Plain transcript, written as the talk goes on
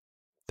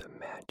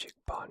Magic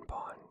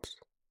Bonbons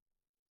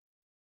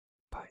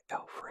by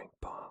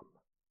Baum.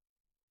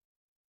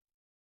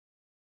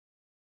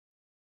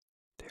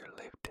 There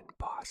lived in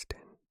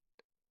Boston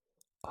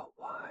a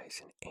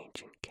wise and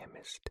ancient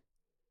chemist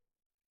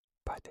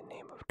by the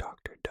name of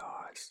Dr.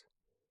 Dawes,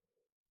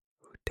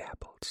 who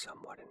dabbled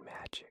somewhat in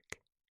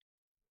magic.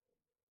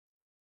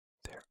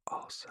 There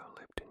also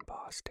lived in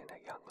Boston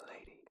a young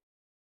lady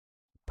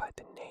by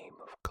the name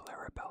of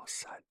Clarabelle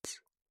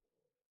Suds,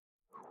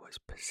 who was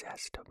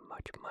possessed of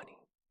much money,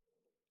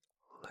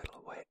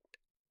 little wit,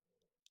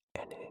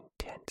 and an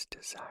intense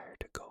desire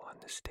to go on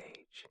the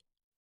stage.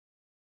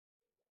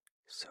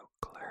 So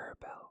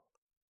Clarabelle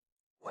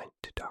went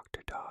to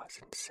Dr. Dawes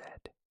and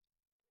said,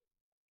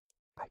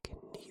 "I can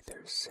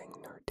neither sing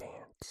nor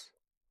dance.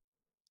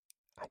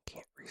 I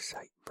can't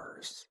recite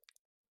verse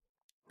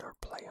nor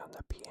play on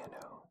the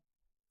piano.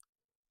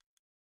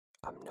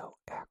 I'm no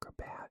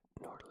acrobat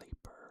nor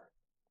leaper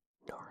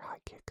nor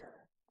high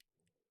kicker.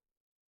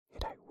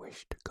 Yet I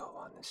wish to go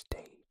on the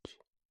stage.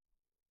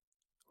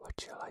 What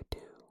shall I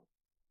do?"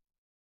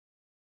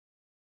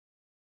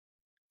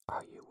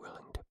 "Are you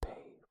willing to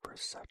pay for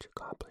such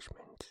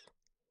accomplishments?"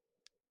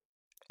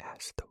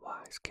 asked the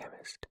wise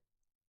chemist.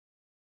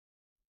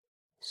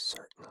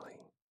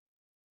 "Certainly,"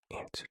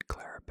 answered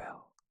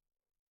Clarabelle,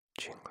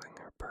 jingling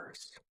her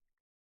purse.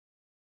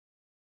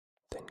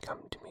 "Then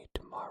come to me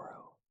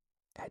tomorrow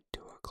at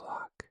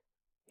 2:00,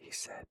 he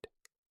said.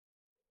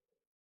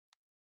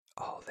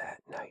 All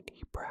that night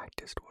he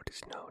practiced what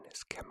is known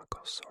as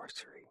chemical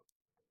sorcery,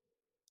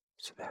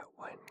 so that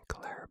when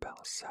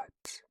Clarabelle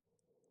Suds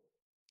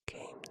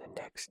came the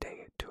next day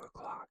at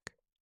 2:00,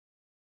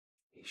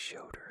 he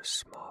showed her a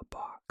small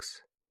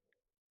box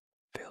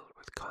filled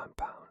with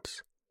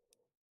compounds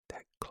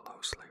that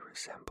closely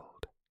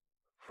resembled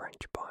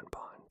French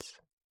bonbons.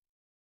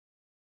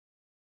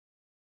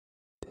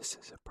 "This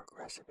is a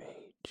progressive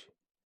age,"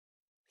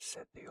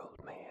 said the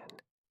old man,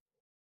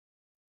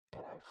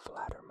 "and I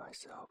flatter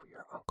myself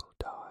your Uncle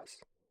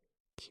Dawes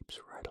keeps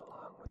right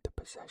along with the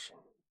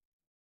possession.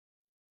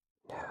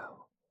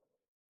 Now,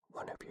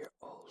 one of your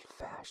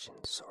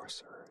old-fashioned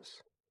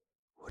sorcerers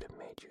would have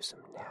made you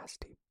some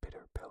nasty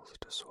bitter pills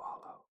to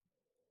swallow,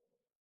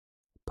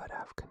 but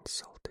I've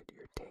consulted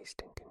your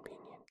taste and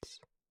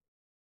convenience.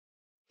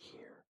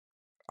 Here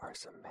are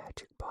some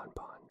magic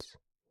bonbons.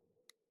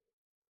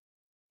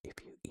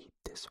 If you eat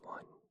this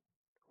one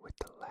with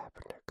the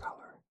lavender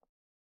color,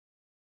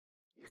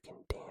 you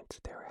can dance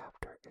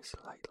thereafter as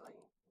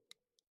lightly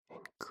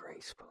and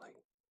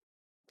gracefully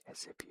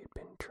as if you'd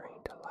been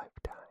trained a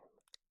lifetime.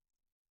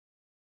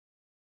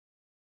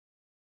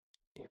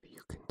 If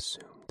you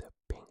consume the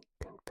pink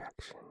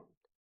confection,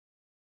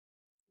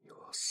 you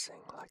will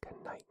sing like a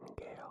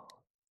nightingale.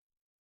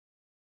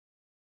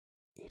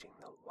 Eating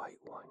the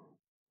white one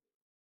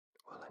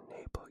will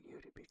enable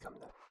you to become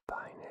the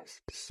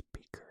finest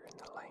speaker in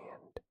the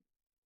land.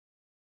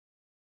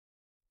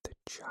 The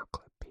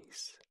chocolate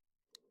piece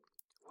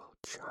will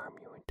charm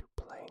you into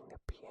playing the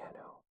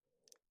piano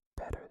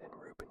better than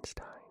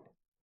Rubinstein,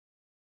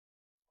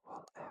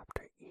 while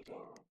after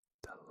eating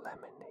the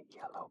lemon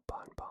yellow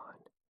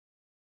bonbon,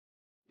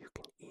 you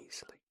can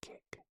easily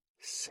kick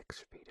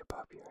 6 feet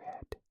above your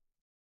head."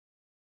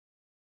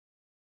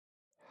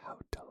 "How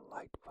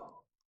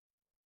delightful!"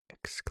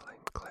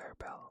 exclaimed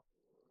Clarabelle,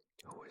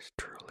 who was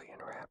truly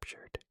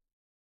enraptured.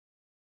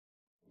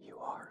 "You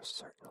are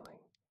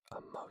certainly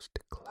a most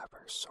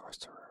clever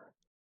sorcerer,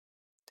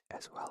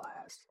 as well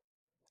as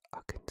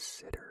a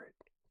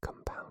considerate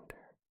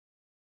compounder,"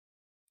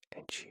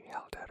 and she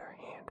held out her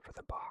hand for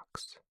the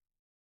box.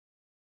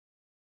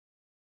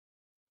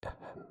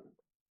 "Ahem,"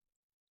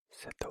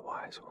 said the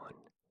wise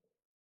one.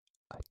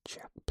 "A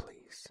check,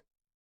 please."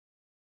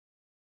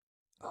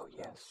 "Oh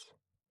yes,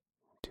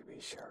 to be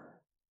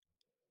sure.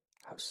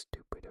 How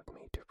stupid of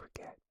me to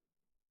forget,"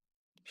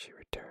 she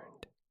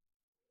returned.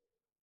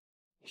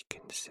 He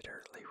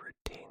considerately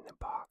retained the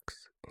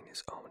box in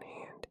his own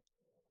hand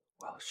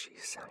while she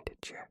signed a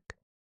check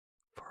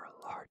for a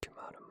large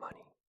amount of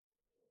money,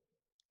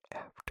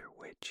 after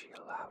which he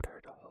allowed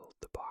her to hold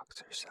the box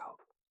herself.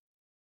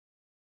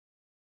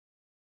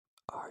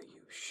 "Are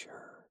you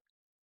sure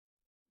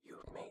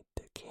you've made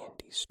the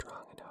candy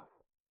strong enough?"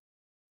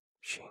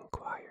 she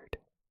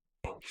inquired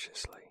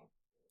anxiously.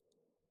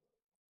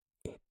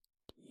 "It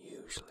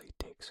usually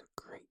takes a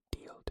great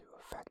deal to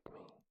affect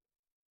me."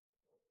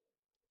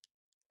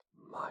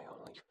 "My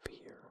only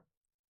fear,"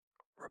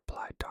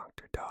 replied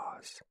Dr.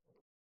 Dawes,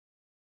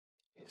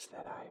 "is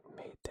that I have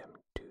made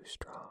them too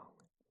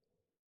strong,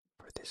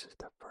 for this is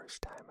the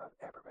first time I've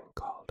ever been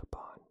called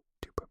upon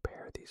to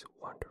prepare these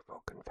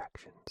wonderful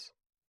confections."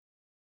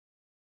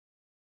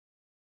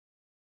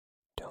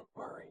 "Don't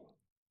worry,"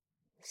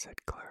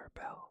 said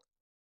Clarabelle.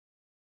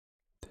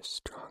 "The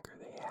stronger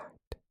they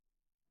act,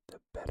 the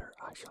better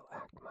I shall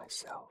act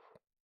myself."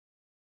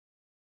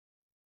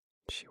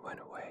 She went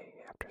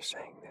away after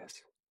saying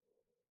this,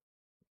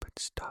 but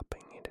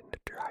stopping in a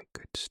dry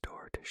goods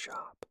store to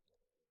shop,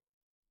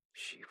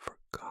 she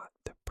forgot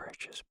the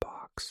precious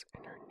box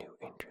in her new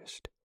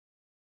interest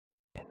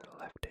and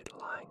left it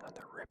lying on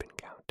the ribbon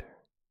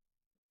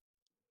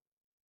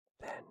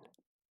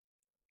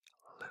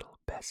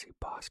Bessie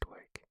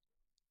Bostwick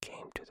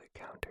came to the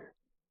counter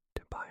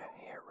to buy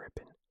a hair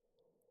ribbon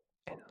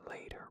and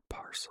laid her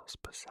parcels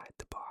beside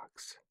the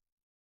box.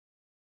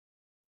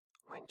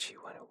 When she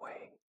went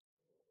away,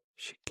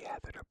 she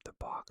gathered up the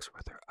box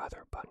with her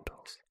other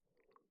bundles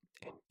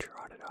and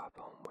trotted off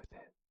home with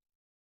it.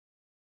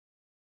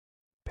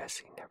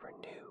 Bessie never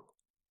knew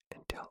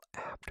until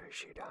after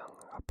she'd hung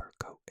up her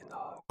coat in the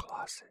hall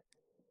closet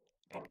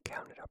and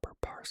counted up her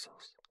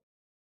parcels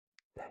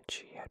that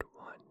she had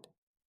one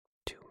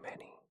too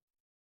many.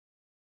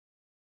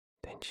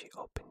 Then she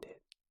opened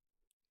it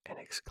and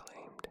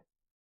exclaimed,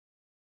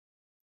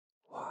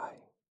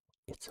 "Why,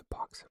 it's a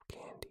box of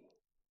candy.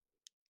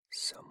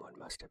 Someone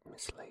must have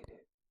mislaid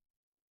it.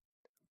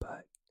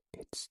 But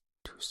it's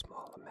too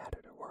small a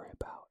matter to worry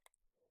about.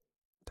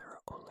 There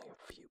are only a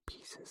few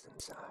pieces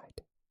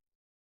inside."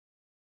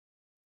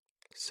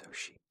 So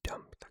she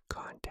dumped the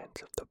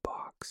contents of the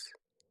box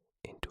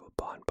into a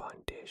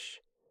bonbon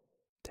dish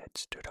that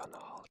stood on the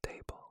hall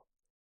table,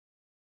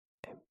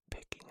 and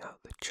picking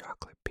out the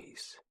chocolate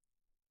piece,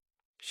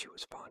 she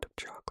was fond of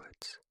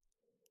chocolates,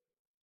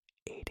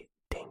 ate it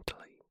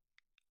daintily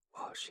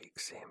while she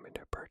examined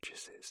her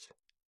purchases.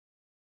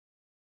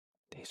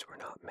 These were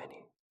not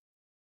many,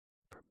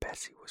 for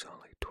Bessie was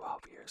only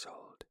 12 years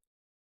old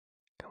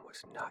and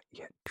was not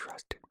yet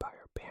trusted by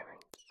her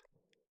parents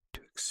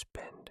to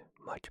expend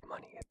much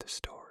money at the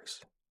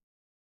stores.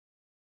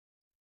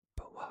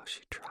 But while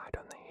she tried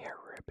on the hair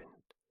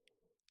ribbon,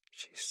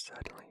 she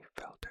suddenly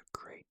felt a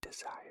great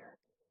desire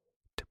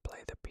to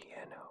play the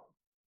piano,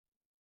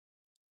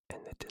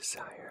 and the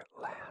desire at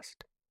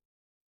last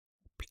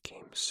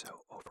became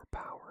so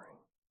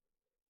overpowering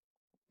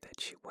that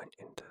she went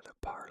into the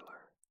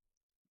parlor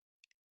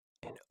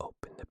and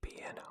opened the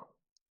piano.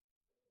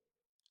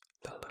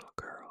 The little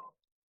girl,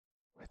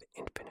 with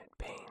infinite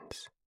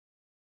pains,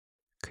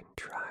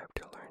 contrived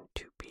to learn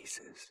two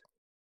pieces,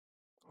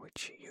 which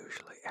she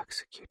usually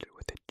executed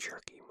with a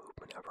jerky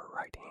movement of her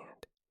right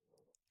hand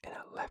and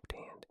a left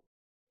hand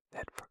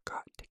that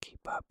forgot to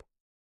keep up,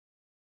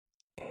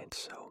 and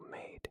so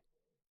made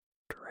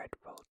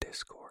dreadful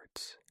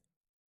discords.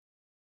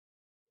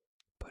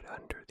 But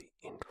under the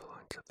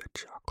influence of the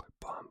chocolate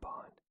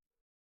bonbon,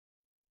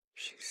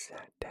 she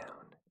sat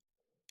down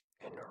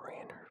and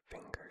ran her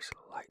fingers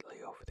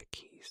lightly over the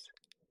keys,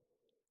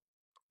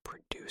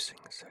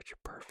 producing such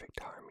perfect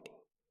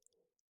harmony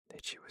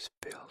that she was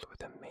filled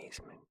with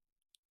amazement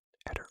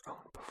at her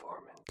own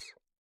performance.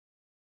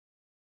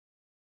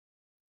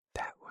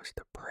 That was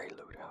the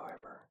prelude,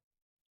 however.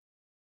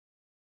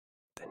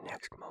 The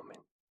next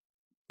moment,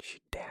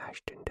 she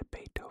dashed into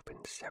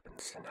Beethoven's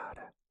Seventh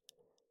Sonata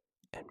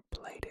and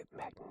played it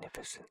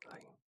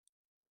magnificently.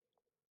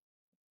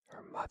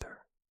 Her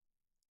mother,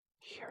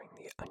 hearing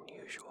the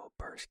unusual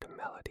burst of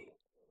melody,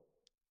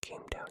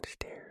 came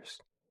downstairs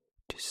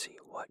to see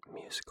what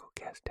musical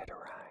guest had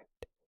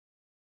arrived.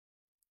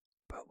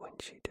 But when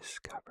she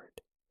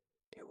discovered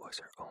it was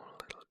her own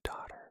little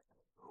daughter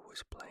who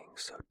was playing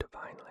so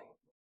divinely,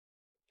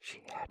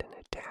 she had an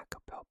attack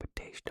of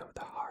palpitation of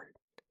the heart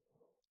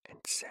and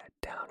sat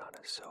down on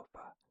a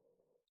sofa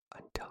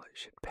until it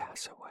should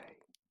pass away.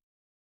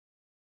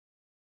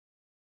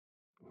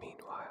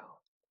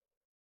 Meanwhile,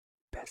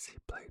 Bessie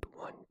played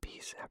one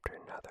piece after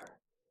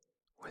another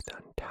with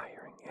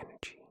untiring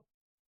energy.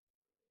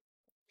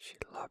 She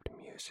loved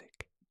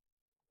music,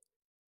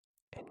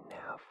 and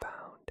now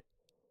found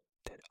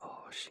that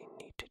all she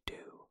needed to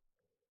do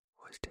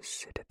was to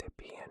sit at the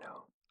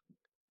piano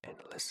and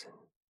listen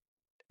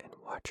and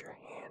watch her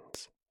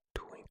hands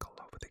twinkle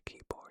over the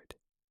keyboard.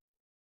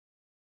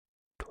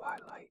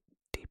 Twilight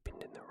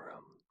deepened in the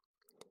room,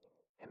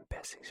 and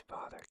Bessie's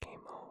father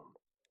came home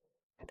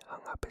and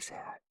hung up his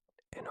hat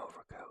and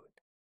overcoat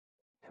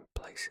and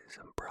placed his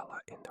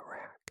umbrella in the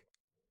rack.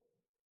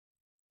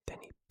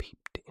 Then he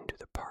peeped into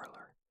the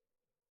parlor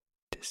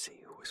to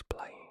see who was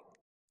playing.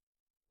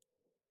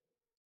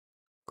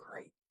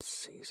 "Great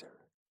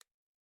Caesar!"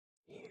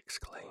 he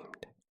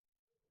exclaimed.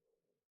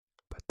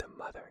 But the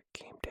mother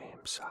came to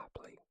him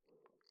softly,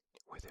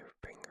 with her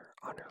finger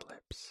on her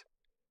lips,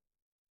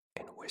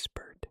 and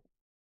whispered,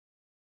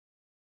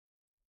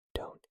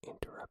 "Don't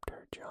interrupt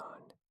her,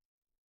 John.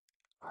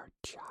 Our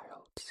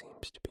child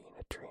seems to be in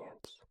a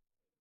trance.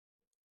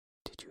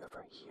 Did you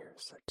ever hear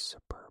such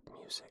superb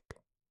music?"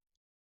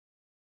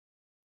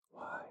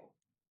 "Why,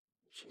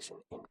 she's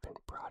an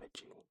infant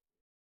prodigy,"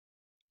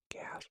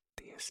 gasped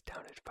the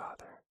astounded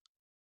father.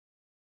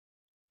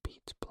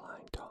 "Beats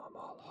Blind Tom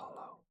all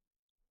hollow.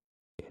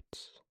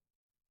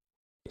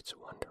 It's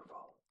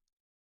wonderful."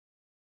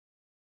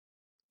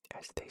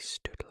 As they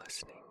stood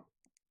listening,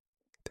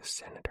 the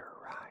senator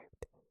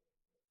arrived,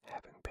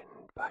 having been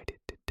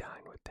invited to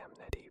dine with them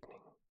that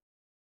evening.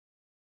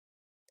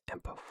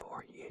 And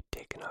before he had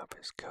taken off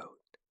his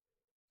coat,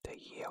 the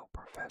Yale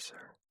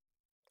professor,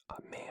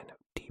 a man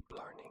of deep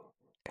learning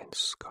and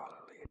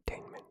scholarly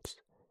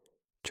attainments,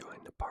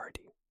 joined the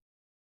party.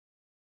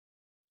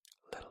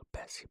 Little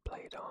Bessie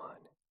played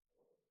on,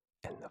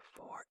 and the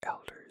four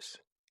elders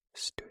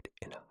stood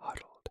in a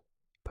huddled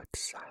but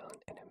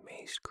silent and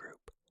amazed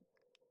group,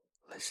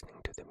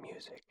 listening to the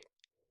music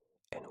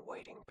and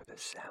waiting for the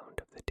sound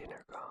of the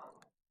dinner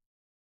gong.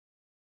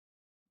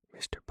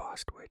 Mr.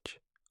 Bostwich,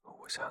 who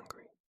was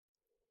hungry,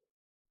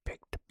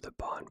 picked up the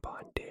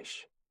bonbon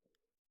dish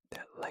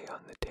that lay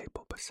on the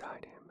table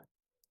beside him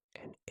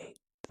and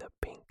ate the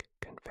pink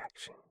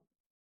confection.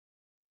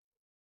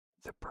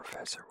 The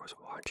professor was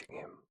watching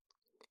him,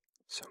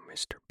 so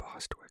Mr.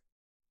 Bostwick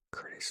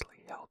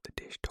courteously held the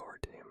dish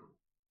toward him.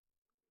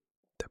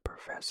 The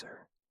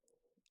professor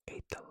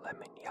ate the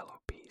lemon-yellow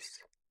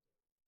piece,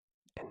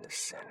 and the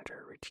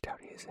senator reached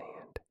out his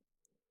hand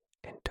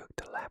and took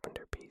the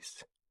lavender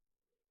piece.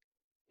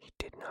 He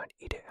did not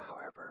eat it,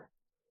 however,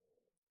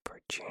 for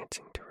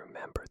chancing to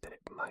remember that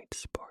it might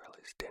spoil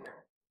his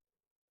dinner,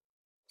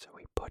 so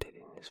he put it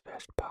in his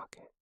vest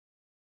pocket.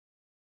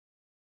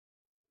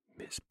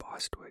 Miss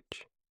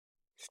Bostwich,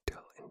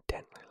 still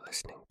intently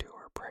listening to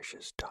her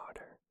precious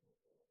daughter,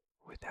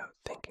 without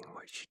thinking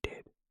what she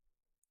did,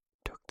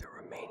 took the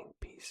remaining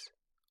piece,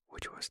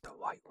 which was the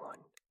white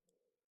one,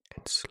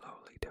 and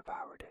slowly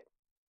devoured it.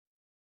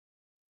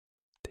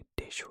 The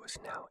dish was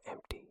now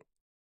empty,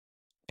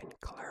 and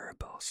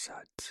Clarabelle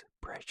Sudd's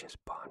precious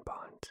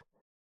bonbons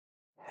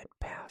had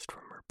passed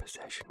from her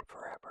possession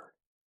forever.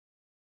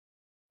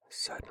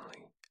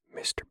 Suddenly,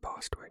 Mr.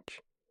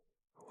 Bostwich,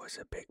 who was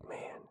a big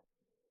man,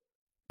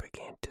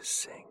 began to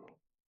sing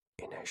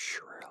in a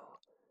shrill,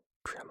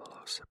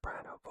 tremolo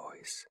soprano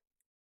voice.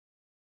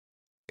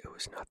 It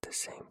was not the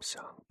same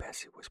song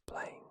Bessie was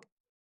playing,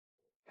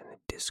 and the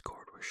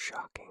discord was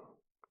shocking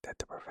that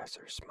the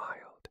professor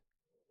smiled.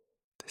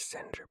 The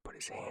senator put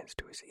his hands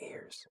to his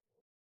ears,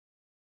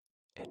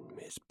 and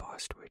Miss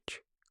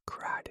Bostwich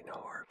cried in a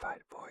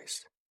horrified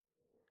voice,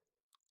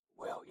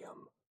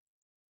 "William!"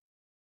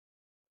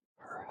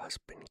 Her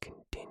husband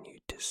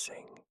continued to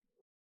sing,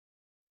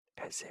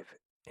 as if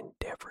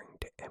endeavoring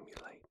to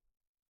emulate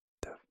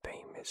the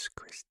famous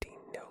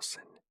Christine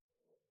Nilsson,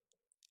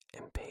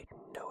 and paid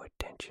no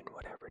attention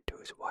whatever to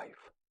his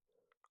wife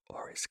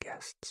or his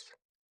guests.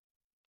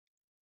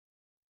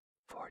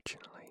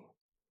 Fortunately,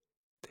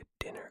 the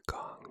dinner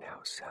gong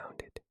now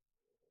sounded,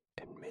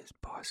 and Miss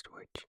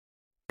Bostwich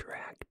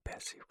dragged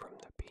Bessie from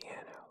the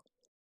piano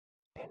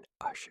and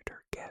ushered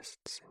her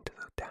guests into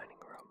the dining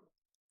room.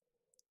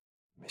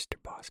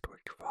 Mr.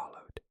 Bostwich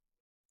followed,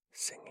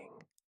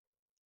 singing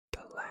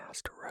 "The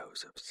Last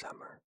Rose of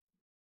Summer,"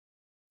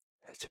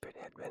 as if it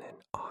had been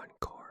an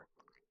encore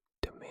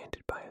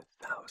demanded by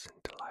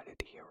 1,000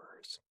 delighted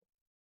hearers.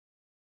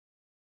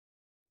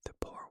 The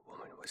poor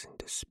woman was in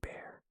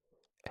despair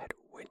at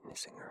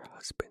witnessing her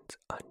husband's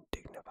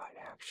undignified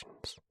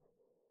actions,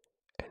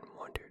 and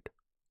wondered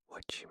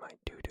what she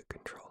might do to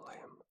control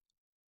him.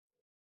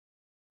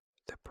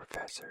 The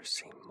professor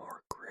seemed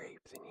more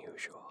grave than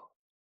usual.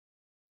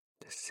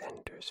 The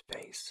senator's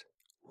face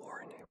wore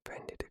an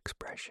offended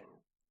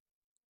expression,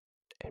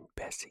 and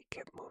Bessie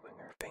kept moving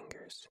her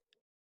fingers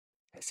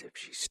as if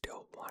she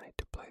still wanted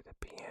to play the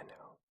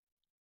piano.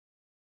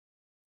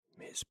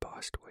 Miss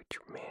Bostwich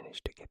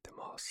managed to get them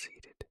all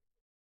seated,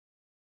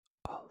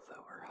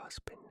 although her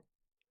husband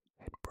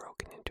had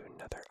broken into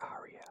another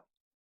aria,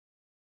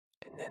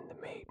 and then the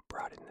maid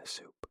brought in the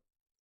soup.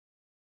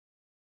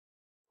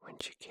 When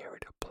she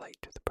carried a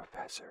plate to the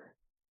professor,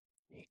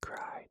 he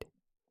cried,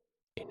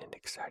 in an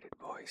excited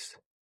voice,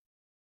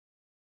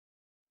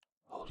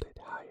 "Hold it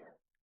higher,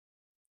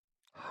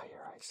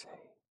 higher, I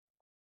say."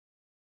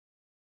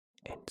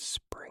 And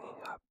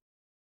springing up,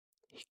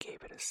 he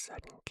gave it a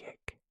sudden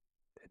kick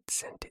that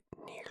sent it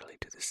nearly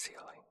to the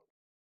ceiling,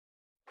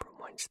 from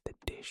whence the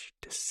dish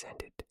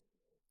descended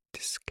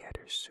to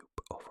scatter soup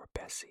over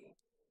Bessie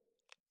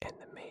and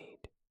the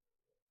maid,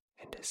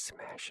 and to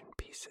smash in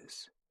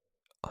pieces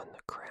on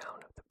the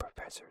crown of the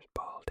professor's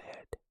bald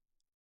head.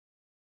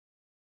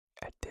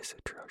 At this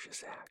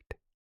atrocious act,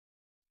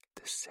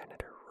 the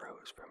senator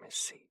rose from his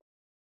seat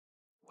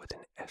with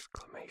an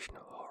exclamation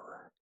of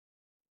horror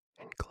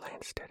and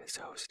glanced at his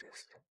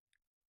hostess.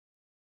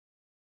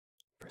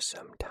 For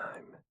some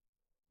time,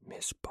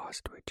 Miss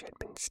Bostwich had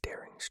been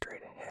staring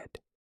straight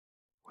ahead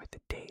with a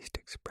dazed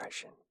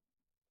expression,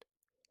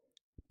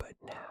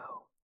 but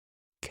now,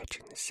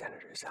 catching the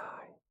senator's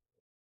eye,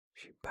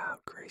 she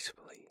bowed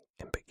gracefully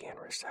and began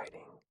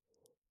reciting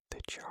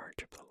 "The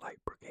Charge of the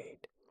Light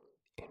Brigade"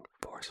 in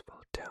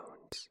forceful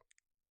tones.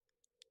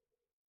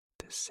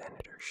 The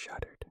senator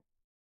shuddered.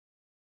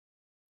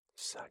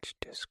 Such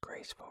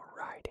disgraceful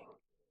writing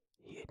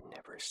he had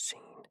never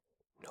seen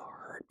nor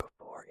heard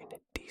before in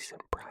a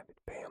decent private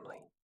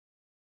family.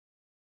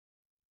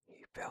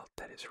 He felt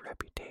that his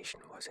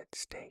reputation was at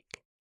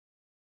stake,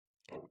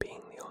 and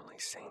being the only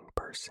sane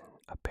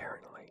person,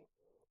 apparently,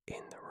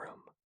 in the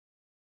room,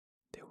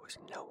 there was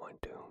no one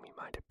to whom he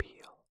might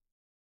appeal.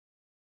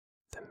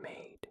 The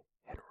maid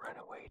had run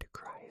away to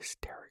cry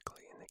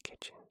hysterically in the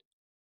kitchen.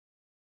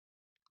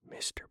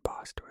 Mr.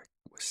 Bostwick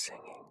was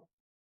singing,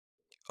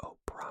 "Oh,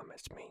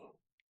 Promise Me."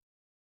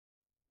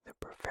 The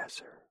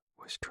professor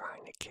was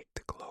trying to kick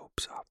the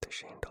globes off the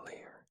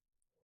chandelier.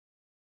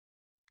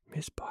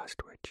 Miss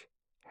Bostwich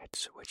had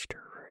switched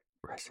her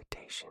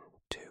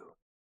recitation to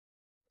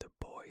The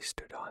boy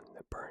stood on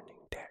the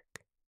burning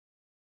deck,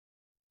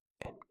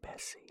 and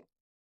Bessie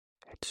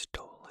had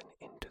stolen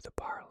into the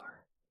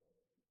parlor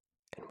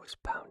and was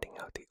pounding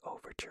out the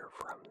overture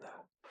from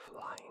the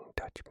Flying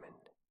Dutchman.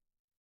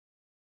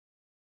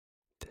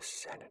 The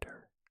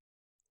senator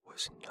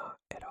was not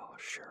at all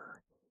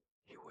sure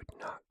he would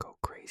not go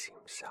crazy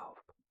himself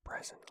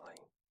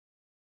presently,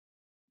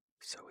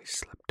 so he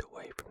slipped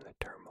away from the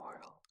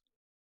turmoil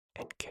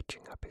and,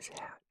 catching up his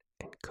hat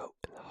and coat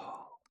in the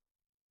hall,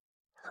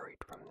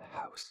 hurried from the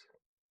house.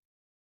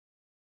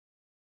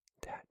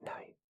 That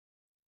night,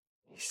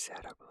 he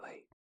sat up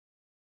late,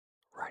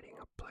 writing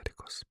a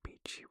political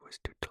speech he was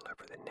to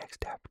deliver the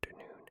next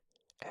afternoon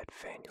at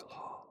Faneuil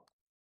Hall.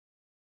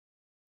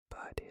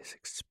 But his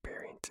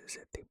experiences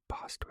at the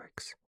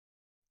Bostwicks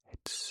had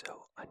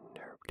so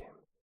unnerved him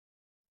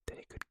that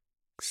he could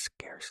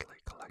scarcely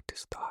collect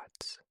his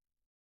thoughts.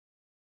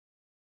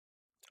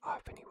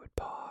 Often he would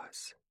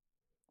pause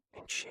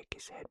and shake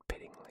his head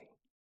pityingly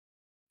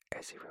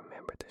as he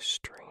remembered the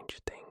strange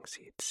things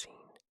he had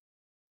seen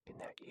in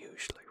that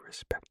usually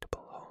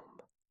respectable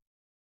home.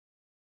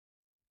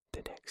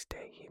 The next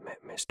day he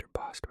met Mr.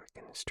 Bostwick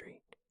in the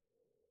street,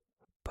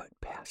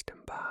 but passed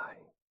him by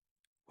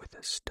with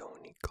a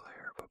stony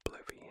glare of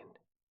oblivion.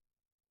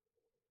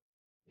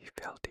 He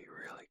felt he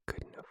really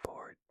couldn't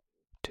afford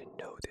to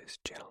know this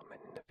gentleman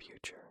in the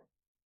future.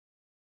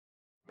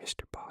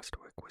 Mr.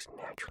 Bostwick was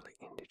naturally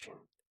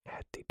indigent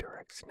at the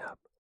direct snub,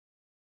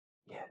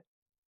 yet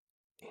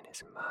in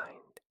his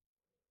mind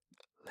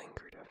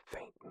lingered a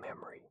faint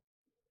memory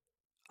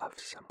of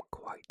some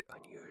quite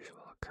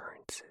unusual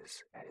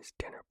occurrences at his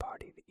dinner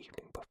party the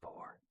evening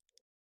before,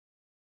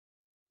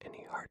 and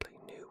he hardly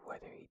knew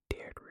whether he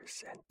dared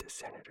resent the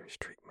senator's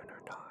treatment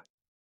or not.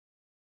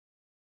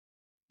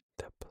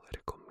 The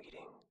political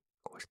meeting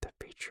was the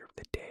feature of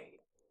the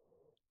day,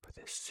 for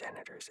the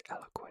senator's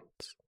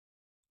eloquence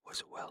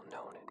was well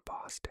known in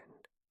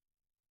Boston.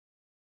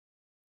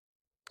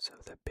 So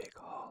the big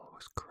hall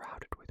was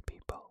crowded with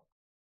people,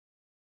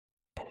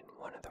 and in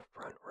one of the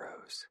front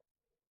rows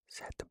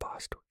sat the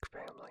Bostwick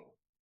family,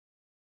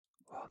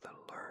 while the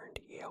learned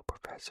Yale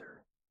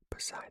professor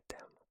beside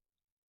them.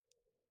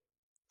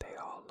 They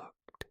all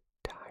looked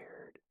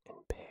tired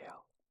and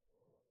pale,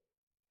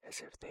 as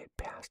if they had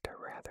passed a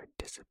rather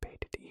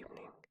dissipated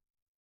evening,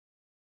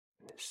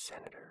 and the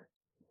senator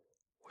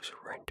was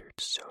rendered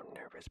so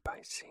nervous by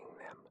seeing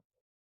them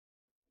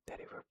that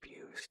he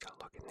refused to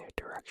look in their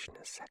direction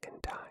a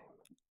second time.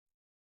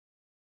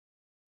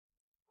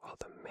 While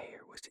the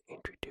mayor was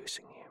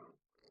introducing him,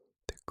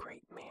 the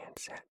great man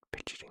sat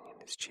fidgeting in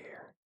his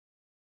chair,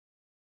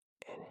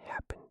 and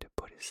happened to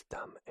put his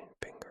thumb and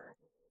finger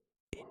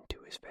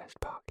into his vest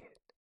pocket.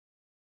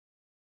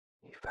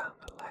 He found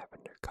the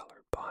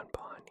lavender-colored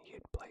bonbon he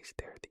had placed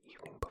there the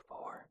evening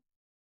before.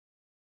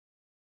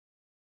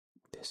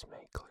 "This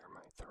may clear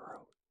my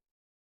throat,"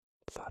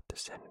 thought the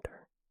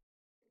senator,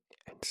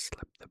 and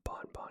slipped the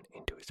bonbon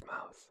into his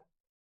mouth.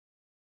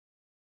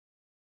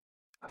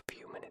 A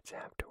few minutes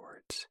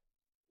afterwards,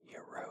 he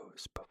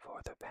arose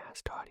before the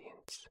vast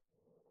audience,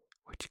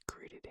 which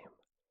greeted him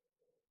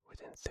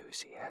with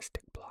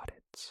enthusiastic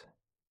plaudits.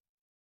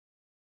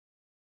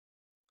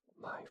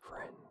 "My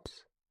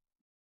friends,"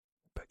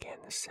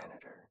 began the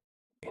senator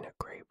in a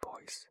grave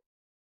voice,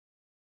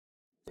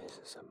 "this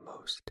is a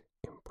most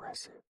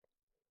impressive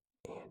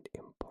and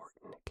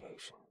important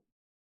occasion."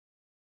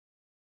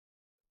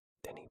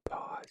 Then he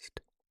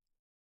paused,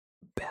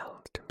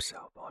 balanced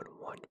himself on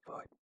one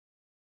foot,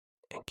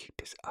 and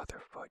kicked his other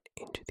foot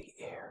into the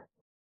air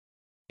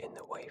in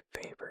the way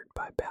favored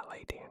by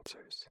ballet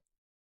dancers.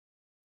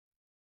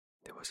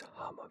 There was a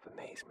hum of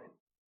amazement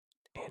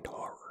and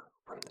horror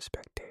from the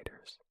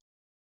spectators,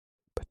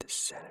 but the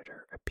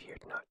senator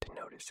appeared not to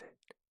notice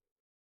it.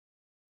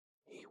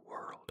 He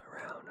whirled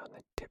around on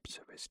the tips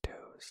of his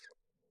toes,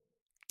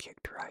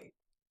 kicked right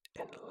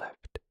and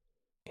left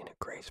in a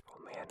graceful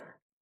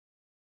manner,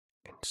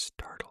 and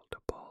startled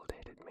a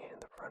bald-headed man in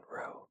the front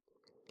row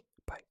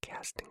by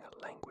casting a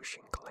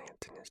languishing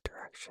glance in his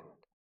direction.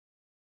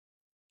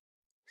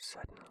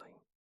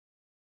 Suddenly,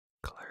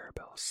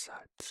 Claribel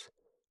Sutts,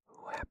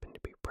 who happened to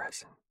be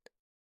present,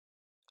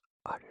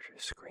 uttered a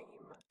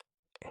scream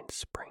and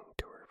sprang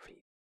to her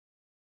feet.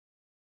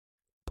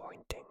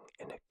 Pointing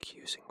an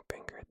accusing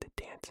finger at the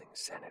dancing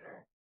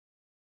senator,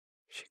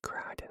 she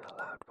cried in a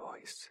loud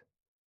voice,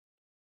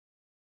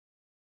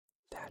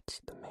 "That's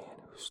the man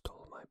who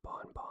stole my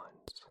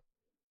bonbons.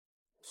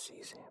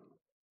 Seize him.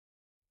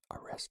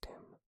 Arrest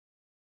him.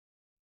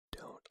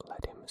 Don't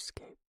let him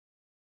escape."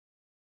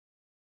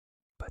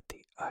 But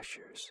the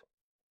ushers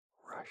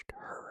rushed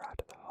her out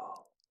of the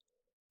hall,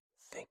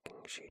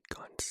 thinking she had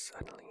gone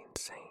suddenly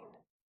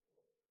insane,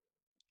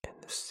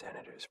 and the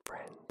senator's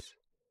friends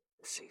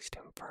seized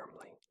him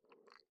firmly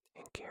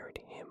and carried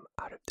him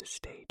out of the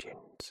stage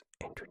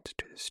entrance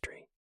to the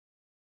street,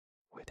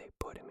 where they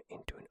put him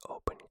into an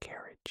open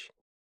carriage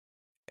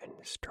and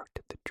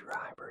instructed the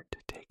driver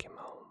to take him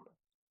home.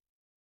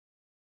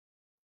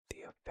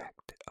 The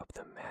effect of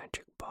the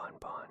magic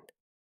bonbon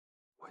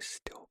was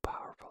still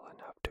powerful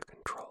enough to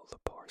control the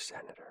poor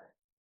senator,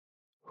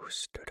 who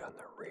stood on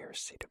the rear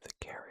seat of the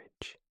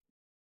carriage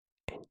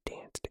and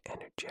danced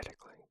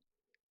energetically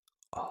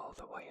all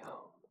the way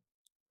home,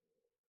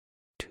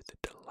 to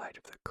the delight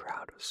of the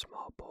crowd of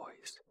small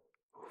boys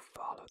who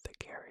followed the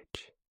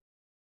carriage,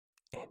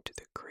 and to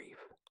the grief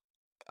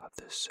of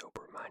the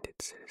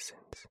sober-minded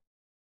citizens,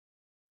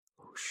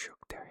 who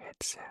shook their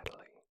heads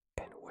sadly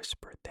and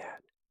whispered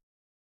that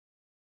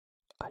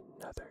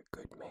another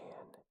good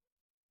man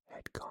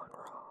had gone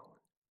wrong.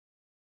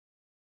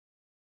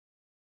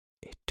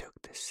 It took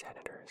the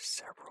senator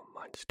several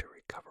months to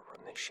recover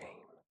from the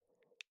shame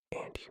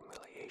and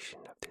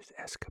humiliation of this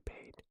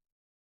escapade,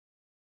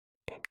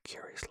 and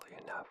curiously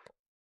enough,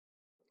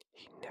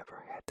 he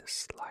never had the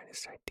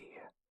slightest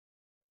idea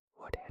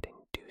what had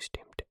induced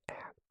him to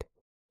act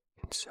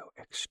in so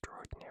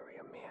extraordinary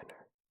a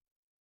manner.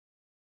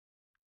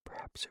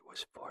 Perhaps it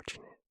was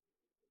fortunate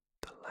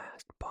the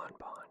last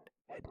bonbon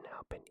had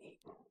now been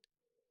eaten,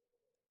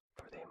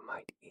 for they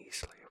might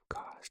easily have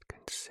caused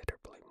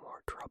considerably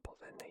more trouble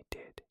than they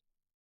did.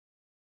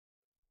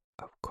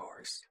 Of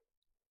course,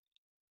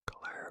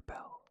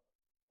 Clarabelle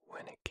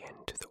went again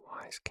to the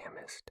wise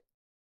chemist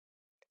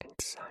and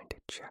signed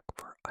a check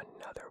for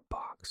another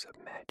box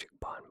of magic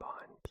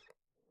bonbons.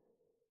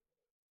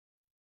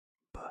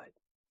 But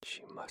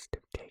she must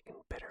have taken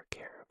better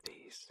care of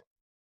these,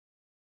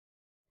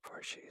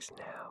 for she is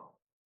now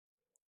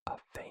a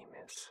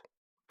famous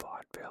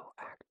vaudeville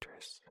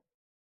actress.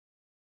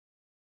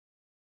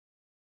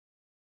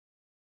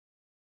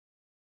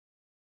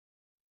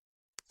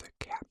 The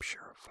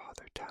Capture of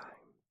Father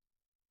Time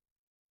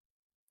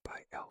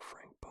by L.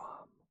 Frank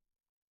Baum.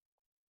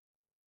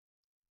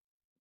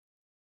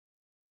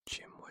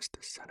 Jim was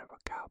the son of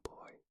a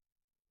cowboy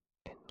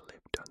and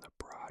lived on the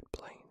broad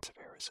plains of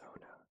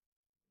Arizona.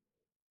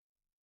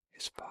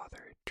 His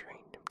father had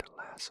trained him to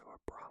lasso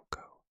a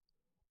bronco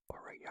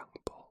or a young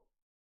bull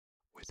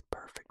with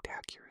perfect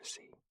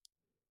accuracy,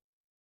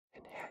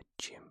 and had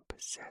Jim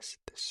possessed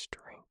the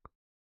strength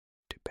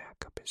to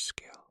back up his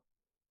skill,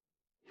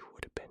 he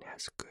would have been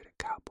as good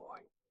a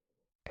cowboy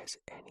as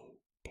any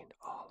in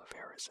all of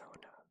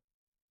Arizona.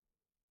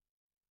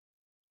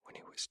 When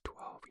he was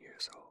 12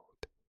 years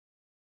old,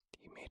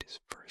 he made his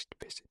first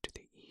visit to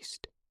the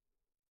East,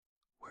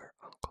 where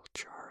Uncle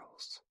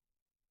Charles,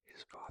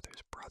 his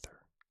father's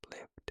brother,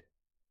 lived.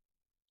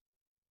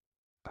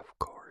 Of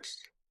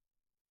course,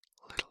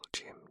 little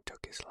Jim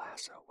took his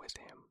lasso with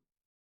him,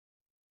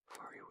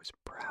 for he was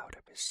proud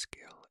of his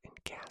skill in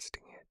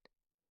casting it,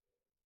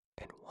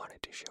 and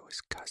wanted to show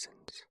his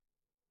cousins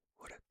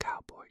what a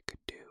cowboy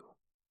could do.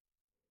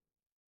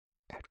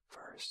 At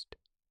first,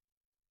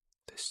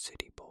 the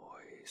city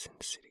boys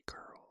and city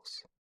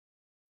girls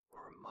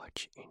were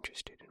much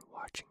interested in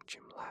watching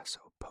Jim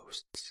lasso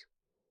posts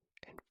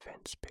and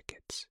fence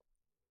pickets,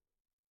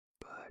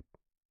 but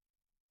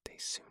they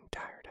soon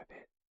tired of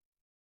it,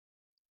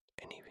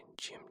 and even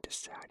Jim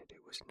decided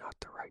it was not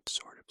the right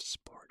sort of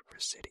sport for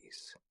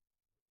cities.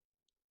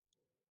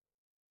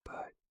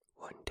 But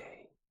one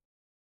day,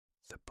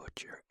 the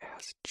butcher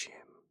asked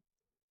Jim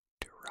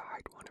to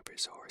ride one of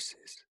his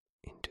horses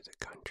into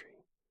the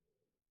country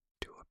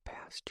to a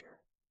pasture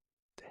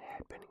that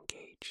had been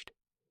engaged,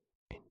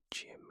 and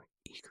Jim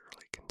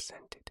eagerly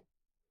consented.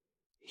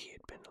 He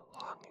had been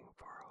longing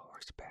for a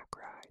horseback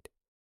ride,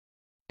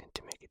 and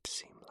to make it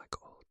seem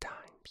like old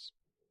times,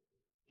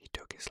 he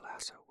took his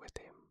lasso with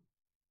him.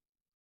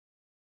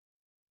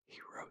 He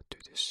rode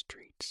through the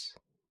streets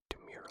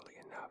demurely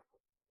enough,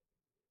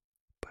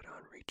 but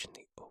on reaching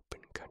the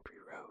open country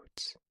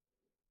roads,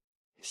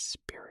 his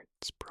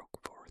spirits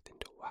broke forth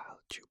into wild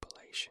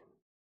jubilation,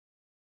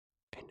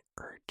 and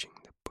urging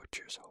the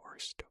butcher's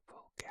horse to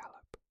full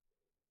gallop,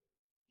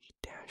 he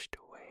dashed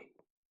away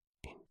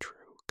in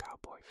true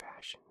cowboy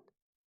fashion.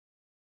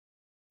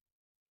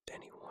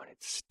 Then he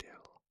wanted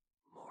still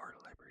more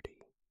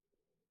liberty,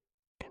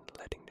 and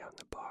letting down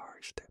the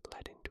bars that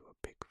led into a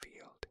big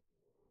field,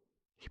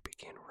 he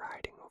began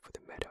riding over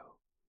the meadow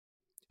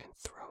and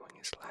throwing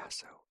his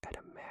lasso at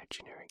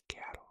imaginary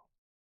cattle,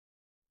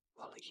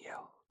 while he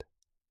yelled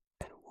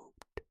and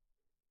whooped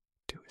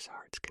to his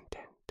heart's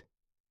content.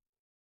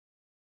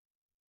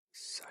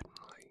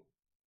 Suddenly,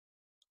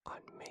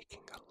 on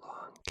making a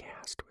long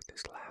cast with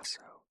his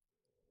lasso,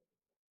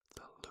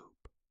 the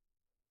loop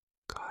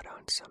caught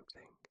on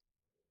something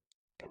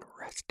and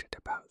rested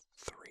about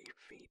 3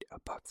 feet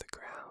above the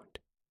ground,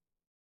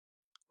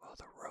 while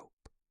the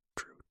rope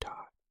drew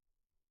taut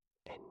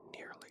and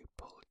nearly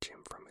pulled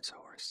Jim from his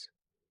horse.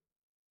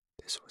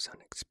 This was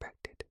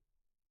unexpected.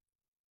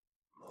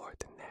 More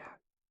than that,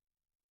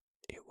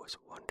 it was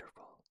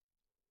wonderful,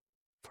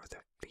 for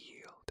the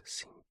field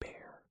seemed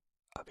bare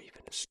of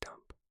even a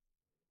stump.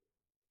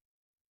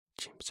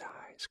 Jim's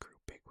eyes grew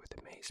big with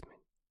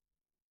amazement,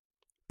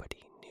 but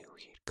he knew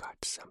he had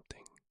caught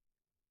something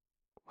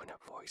when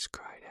a voice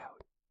cried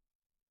out,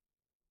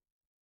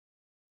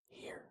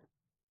 "Here,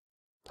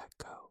 let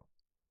go,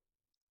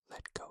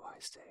 I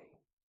say.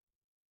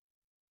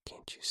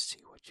 Can't you see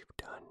what you've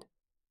done?"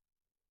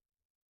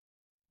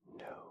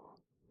 No,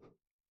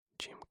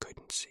 Jim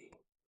couldn't see,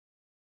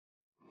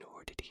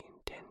 nor did he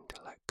intend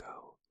to let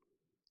go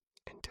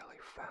until he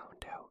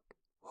found out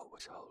what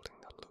was holding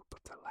the loop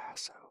of the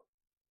lasso.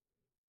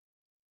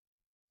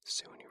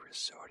 Soon he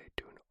resorted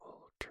to an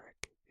old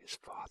trick his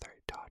father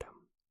had taught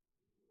him,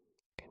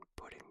 and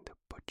putting the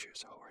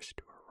butcher's horse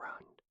to a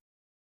run,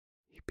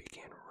 he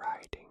began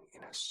riding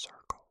in a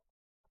circle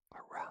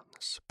around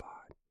the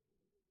spot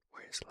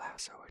where his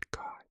lasso had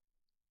caught.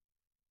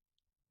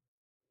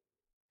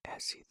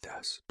 As he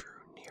thus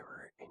drew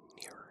nearer and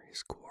nearer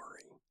his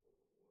quarry,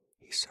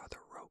 he saw the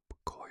rope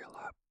coil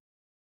up,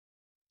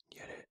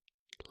 yet it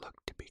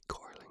looked to be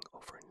coiling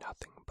over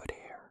nothing but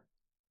air.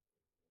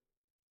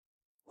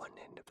 One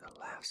end of the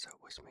lasso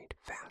was made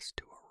fast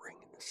to a ring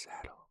in the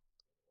saddle,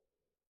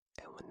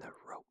 and when the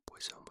rope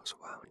was almost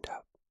wound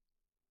up,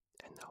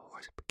 and the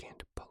horse began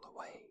to pull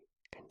away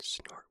and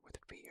snort with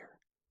fear,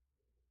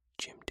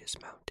 Jim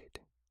dismounted.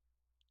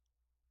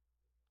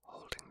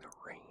 Holding the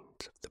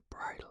reins of the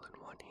bridle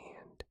in one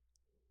hand,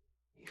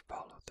 he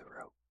followed the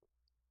rope,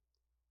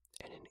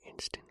 and an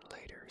instant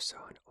later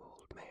saw an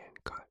old man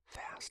caught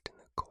fast in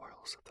the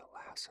coils of the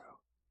lasso.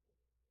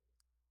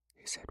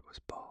 His head was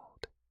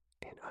bald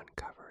and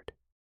uncovered,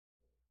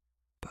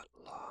 but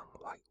long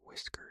white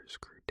whiskers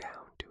grew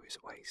down to his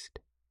waist.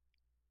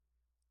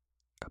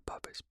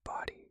 Above his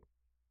body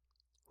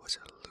was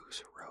a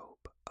loose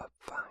robe of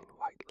fine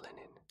white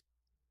linen,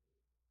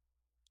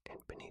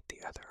 and beneath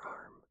the other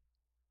arm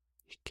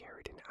he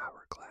carried an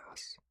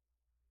hourglass.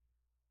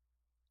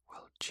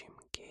 While Jim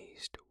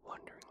gazed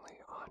wonderingly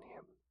on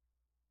him,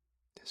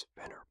 this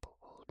venerable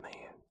old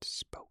man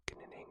spoke in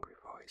an angry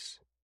voice.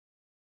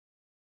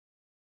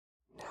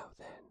 "Now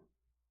then,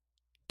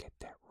 get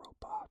that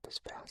rope off as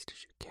fast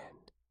as you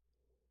can.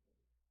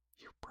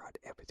 You've brought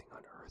everything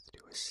on earth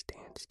to a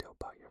standstill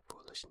by your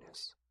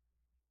foolishness."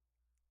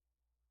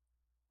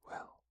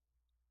 "Well,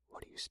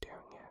 what are you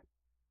staring at?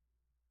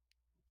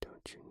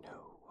 Don't you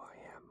know who I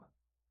am?"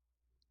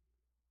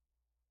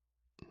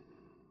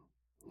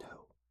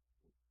 No,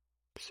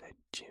 said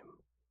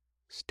Jim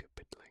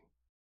stupidly.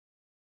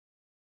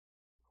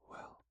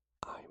 "Well,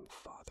 I'm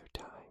Father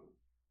Time.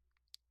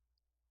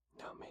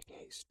 Now make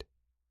haste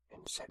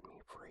and set me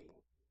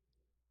free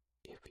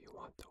if you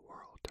want the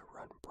world to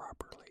run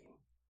properly."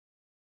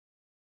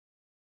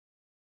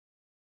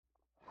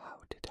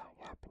 "How did I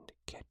happen to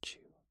catch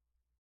you?"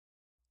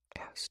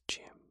 asked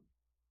Jim,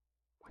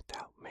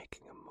 without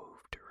making a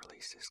move to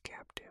release his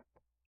captive.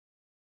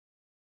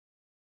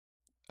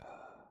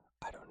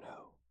 I don't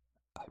know.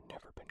 I've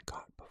never been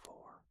caught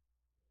before,"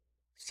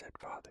 said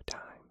Father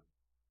Time.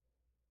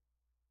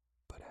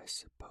 "But I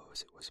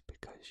suppose it was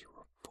because you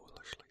were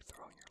foolishly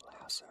throwing your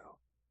lasso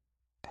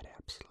at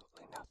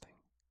absolutely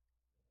nothing."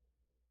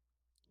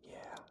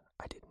 "Yeah,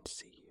 I didn't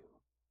see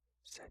you,"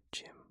 said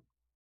Jim.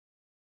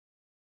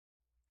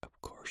 "Of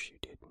course you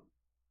didn't.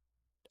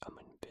 I'm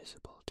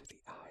invisible to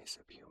the eyes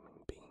of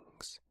human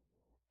beings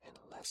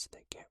unless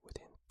they get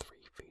within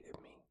 3 feet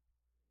of me,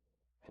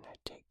 and I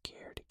take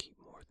care to keep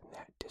more than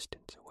that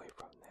distance away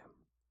from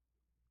them.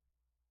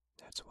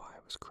 That's why I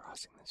was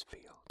crossing this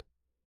field,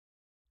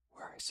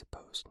 where I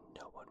supposed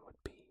no one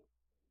would be,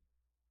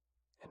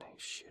 and I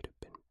should have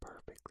been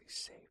perfectly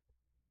safe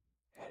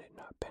had it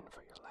not been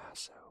for your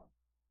lasso.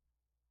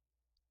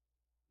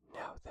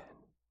 Now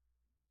then,"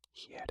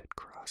 he added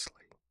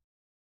crossly,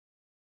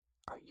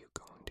 "are you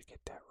going to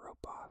get that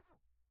rope off?"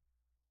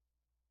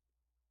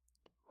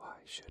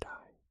 "Why should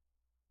I?"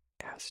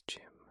 asked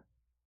Jim.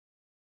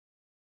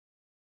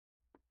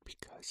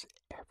 "Because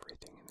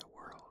everything in the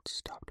world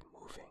stopped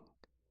moving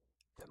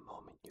the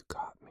moment you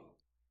caught me.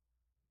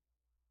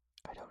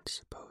 I don't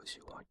suppose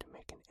you want to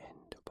make an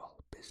end of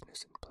all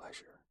business and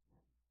pleasure,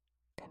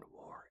 and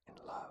war and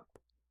love,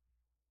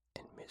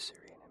 and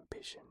misery and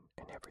ambition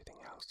and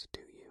everything else,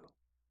 do you?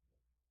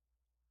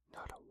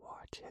 Not a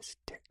watch has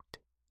ticked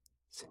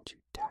since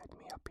you tied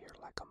me up here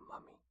like a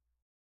mummy."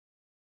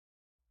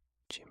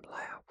 Jim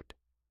laughed.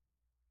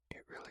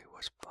 It really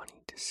was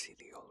funny to see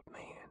the old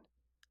man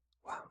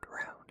wound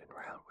round and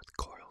round with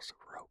coils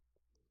of rope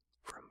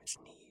from his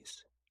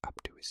knees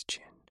up to his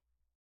chin.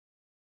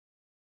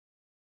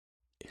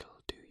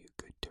 "It'll do you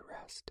good to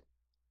rest,"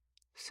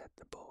 said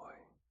the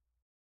boy.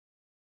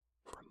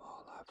 "From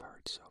all I've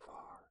heard so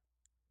far,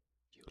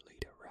 you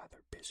lead a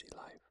rather busy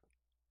life."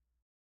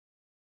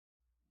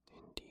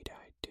 "Indeed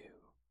I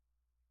do,"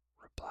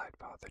 replied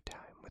Father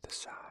Time with a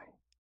sigh.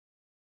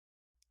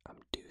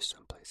 "I'm due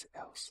someplace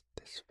else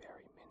this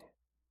very minute,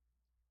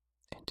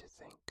 and to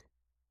think,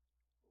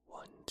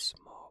 one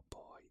small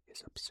boy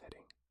is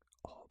upsetting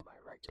all my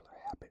regular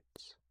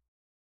habits."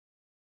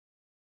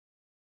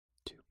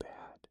 "Too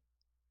bad,"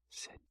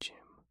 said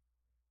Jim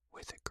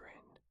with a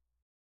grin.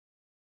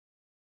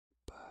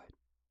 "But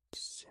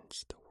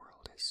since the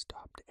world has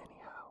stopped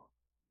anyhow,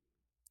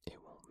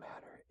 it won't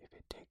matter if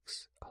it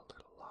takes a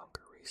little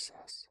longer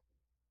recess.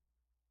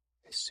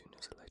 As soon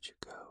as I let you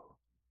go,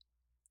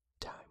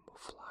 time will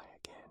fly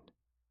again.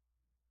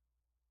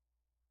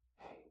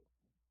 Hey,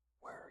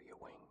 where are your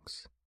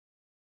wings?"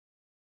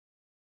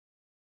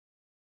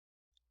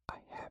 "I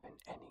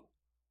haven't any,"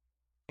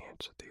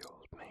 answered the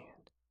old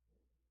man.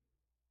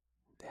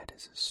 That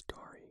is a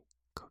story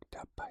cooked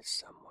up by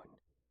someone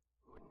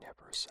who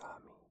never saw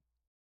me.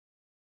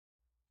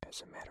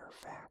 As a matter of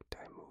fact,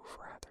 I move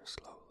rather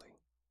slowly.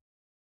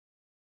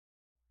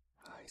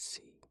 I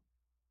see.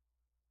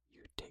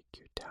 You take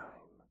your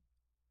time,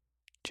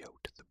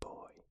 joked the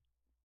boy.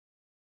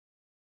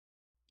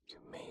 You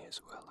may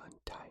as well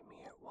untie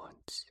me at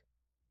once,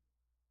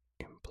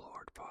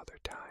 implored Father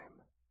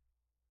Time.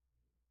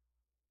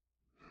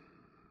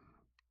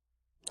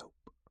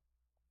 Nope,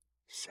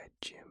 said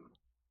Jim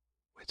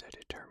with a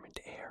determined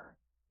air.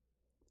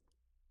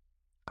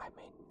 I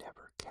may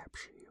never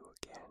capture you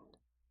again,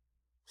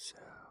 so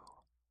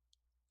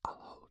I'll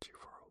hold you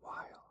for a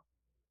while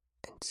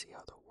and see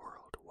how the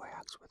world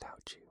wags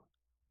without you.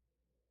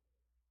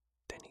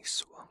 Then he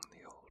swung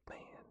the old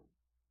man,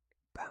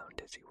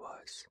 bound as he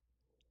was,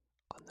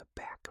 on the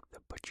back of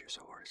the butcher's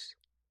horse,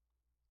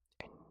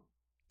 and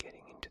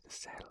getting into the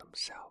saddle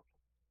himself,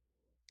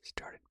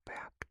 started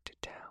back to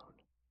town,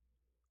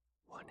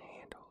 one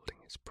hand holding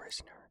his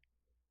prisoner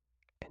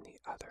and the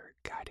other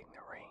guiding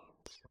the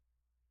reins.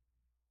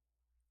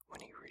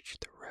 When he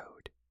reached the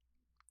road,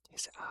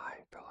 his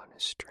eye fell on a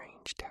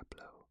strange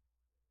tableau.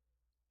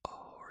 A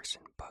horse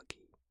and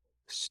buggy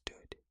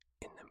stood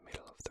in the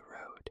middle of the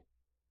road,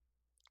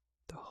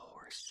 the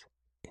horse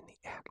in the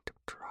act of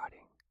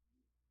trotting,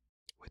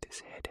 with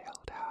his head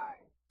held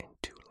high and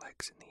two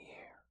legs in the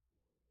air,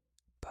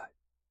 but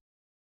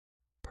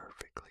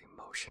perfectly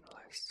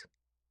motionless.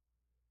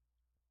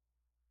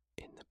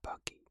 In the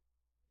buggy,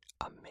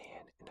 a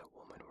man and a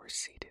woman were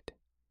seated,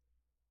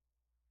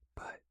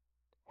 but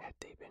had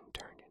they been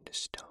turned into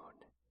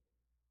stone,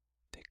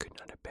 they could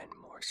not have been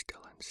more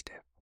still and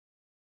stiff.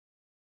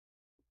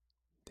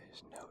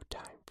 There's no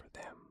time for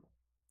them,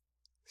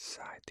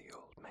 sighed the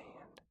old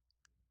man.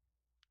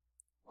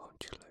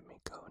 Won't you let me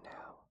go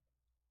now?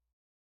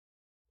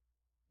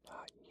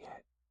 Not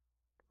yet,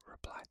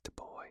 replied the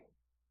boy.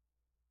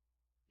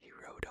 He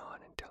rode on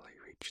until he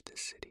reached the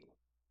city,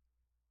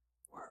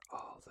 where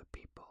all the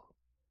people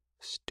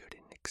stood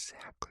in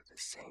exactly the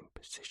same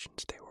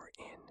positions they were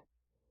in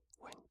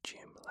when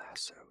Jim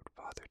lassoed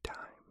Father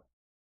Time.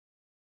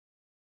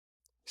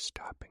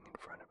 Stopping in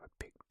front of a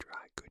big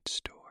dry goods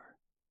store,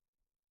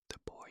 the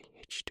boy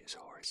hitched his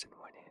horse and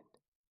went in.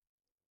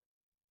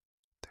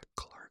 The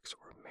clerks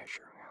were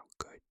measuring out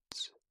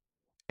goods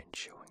and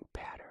showing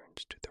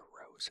patterns to the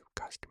rows of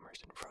customers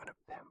in front of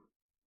them.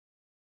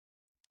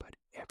 But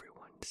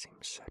everyone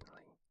seemed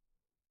suddenly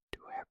to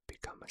have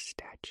become a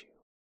statue.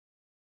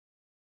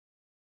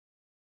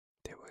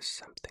 There was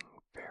something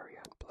very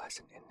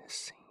unpleasant in this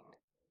scene,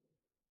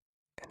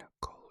 and a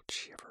cold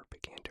shiver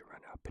began to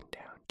run up and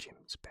down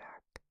Jim's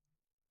back,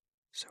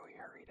 so he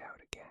hurried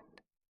out again.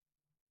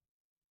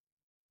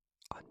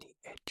 On the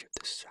edge of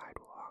the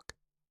sidewalk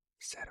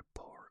sat a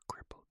poor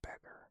crippled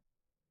beggar,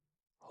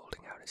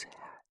 holding out his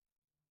hat,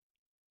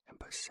 and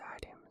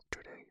beside him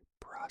stood a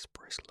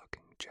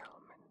prosperous-looking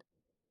gentleman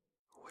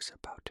who was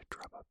about to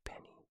drop a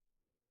penny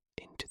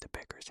into the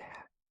beggar's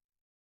hat.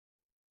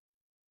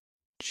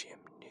 Jim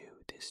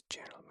knew this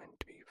gentleman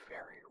to be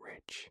very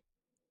rich,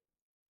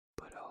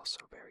 but also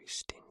very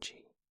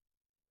stingy,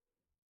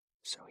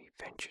 so he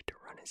ventured to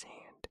run his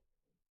hand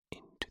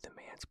into the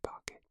man's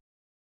pocket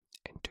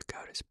and took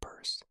out his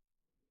purse,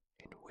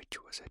 in which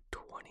was a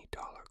 $20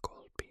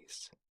 gold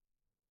piece.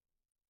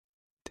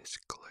 This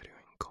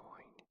glittering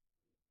coin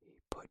he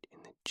put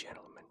in the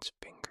gentleman's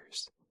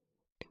fingers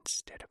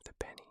instead of the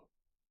penny,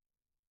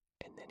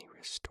 and then he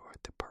restored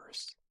the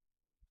purse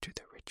to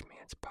the rich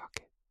man's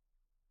pocket.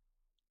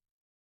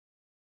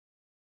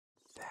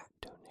 That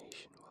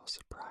donation will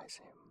surprise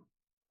him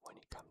when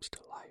he comes to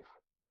life,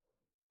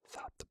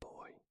 thought the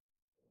boy.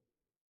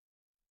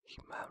 He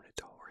mounted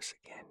the horse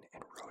again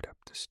and rode up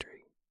the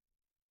street.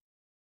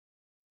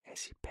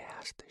 As he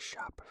passed the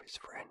shop of his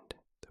friend,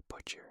 the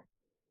butcher,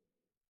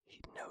 he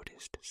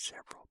noticed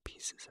several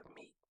pieces of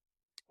meat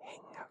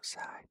hanging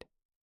outside.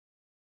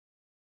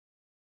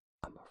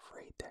 I'm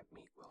afraid that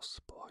meat will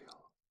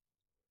spoil,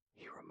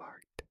 he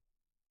remarked.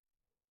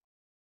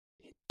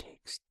 It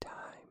takes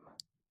time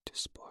to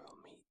spoil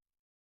meat,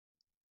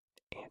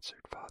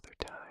 answered Father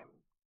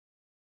Time.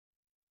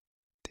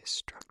 This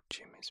struck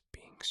Jim as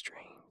being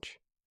strange,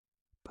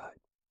 but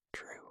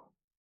true.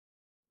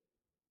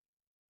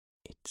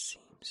 It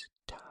seems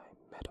time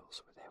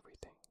meddles with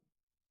everything,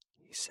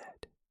 he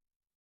said.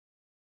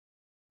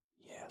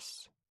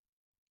 Yes,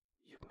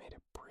 you've made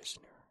a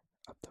prisoner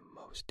of the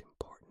most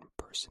important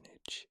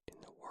personage in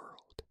the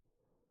world,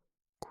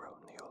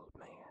 groaned the old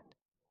man,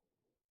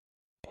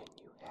 and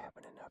you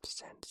haven't enough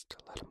sense to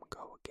let him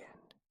go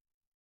again.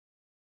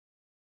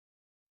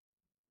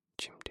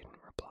 Jim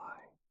didn't reply,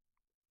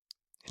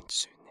 and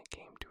soon they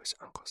came to his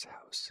uncle's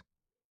house,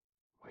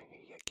 where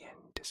he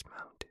again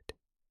dismounted.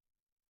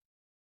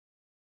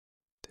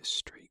 The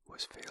street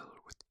was filled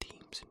with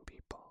teams and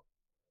people,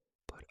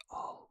 but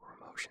all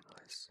were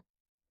motionless.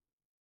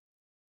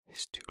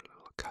 His two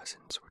little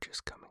cousins were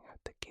just coming out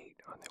the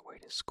gate on their way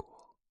to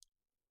school,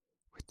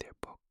 with their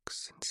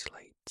books and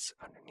slates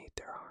underneath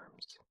their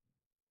arms.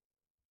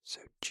 so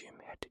Jim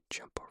had to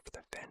jump over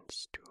the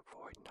fence to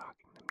avoid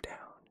knocking them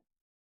down.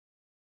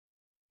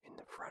 In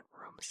the front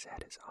room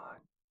sat his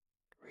aunt,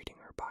 reading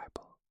her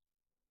Bible.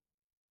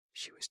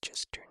 She was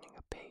just turning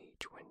a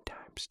page when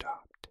time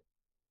stopped.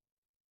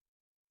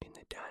 In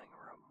the dining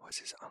room was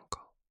his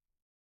uncle,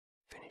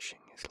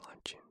 finishing his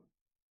luncheon.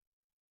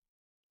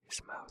 His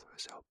mouth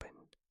was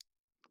open,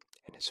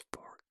 and his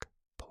fork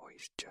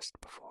poised just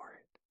before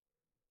it,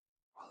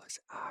 while his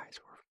eyes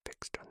were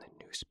fixed on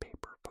the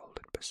newspaper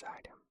folded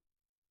beside him.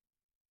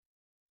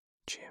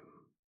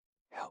 Jim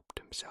helped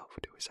himself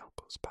to his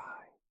uncle's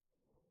pie,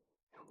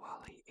 and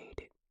while he ate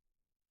it,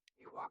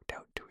 he walked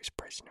out to his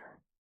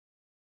prisoner.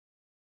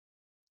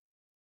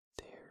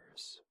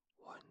 "There's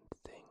one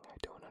thing I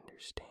don't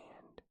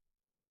understand,"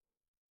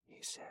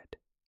 he said.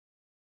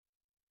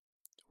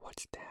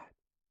 "What's that?"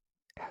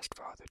 asked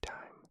Father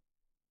Time.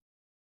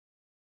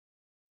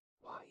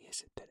 "Why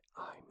is it that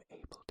I'm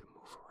able to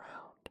move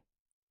around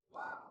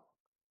while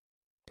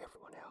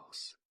everyone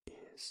else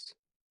is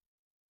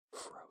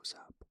froze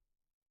up?"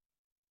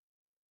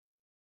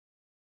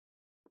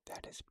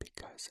 "That is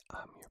because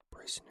I'm your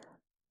prisoner,"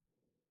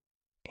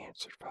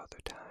 answered Father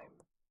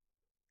Time.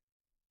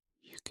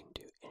 "You can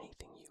do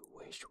anything you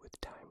wish with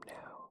time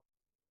now,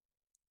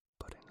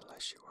 but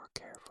unless you are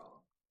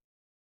careful,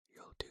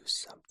 you'll do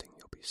something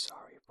you'll be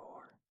sorry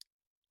for."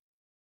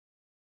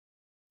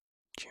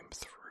 Jim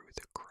threw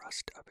the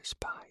crust of his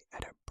pie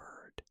at a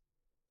bird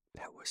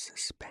that was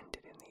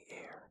suspended in the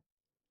air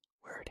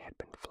where it had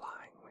been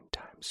flying when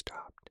time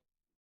stopped.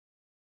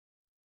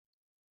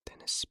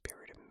 Then a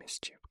spirit of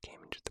mischief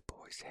came into the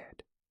boy's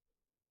head,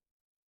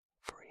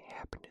 for he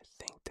happened to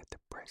think that the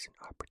present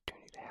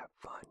opportunity to have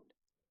fun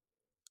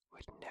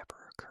would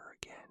never occur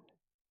again.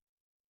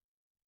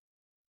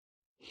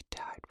 He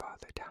tied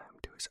Father Time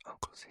to his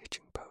uncle's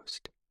hitching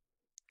post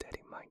that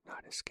he might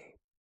not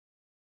escape,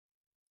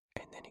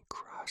 and then he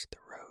crossed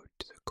the road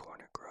to the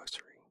corner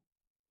grocery.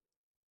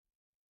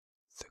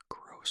 The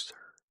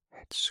grocer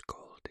had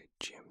scolded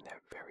Jim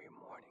that very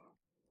morning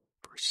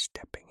for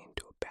stepping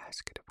into a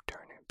basket of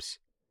turnips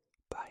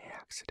by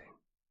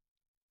accident.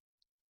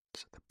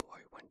 So the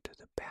boy went to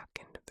the back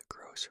end of the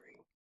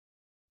grocery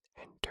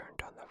and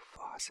turned on the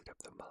faucet of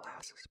the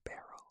molasses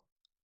barrel.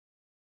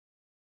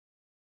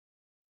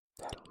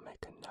 "That'll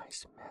make a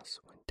nice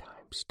mess when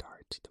time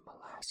starts the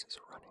molasses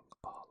running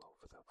all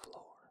over the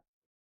floor,"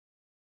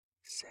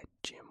 said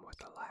Jim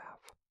with a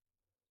laugh.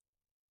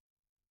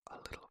 A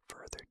little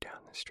further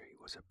down the street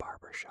was a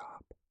barber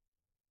shop,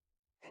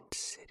 and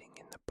sitting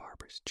in the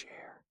barber's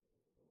chair,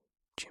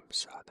 Jim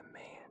saw the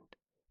man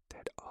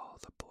that all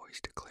the boys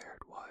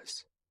declared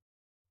was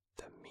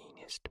the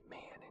meanest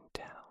man in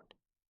town.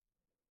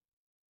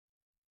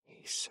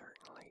 He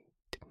certainly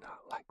did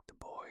not like the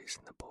boys,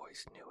 and the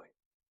boys knew it.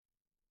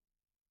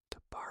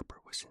 The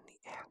barber was in the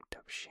act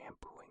of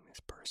shampooing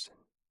this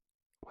person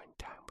when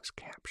time was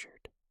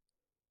captured.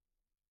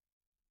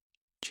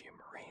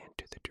 Jim ran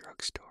to the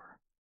drugstore,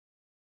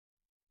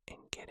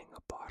 and getting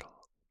a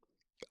bottle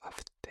of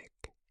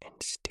thick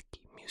and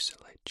sticky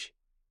mucilage,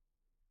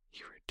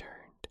 he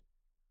returned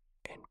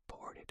and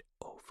poured it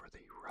over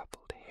the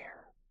ruffled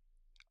hair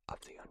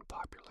of the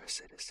unpopular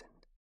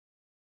citizen.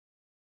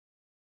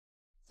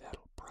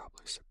 "That'll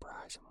probably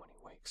surprise him when he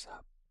wakes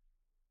up,"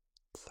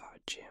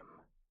 thought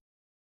Jim.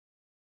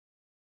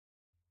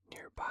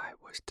 Nearby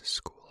was the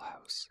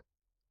schoolhouse.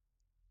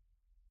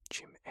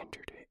 Jim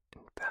entered it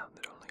and found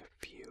that only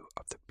a few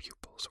of the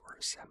pupils were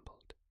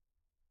assembled.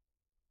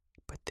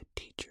 But the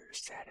teacher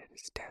sat at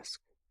his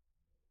desk,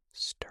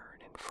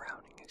 stern and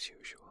frowning as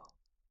usual.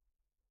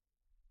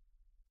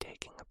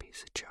 Taking a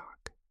piece of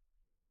chalk,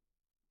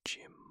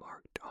 Jim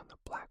marked on the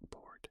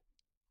blackboard,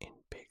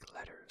 in big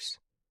letters,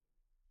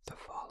 the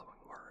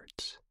following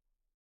words: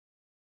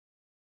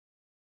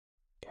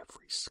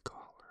 "Every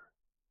scholar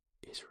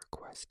is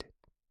requested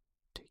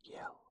to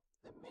yell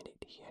the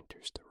minute he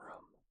enters the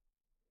room.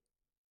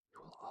 He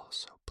will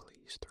also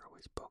please throw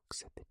his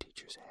books at the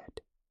teacher's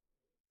head.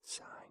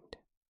 Signed,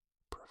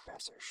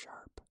 Professor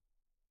Sharp."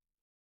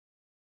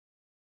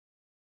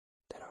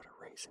 "That ought to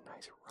raise a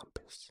nice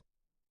rumpus,"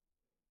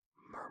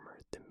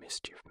 murmured the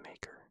mischief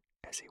maker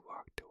as he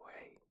walked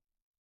away.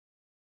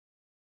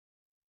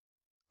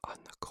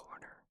 On the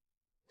corner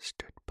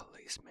stood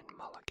Policeman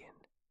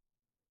Mulligan,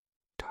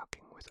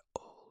 talking with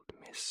old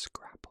Miss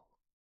Scrapple,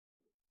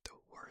 the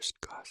worst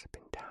gossip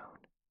in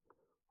town,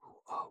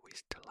 who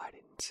always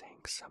delighted in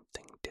saying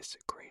something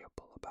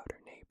disagreeable about her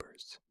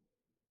neighbors.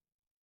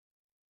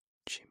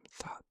 Jim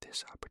thought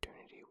this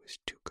opportunity was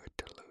too good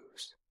to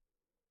lose,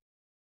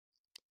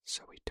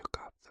 so he took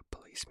off the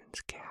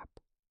policeman's cap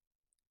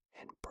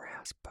and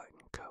brass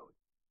button coat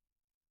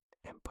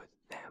and put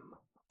them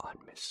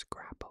on Miss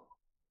Scrapple,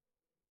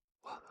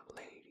 while the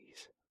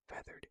lady's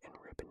feathered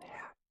and ribbon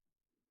hat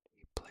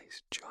he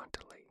placed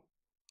jauntily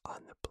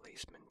on the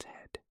policeman's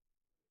head.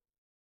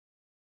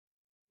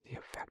 The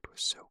effect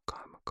was so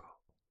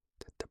comical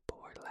that the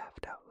boy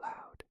laughed out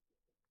loud,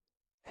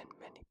 and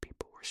many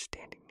people were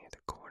standing near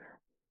the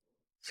corner,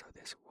 so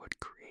this would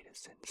create a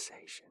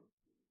sensation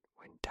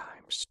when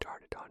time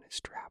started on his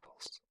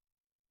travels.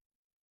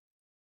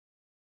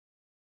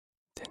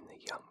 Then the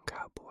young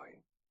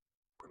cowboy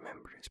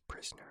remembered his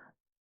prisoner,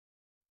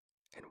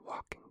 and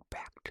walking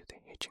back to the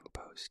hitching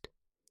post,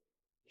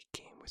 he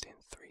came within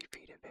 3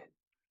 feet of it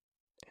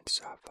and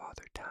saw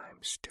Father Time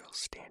still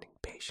standing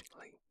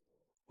patiently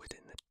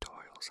within the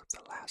toils of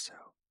the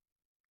lasso.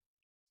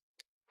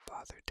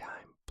 Father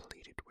Time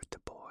pleaded with the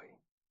boy,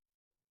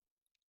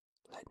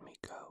 "Let me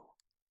go,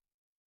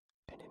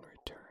 and in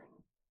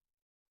return,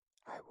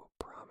 I will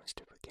promise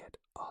to forget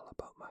all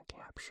about my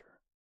capture.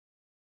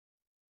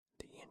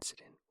 The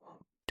incident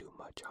won't do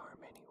much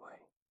harm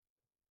anyway,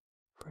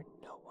 for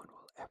no one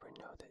will ever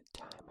know that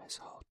time has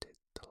halted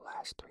the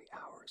last 3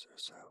 hours or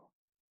so."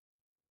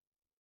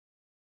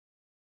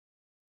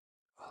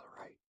 "All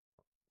right,"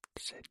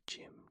 said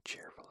Jim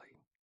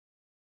cheerfully.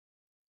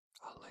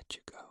 "I'll let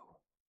you go."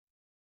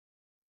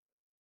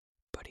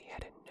 But he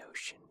had a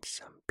notion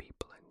some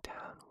people in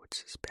town would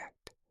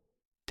suspect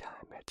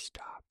time had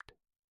stopped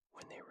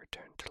when they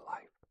returned to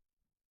life.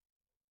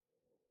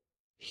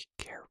 He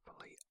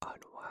carefully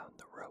unwound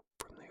the rope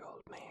from the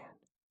old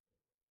man,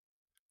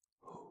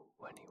 who,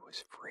 when he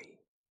was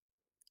free,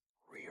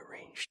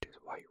 rearranged his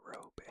white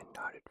robe and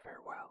nodded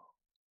farewell.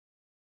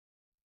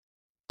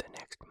 The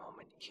next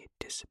moment he had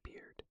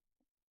disappeared,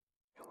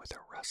 and with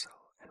a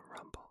rustle and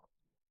rumble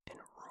and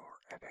roar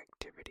of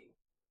activity,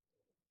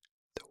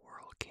 the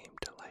world came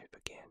to life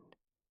again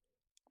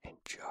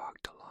and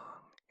jogged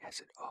along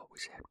as it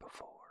always had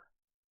before.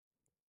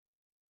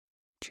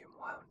 Jim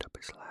wound up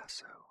his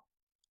lasso,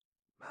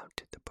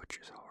 mounted the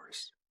butcher's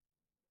horse,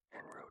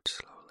 and rode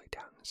slowly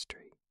down the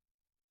street.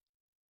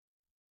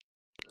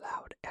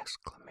 Loud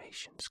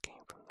exclamations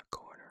came from the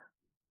corner,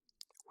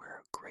 where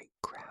a great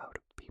crowd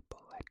of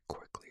people had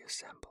quickly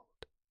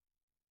assembled.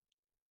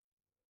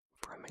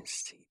 From his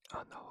seat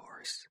on the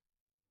horse,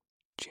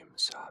 Jim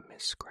saw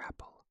Miss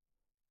Scrapple,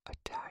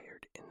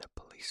 attired in the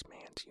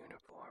policeman's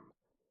uniform,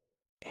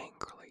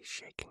 angrily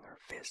shaking her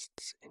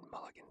fists in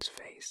Mulligan's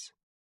face,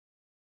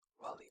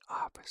 while the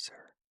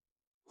officer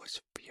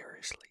was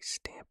furiously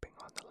stamping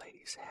on the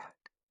lady's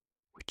hat,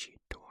 which he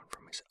had torn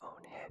from his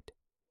own head,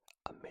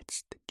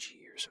 amidst the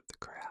jeers of the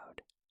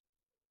crowd.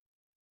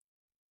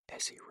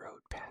 As he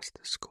rode past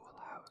the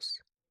schoolhouse,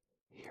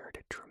 he heard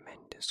a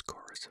tremendous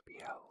chorus of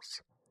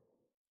yells,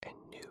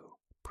 and knew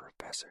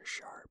Professor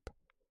Sharp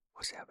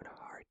was having a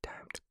hard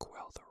time to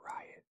quell the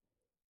riot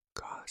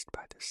caused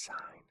by the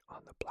sign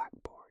on the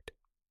blackboard.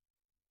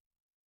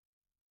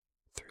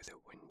 Through the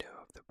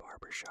window of the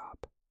barber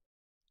shop,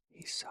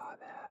 he saw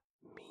that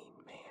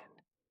mean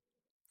man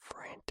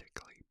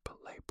frantically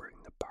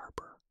belaboring the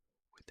barber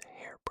with a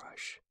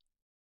hairbrush,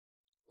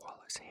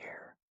 while his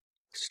hair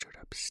stood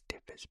up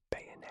stiff as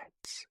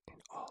bayonets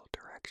in all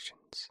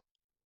directions.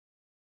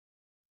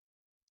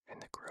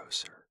 And the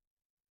grocer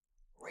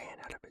ran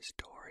out of his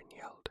door and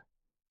yelled,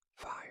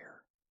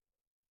 "Fire!"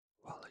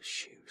 while his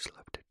shoes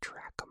left a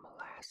track of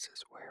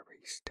molasses wherever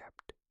he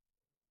stepped.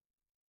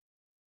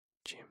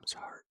 Jim's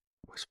heart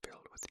was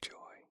filled with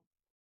joy.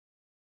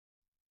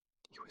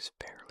 He was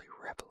fairly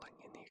reveling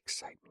in the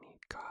excitement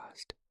he'd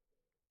caused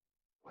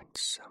when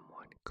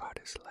someone caught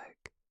his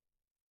leg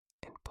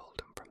and pulled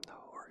him from the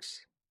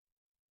horse.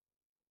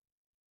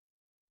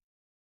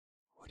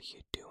 "What are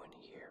you doing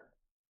here,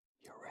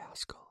 you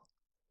rascal?"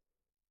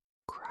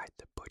 cried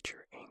the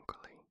butcher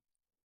angrily.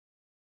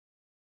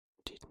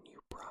 "Didn't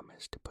you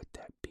promise to put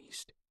that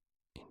beast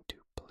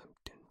into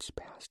Plimpton's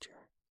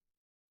pasture?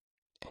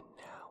 And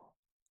now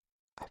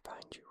I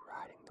find you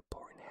riding the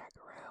poor nag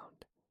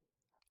around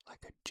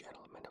like a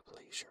gentleman of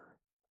leisure."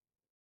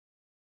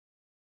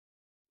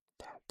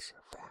 "That's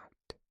a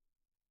fact,"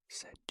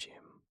 said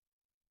Jim.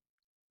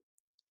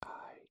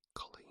 "I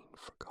clean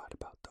forgot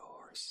about the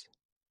horse."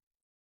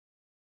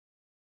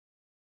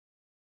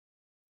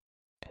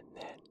 And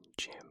then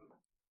Jim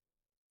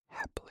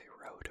happily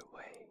rode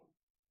away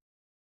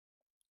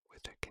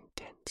with a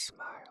content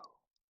smile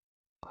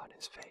on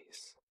his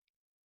face.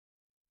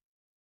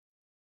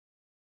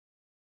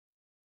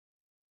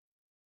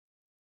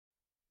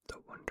 The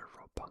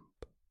Wonderful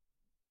Pump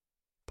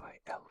by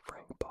L.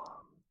 Frank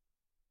Baum.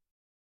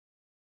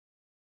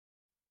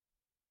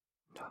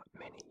 Not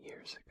many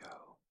years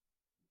ago,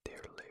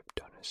 there lived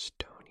on a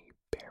stony,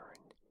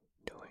 barren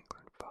New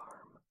England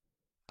farm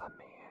a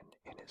man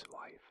and his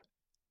wife.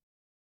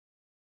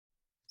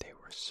 They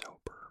were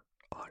sober,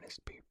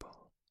 honest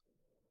people,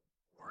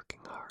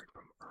 working hard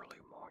from early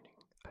morning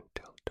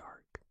until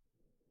dark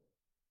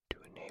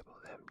to enable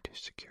them to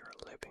secure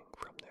a living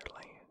from their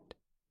land.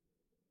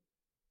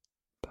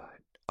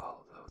 But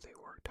although they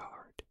worked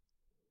hard,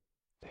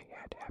 they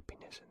had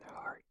happiness in their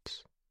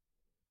hearts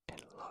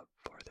and love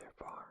for their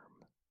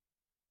farm.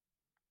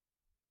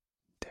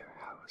 Their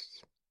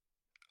house,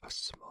 a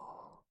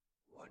small,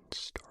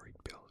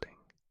 one-storied building,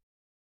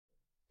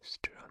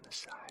 stood on the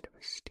side of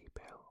a steep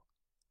hill,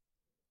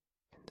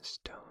 and the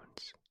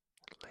stones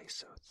lay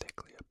so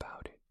thickly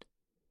about it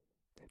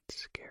that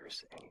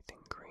scarce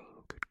anything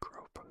green could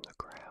grow from the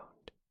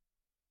ground.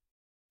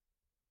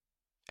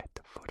 At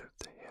the foot of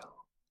the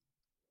hill,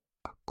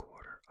 a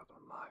quarter of a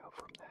mile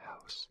from the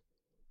house,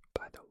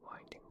 by the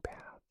winding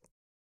path,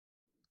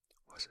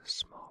 was was a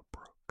small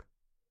brook,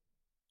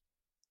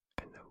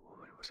 and the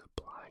woman was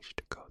obliged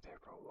to go there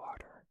for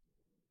water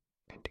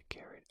and to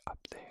carry it up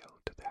the hill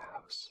to the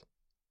house.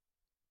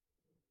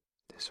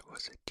 This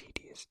was a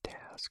tedious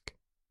task,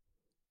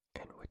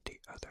 and with the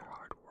other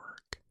hard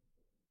work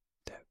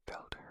that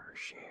fell to her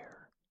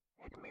share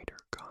had made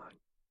her gaunt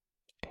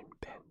and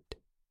bent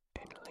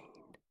and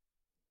lean.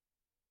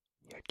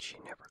 Yet she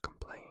never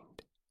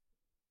complained,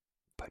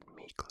 but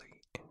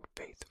meekly and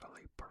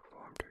faithfully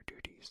performed her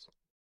duties,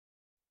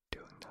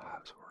 doing the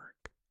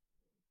housework,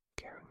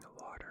 carrying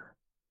the water,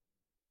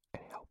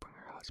 and helping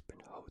her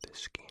husband hoe the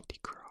scanty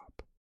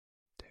crop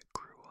that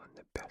grew on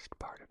the best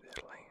part of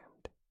their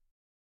land.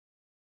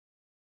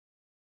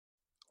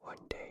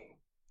 One day,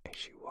 as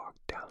she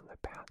walked down the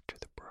path to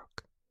the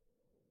brook,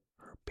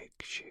 her big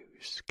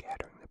shoes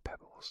scattering the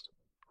pebbles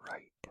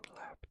right and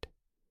left,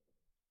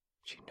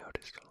 she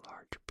noticed a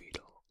large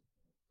beetle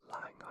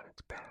lying on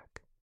its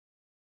back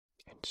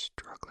and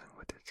struggling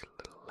with its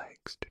little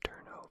legs to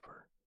turn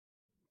over,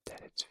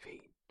 that its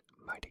feet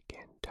might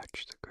again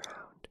touch the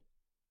ground.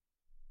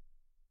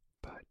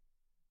 But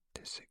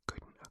this it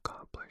couldn't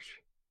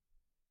accomplish,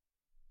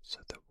 so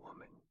the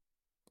woman,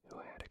 who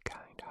had a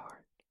kind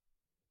heart,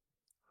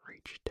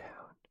 reached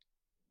down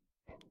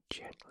and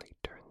gently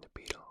turned the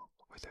beetle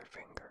with her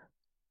finger.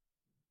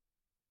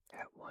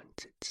 At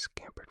once it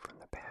scampered from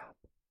the path,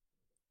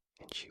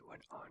 and she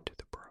went on to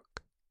the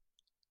brook.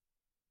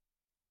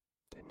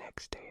 The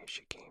next day, as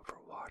she came for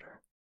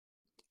water,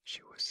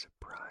 she was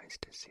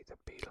surprised to see the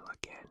beetle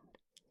again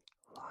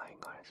lying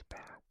on his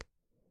back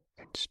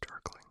and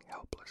struggling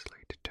helplessly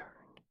to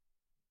turn.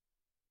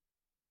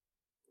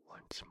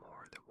 Once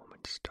more the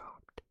woman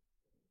stopped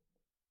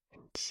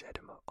and set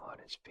him on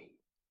his feet,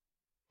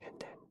 and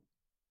then,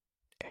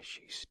 as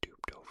she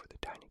stooped over the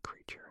tiny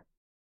creature,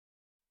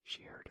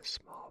 she heard a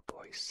small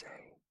voice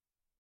say,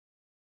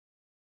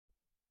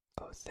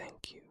 "Oh,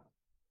 thank you.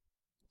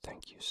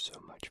 Thank you so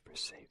much for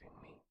saving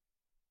me."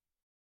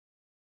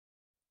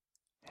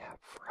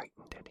 Half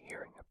frightened at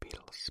hearing a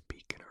beetle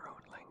speak in her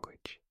own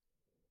language,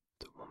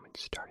 the woman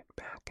started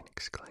back and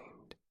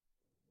exclaimed,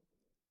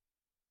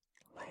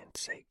 "Land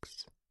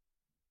sakes,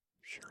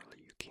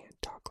 surely you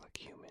can't talk like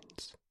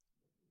humans."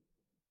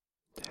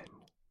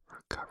 Then,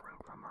 recovering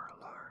from her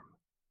alarm,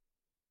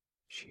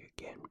 she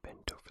again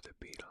bent over the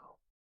beetle,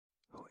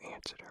 who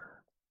answered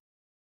her,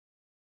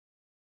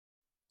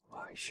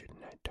 "Why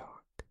shouldn't I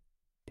talk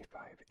if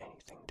I have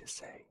anything to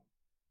say?"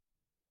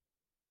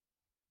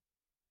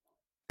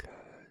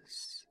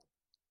 "'Cause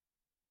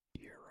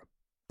you're a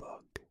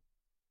bug,"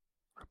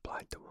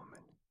 replied the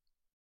woman.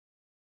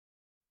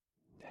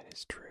 "That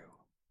is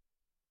true,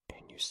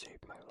 and you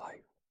saved my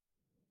life.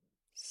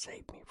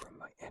 Saved me from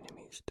my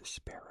enemies, the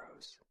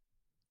sparrows.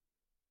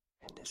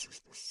 And this is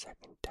the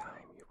second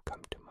time you've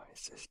come to my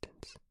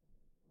assistance,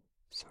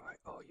 so I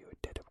owe you a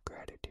debt of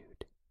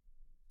gratitude.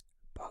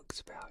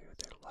 Bugs value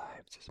their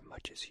lives as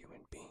much as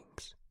human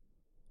beings,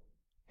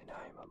 and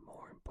I am a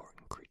more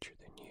important creature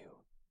than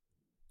you,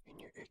 in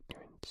your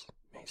ignorance,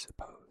 may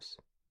suppose.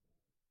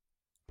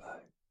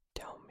 But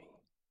tell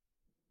me,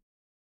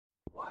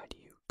 why do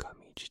you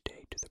come each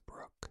day to the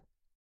brook?"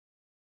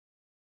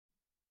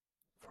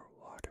 "For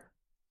water,"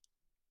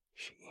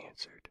 she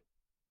answered,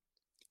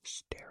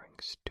 staring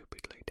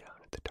stupidly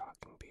down at the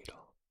talking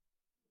beetle.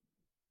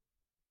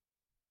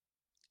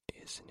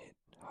 "Isn't it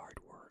hard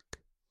work?"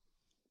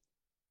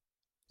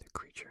 the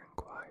creature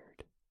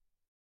inquired.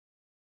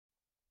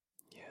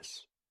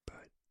 "Yes,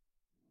 but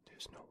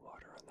there's no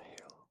water on the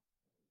hill,"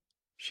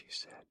 she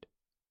said.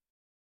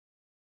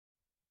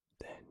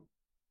 "Then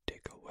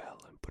dig a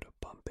well and put a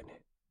pump in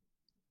it,"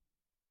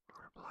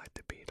 replied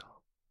the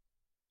beetle.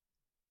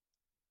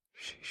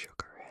 She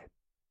shook her head.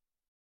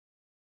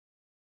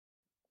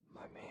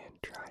 "My man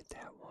tried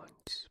that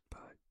once,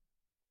 but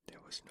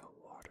there was no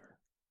water,"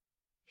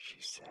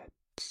 she said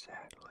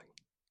sadly.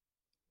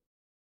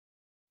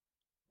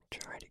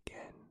 "Try it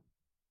again,"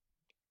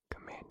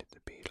 commanded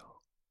the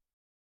beetle.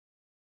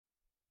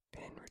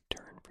 "And in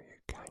return for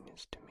your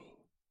kindness to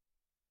me,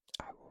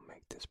 I will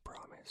make this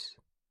promise.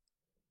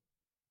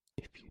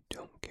 If you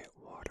don't get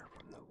water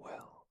from the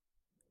well,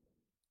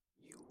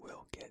 you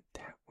will get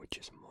that which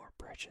is more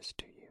precious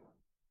to you.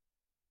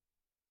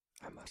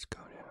 I must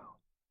go now.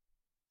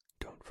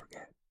 Don't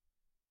forget.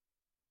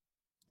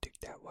 Dig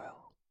that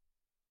well."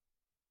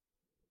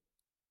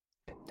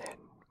 And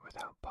then,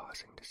 without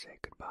pausing to say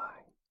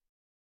goodbye,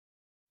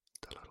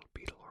 the little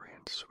beetle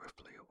ran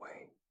swiftly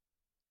away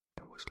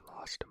and was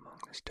lost among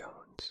the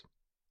stones.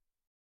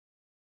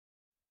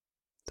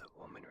 The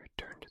woman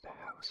returned to the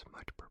house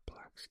much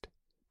perplexed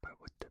by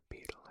what the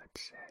beetle had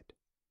said,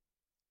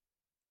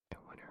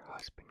 and when her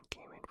husband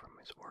came in from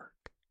his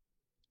work,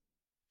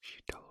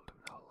 she told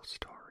him the whole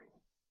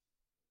story.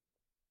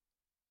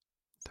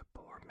 The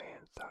poor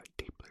man thought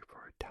deeply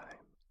for a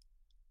time,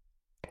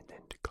 and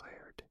then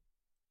declared,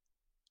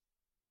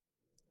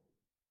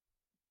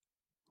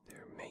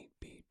 "There may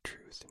be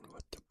truth in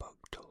what the bug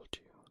told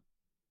you.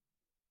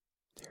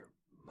 There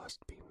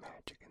must be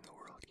magic in the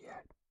world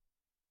yet,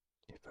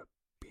 if a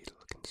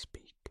beetle can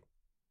speak.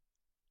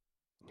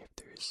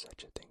 is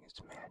such a thing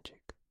as magic,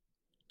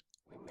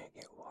 we may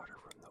get water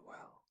from the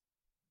well.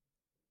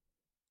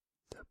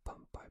 The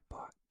pump I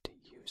bought to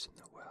use in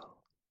the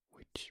well,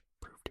 which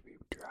proved to be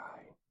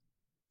dry,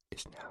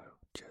 is now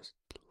just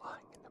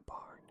lying in the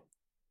barn,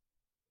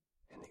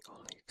 and the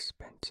only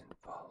expense in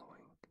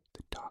following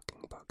the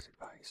talking bug's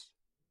advice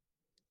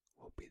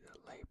will be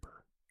the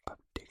labor of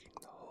digging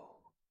the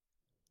hole.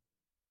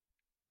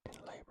 And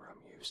labor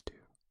I'm used to,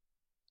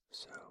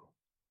 so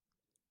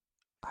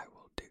I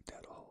will dig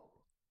that hole.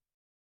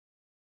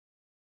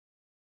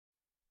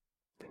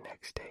 The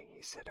next day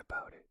he set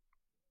about it,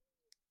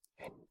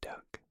 and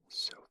dug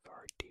so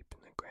far deep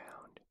in the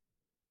ground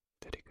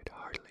that he could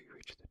hardly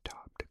reach the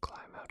top to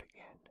climb out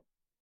again.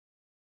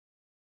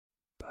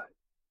 But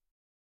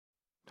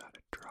not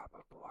a drop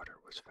of water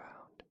was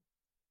found.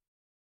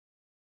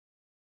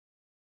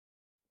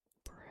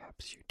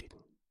 Perhaps you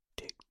didn't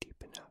dig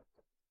deep enough,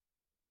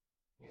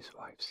 his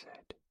wife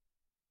said,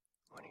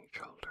 when he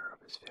told her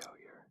of his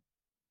failure.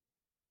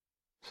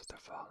 So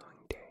the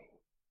following day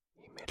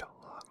he made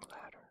a long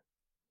ladder,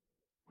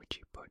 which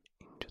he put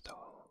into the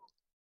hole,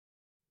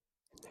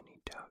 and then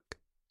he dug,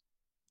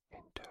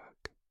 and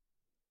dug,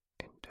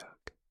 and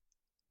dug,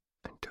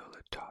 until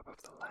the top of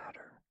the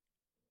ladder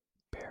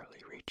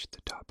barely reached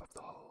the top of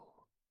the hole.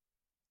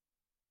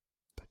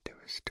 But there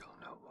was still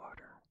no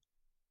water.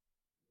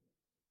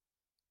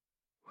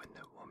 When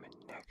the woman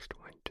next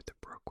went to the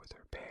brook with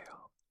her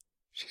pail,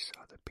 she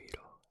saw the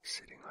beetle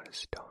sitting on a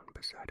stone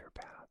beside her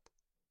path.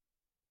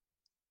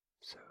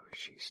 So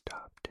she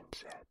stopped and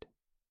said,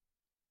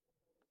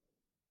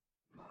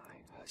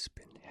 "My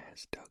husband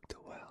has dug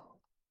the well,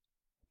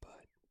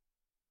 but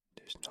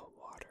there's no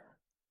water."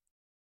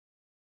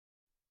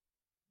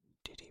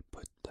 "Did he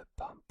put the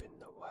pump in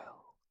the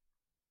well?"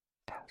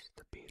 asked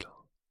the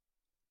beetle.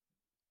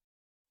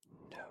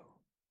 "No,"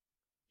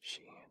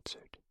 she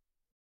answered.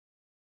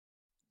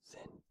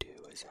 "Then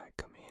do as I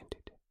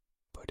commanded.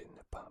 Put in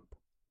the pump,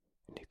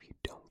 and if you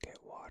don't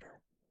get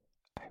water,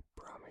 I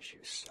promise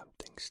you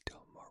something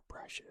still more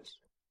precious."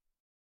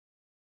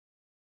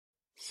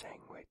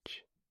 Saying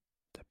which,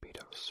 the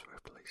beetle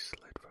swiftly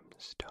slid from the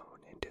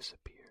stone and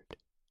disappeared.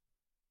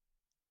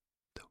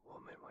 The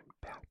woman went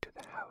back to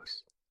the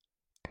house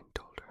and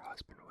told her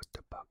husband what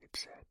the bug had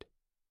said.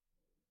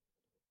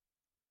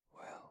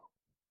 "Well,"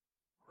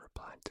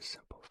 replied the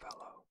simple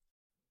fellow,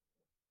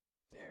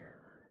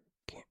 "there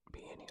can't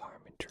be any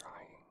harm in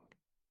trying."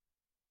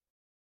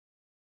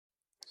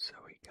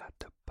 So he got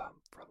the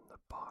pump from the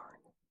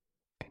barn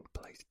and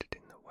placed it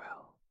in the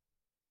well,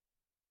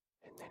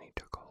 and then he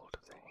took hold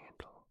of the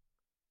handle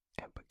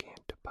and began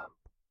to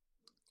pump,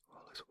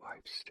 while his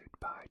wife stood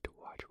by to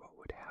watch what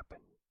would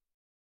happen.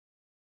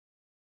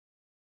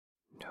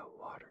 No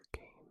water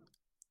came,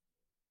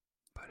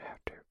 but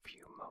after a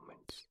few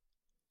moments,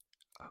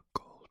 a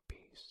gold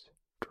piece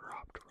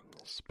dropped from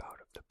the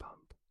spout of the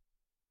pump,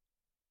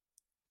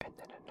 and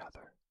then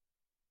another,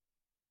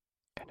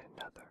 and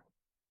another,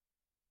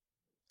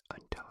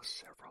 until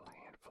several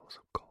handfuls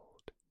of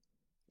gold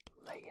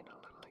lay in a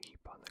little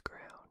heap on the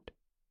ground.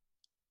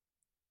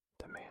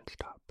 The man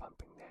stopped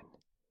pumping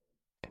then,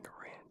 and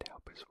ran to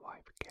help his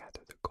wife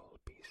gather the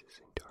gold pieces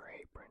into her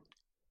apron,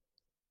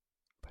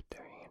 but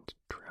their hands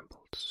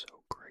trembled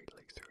so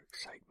greatly through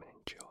excitement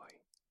and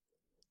joy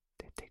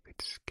that they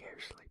could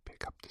scarcely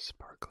pick up the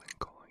sparkling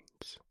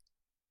coins.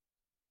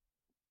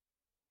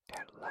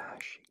 At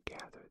last she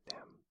gathered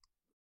them,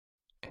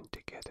 and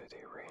together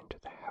they ran to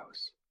the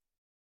house,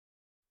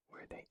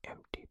 where they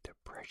emptied the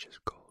precious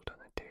gold on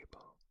the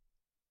table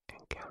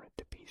and counted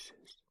the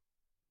pieces.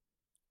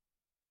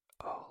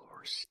 All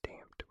were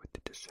stamped with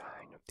the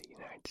design of the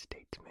United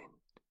States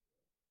Mint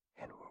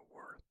and were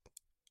worth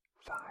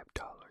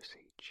 $5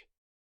 each.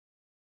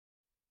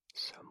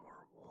 Some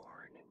were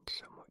worn and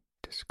somewhat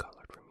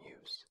discolored from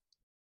use,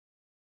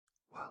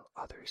 while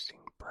others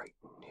seemed bright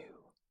and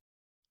new,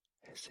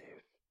 as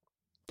if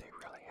they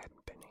really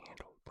hadn't been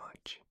handled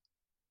much.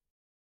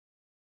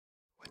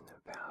 When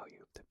the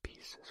value of the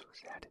pieces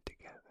was added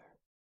together,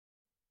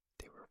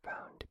 they were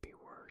found to be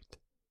worth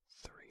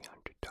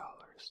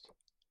 $300.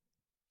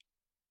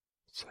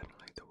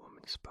 Suddenly the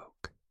woman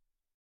spoke.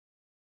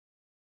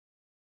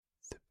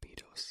 "The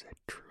beetle said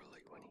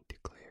truly when he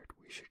declared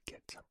we should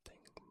get something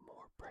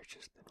more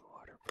precious than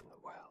water from the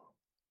well.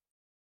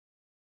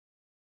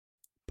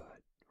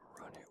 But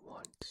run at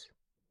once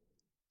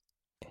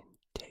and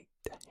take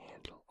the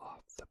handle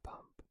off the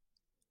pump,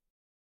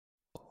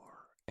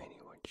 or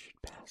anyone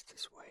should pass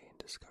this way and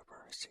discover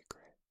our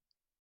secret."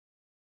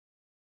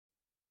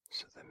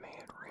 So the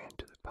man ran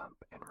to the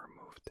pump and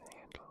removed the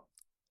handle,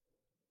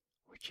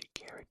 which he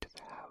carried to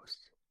the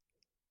house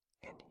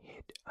and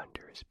hid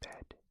under his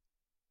bed.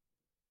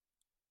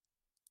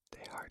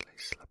 They hardly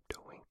slept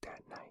a wink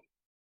that night,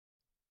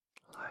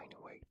 lying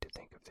awake to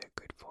think of their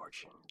good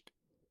fortune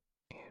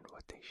and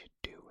what they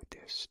should do with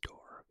their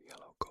store of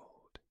yellow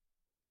gold.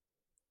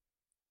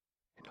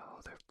 In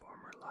all their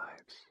former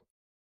lives,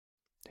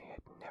 they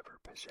had never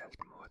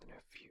possessed more than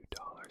a few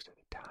dollars at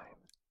a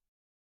time,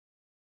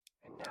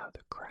 and now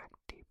the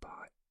cracked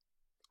teapot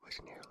was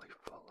nearly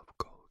full of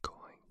gold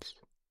coins. coins.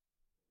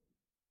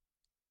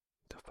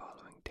 The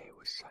following day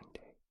was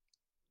Sunday,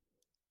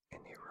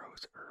 and they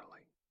rose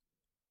early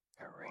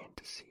and ran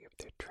to see if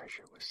their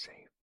treasure was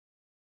safe.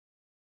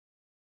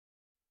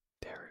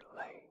 There it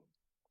lay,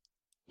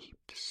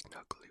 heaped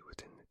snugly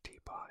within the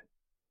teapot,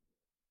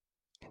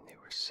 and they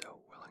were so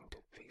willing to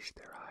feast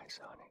their eyes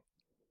on it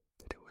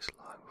that it was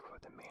long before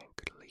the man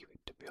could leave it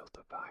to build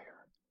the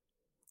fire,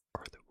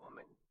 or the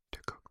woman to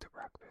cook the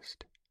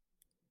breakfast.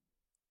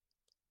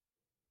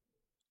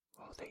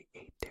 While they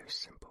ate their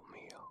simple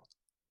meal,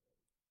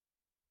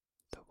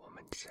 the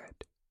woman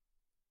said,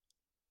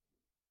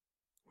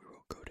 "We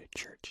will go to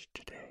church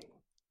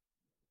today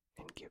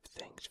and give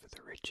thanks for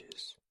the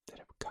riches that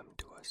have come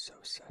to us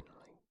so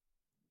suddenly,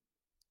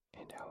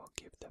 and I will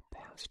give the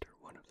pastor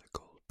one of the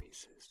gold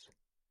pieces."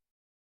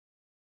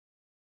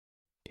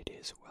 "It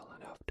is well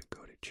enough to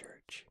go to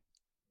church,"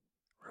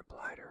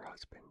 replied her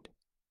husband,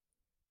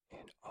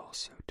 "and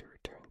also to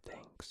return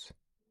thanks.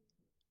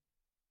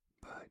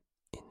 But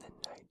in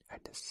the night I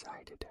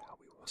decided how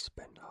we will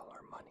spend all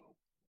our money,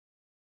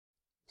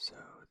 so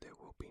there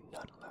will be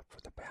none left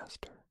for the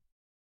pastor."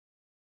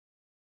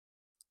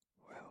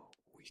 "Well,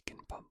 we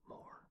can pump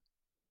more,"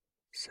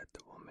 said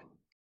the woman.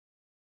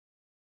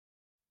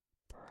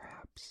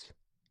 "Perhaps,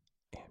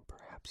 and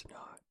perhaps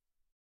not,"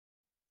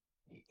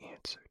 he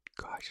answered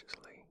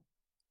cautiously.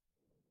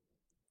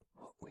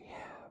 "What we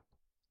have,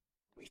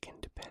 we can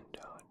depend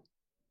on,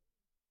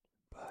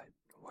 but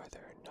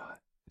whether or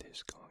not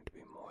there's going to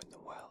be more in the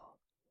well,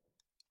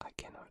 I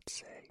cannot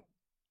say."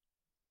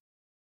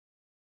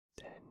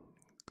 "Then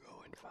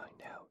go and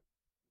find out,"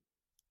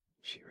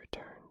 she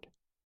returned,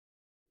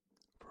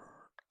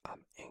 "for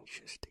I'm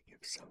anxious to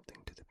give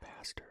something to the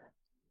pastor,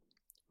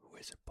 who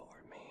is a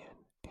poor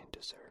man and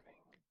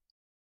deserving."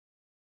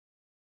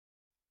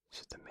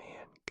 So the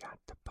man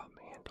got the pump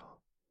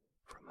handle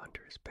from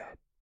under his bed,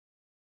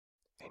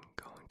 and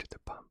going to the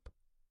pump,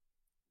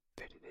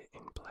 fitted it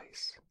in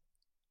place.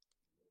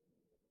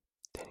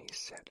 Then he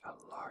set a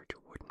large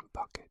wooden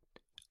bucket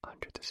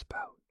under the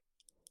spout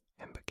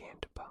and began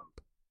to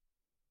pump.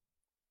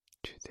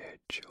 To their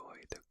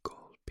joy, the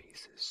gold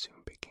pieces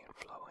soon began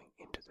flowing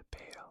into the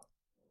pail,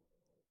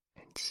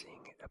 and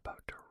seeing it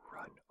about to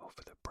run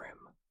over the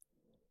brim,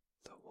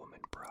 the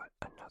woman brought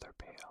another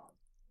pail.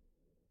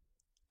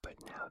 But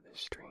now the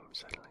stream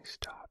suddenly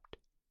stopped,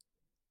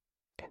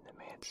 and the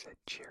man said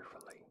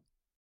cheerfully,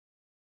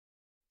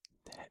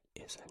 "That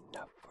is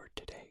enough for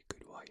today,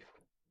 good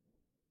wife.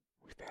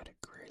 We've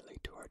added greatly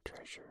to our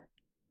treasure,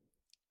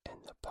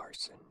 and the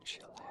parson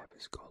shall have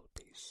his gold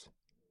piece.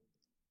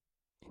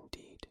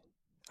 Indeed,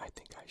 I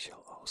think I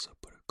shall also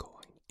put a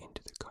coin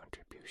into the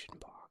contribution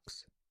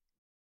box."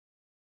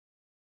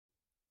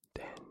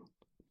 Then,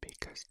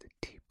 because the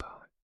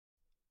teapot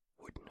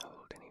wouldn't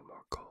hold any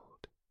more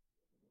gold,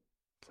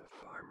 the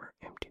farmer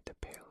emptied the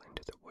pail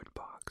into the wood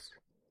box,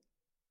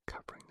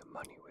 covering the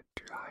money with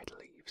dried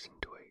leaves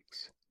and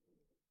twigs,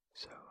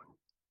 so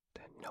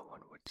that no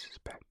one would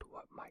suspect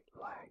what might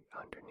lie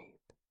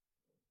underneath.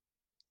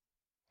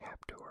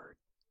 Afterward,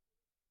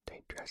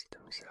 they dressed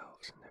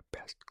themselves in their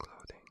best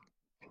clothing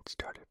and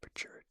started for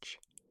church,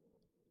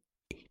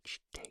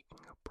 each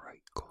taking a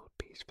bright gold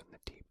piece from the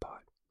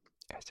teapot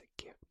as a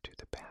gift to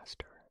the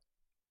pastor.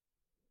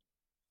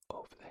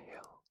 Over the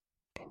hill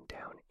and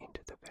down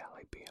into the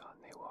valley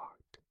beyond they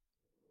walked,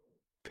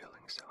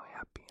 feeling so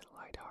happy and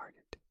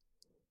light-hearted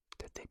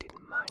that they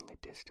didn't mind the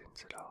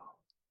distance at all.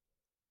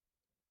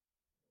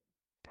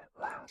 At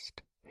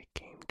last they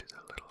came to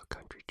the little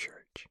country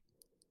church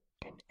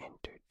and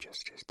entered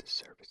just as the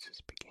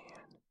services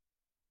began.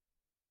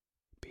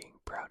 Being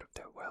proud of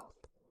their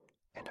wealth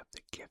and of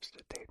the gifts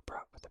that they had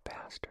brought for the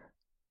pastor,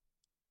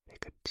 they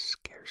could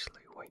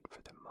scarcely wait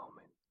for the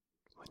moment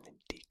when the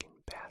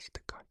deacon passed the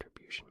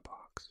contribution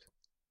box.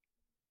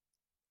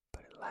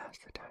 But at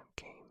last the time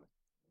came,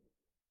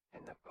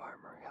 and the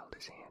farmer held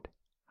his hand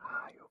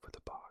high over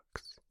the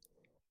box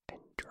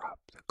and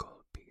dropped the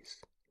gold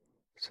piece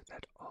so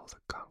that all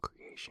the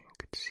congregation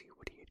could see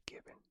what he had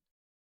given.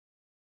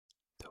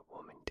 The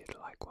woman did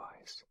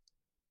likewise,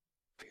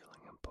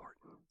 feeling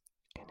important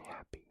and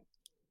happy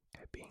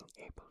at being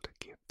able to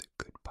give the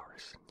good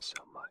parson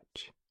so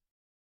much.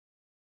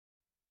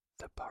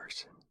 The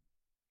parson,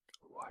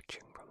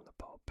 watching from the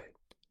pulpit,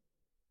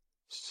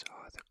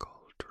 saw the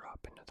gold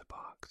drop into the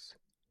box,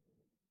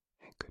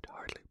 and could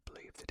hardly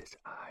believe that his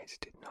eyes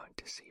did not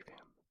deceive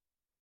him.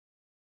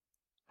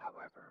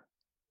 However,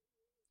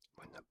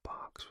 when the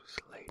box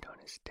was laid on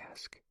his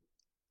desk,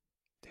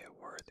 there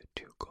were the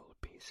 2 gold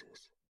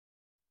pieces,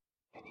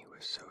 and he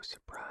was so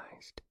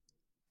surprised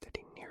that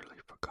he nearly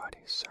forgot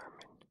his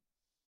sermon.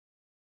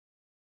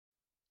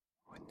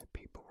 When the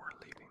people were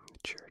leaving the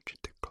church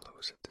at the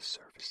close of the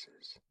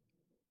services,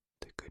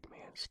 the good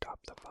man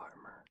stopped the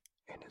farmer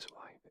and his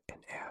wife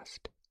and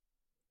asked,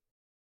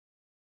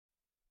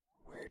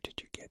 "Where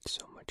did you get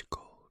so much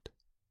gold?"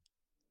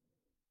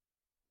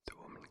 The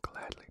woman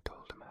gladly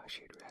told him how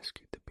she had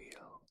rescued the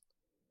beetle,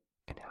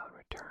 and how in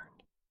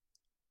return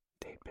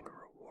they had been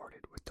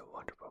rewarded with the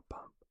wonderful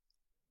pump.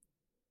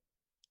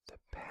 The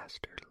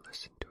pastor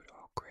listened to it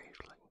all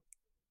gravely,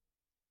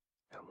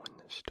 and when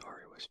the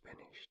story was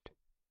finished,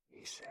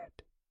 he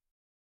said,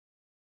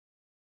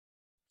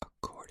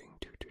 "According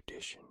to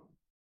tradition,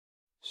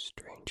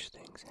 strange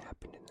things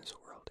happened in this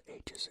world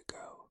ages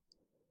ago,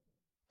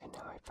 and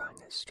now I find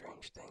that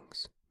strange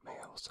things may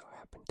also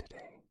happen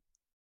today.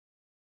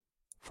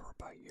 For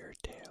by your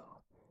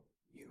tale,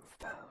 you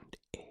found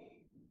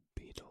a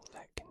beetle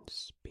that can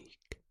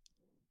speak,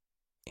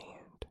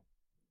 and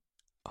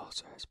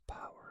also has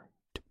power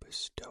to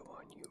bestow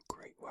on you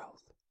great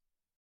wealth."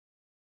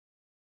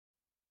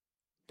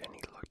 Then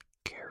he looked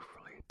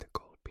carefully at the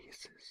gold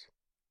pieces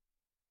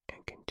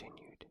and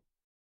continued,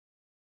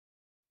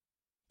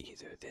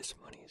 "Either this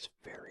money is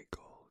fairy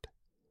gold,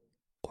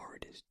 or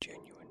it is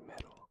genuine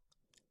metal,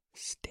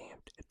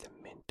 stamped at the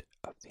mint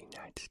of the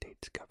United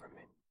States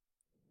government.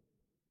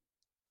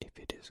 If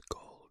it is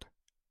gold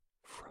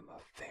from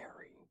a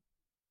fairy,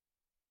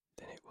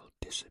 then it will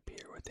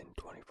disappear within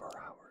 24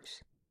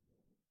 hours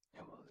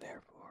and will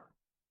therefore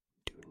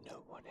do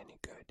no one any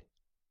good.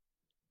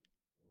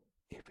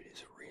 If it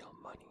is real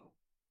money,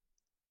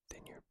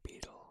 then your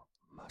beetle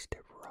must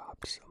have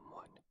robbed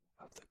someone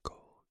of the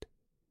gold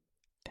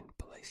and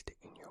placed it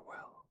in your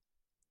well,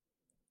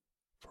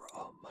 for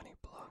all money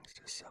belongs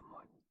to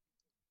someone,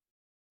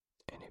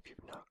 and if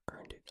you've not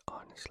earned it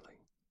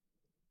honestly,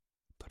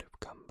 but have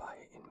come by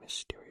it in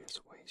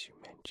mysterious ways you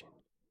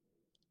mention,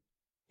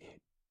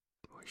 it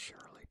was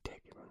surely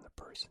taken from the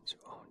persons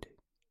who owned it,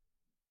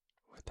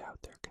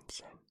 without their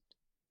consent.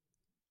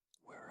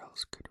 Where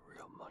else could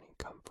real money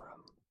come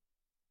from?"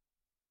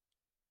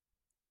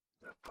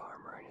 The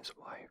farmer and his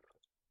wife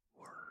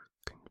were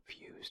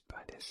confused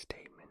by this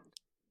statement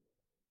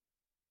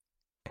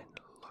and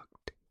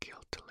looked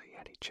guiltily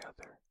at each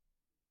other,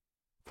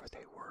 for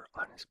they were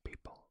honest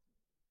people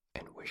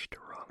and wished to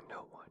wrong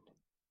no one.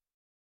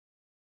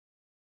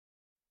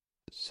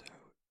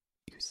 "So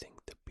you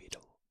think the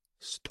beetle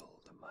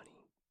stole the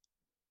money?"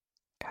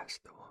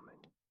 asked the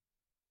woman.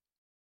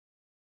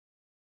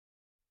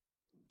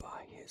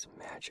 "By his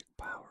magic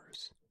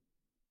powers,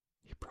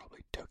 he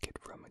probably took it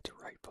from its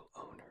rightful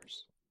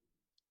owners.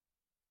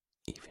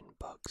 Even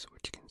bugs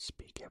which can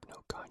speak have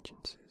no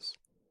consciences.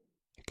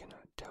 It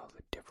cannot tell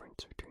the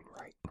difference between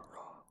right and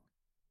wrong.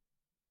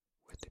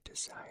 With the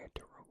desire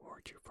to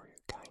reward you for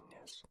your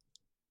kindness,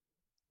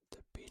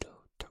 the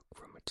beetle took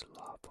from its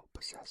lawful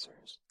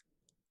possessors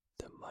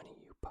the money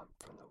you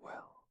pumped from the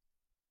well.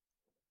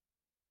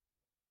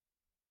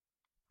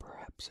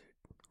 Perhaps it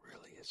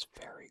really is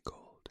fairy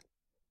gold,"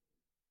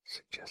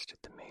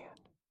 suggested the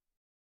man.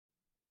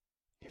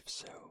 "If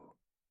so,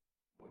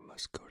 we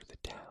must go to the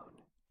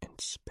town and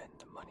spend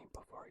the money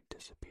before it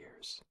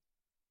disappears."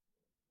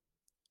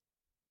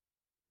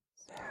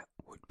 "That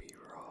would be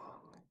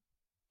wrong,"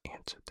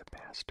 answered the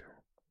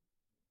pastor,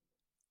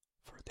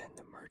 "for then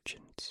the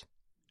merchants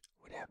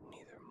would have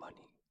neither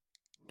money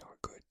nor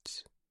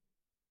goods.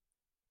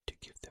 To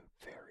give them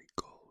fairy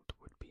gold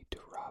would be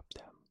to rob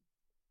them."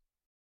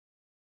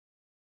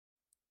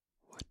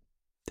 "What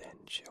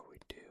then shall we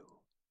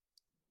do?"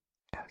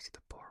 asked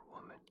the poor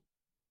woman,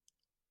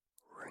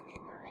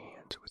 wringing her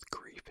hands with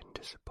grief and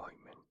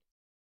disappointment.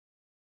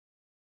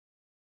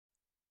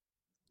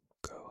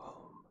 "Go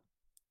home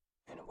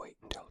and wait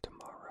until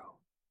tomorrow.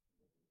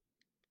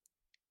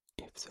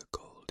 If the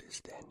gold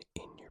is then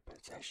in your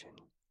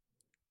possession,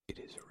 it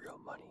is real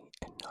money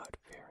and not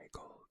fairy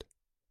gold.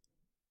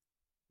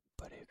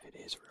 But if it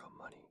is real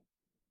money,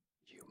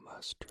 you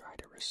must try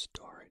to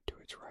restore it to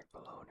its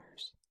rightful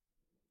owners.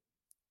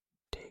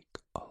 Take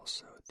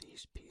also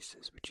these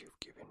pieces which you've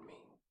given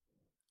me,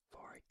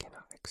 for I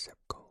cannot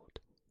accept gold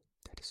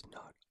that is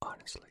not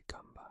honestly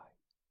come by."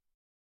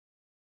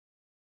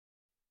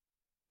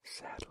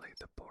 Sadly,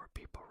 the poor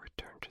people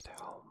returned to their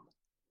home,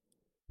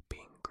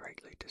 being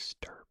greatly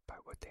disturbed by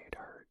what they had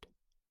heard.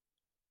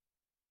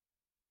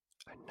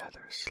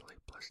 Another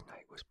sleepless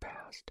night was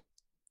passed,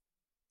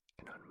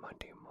 and on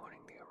Monday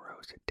morning they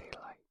arose at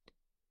daylight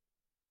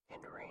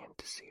and ran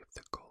to see if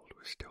the gold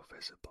was still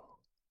visible.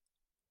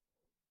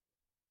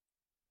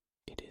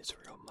 "It is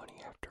real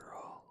money after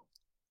all,"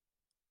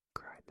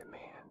 cried the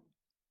man,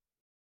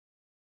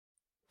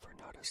 "for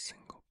not a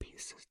single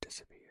piece has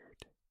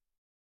disappeared."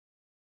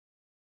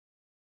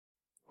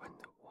 When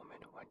the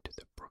woman went to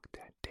the brook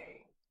that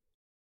day,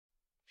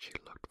 she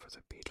looked for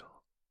the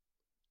beetle,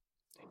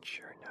 and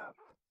sure enough,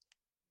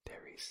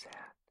 there he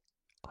sat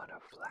on a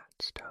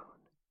flat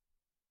stone.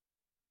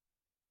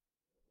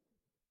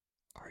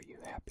 "Are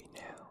you happy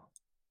now?"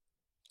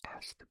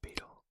 asked the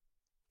beetle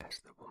as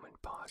the woman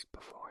paused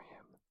before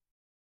him.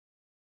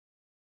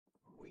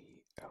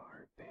 "We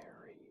are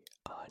very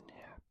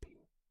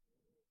unhappy,"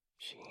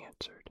 she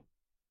answered,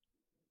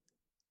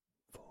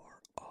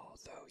 "for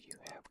although you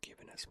have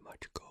given us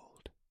much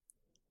gold,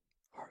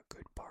 our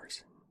good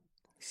parson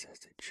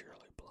says it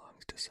surely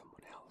belongs to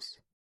someone else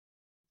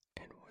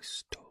and was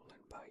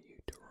stolen by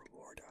you to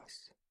reward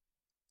us."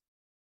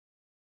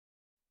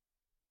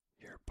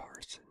 "Your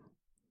parson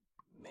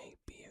may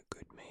be a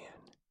good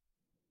man,"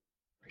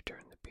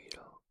 returned the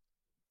beetle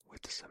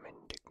with some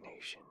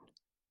indignation,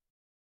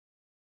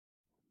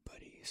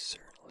 but he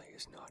certainly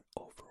is not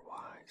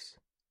overwise.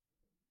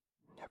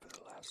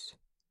 Nevertheless,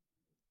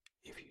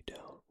 if you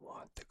don't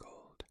want the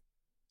gold,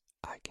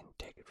 I can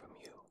take it from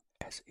you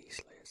as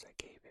easily as I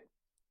gave it.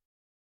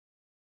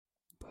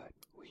 But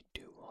we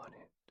do want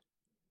it,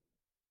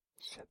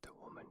 said the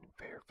woman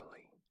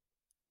fearfully.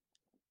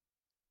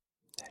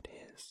 That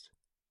is,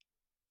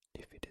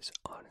 if it is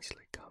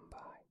honestly come by.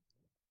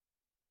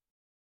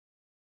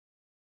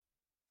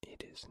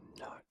 It is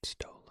not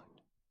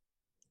stolen,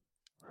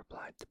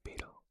 replied the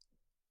beetle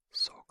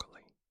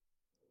sulkily.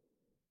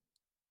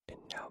 It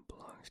now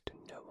belongs to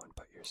no one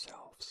but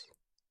yourselves.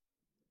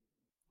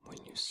 When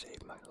you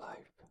saved my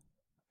life,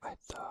 I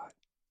thought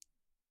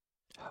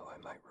how I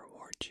might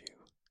reward you,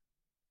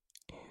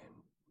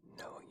 and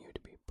knowing you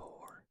to be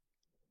poor,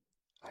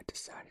 I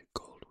decided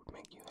gold would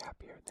make you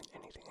happier than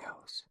anything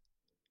else.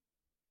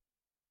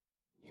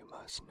 You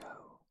must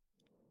know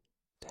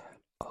that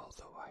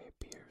although I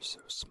appear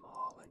so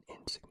small and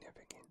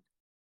insignificant,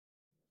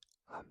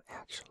 I'm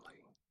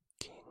actually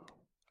king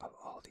of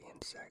all the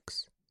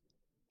insects,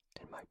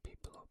 and my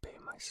people obey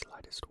my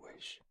slightest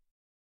wish.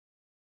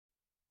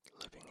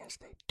 Living as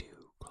they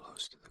do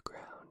close to the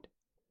ground,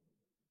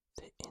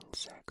 the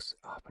insects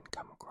often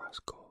come across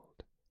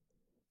gold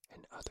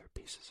and other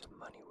pieces of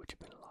money which have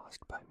been lost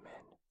by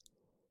men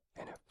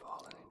and have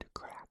fallen into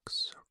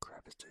cracks or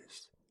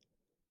crevices,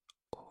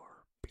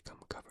 or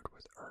become covered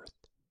with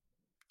earth,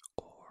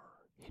 or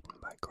hidden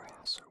by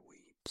grass or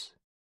weeds.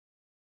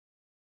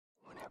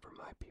 Whenever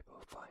my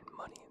people find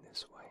money in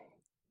this way,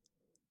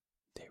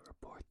 they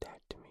report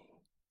that to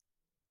me,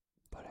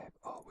 but I've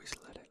always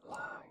let it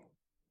lie,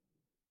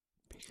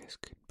 because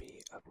it could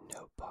be of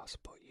no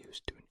possible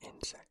use to an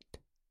insect.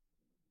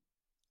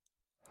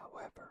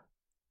 However,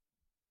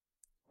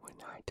 when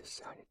I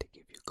decided to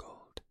give you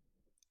gold,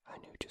 I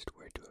knew just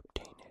where to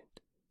obtain it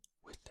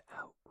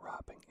without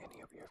robbing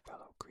any of your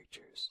fellow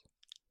creatures.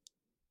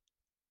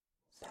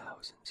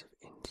 Thousands of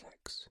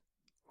insects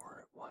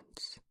were at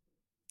once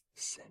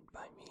sent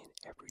by me in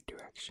every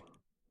direction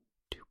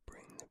to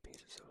bring the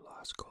pieces of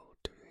lost gold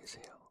to his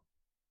hill.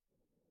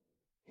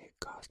 It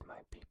cost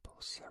my people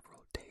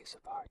several days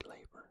of hard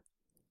labor,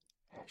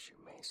 as you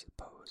may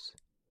suppose,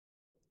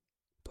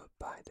 but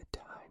by the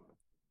time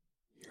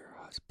your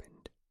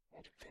husband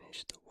had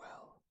finished the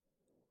well,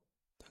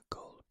 the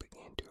gold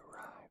began to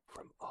arrive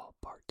from all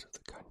parts of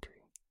the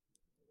country,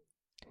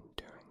 and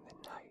during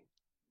the night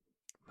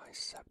my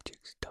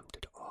subjects dumped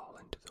it all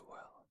into the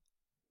well.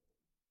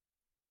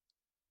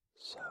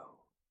 So,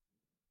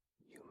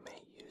 you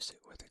may use it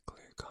with a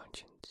clear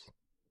conscience,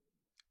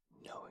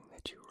 knowing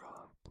that you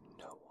wronged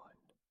no one.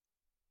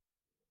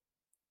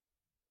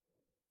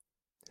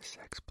 This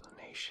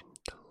explanation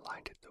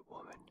delighted the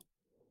woman,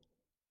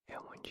 and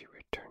when she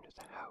returned to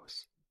the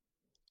house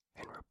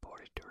and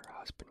reported to her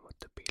husband what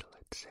the beetle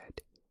had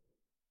said,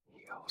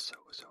 he also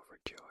was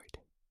overjoyed.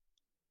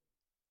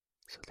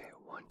 So they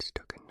at once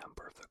took a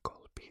number of the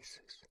gold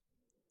pieces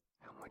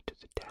and went to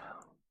the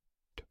town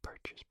to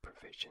purchase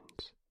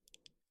provisions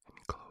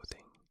and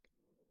clothing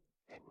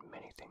and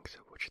many things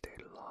of which they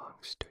had long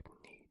stood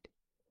in need.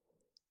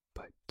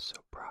 But so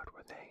proud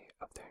were they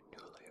of their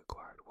newly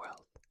acquired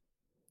wealth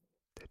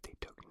that they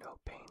took no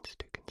pains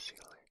to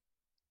conceal it.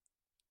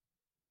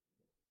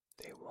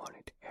 They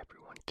wanted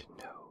everyone to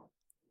know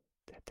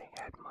that they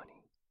had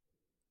money,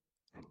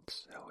 and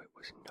so it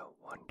was no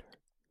wonder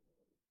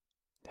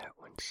that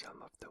when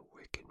some of the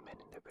wicked men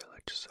in the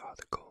village saw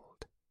the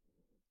gold,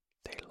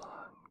 they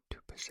longed to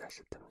possess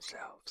it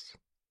themselves.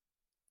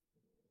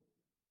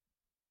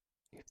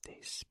 If they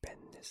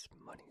spend this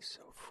money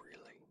so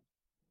freely,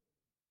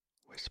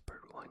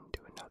 whispered one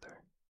to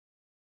another,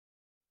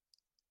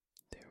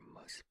 there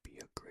must be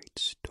a great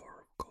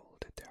store of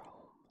gold at their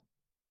home.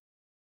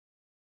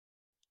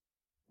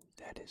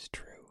 That is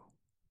true,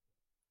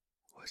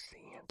 was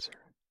the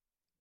answer.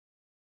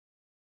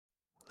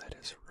 Let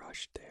us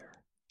rush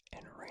there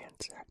and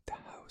ransack the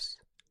house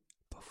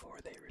before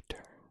they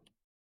return.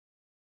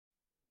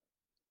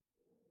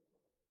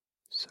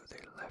 So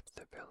they left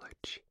the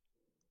village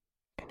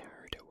and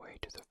hurried away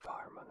to the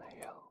farm on the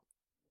hill,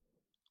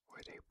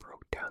 where they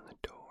broke down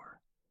the door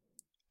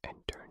and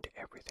turned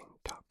everything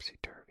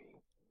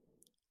topsy-turvy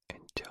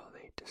until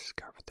they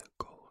discovered the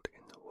gold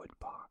in the wood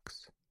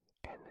box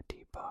and the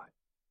teapot.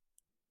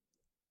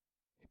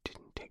 It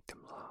didn't take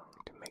them long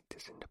to make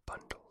this into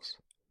bundles,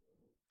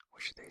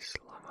 which they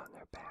slung on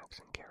their backs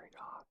and carried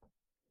off,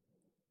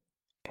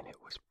 and it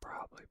was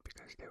probably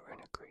because they were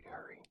in a great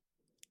hurry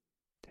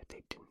that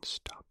they didn't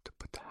stop to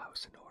put the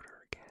house in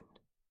order again.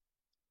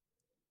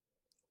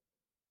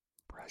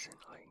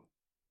 Presently,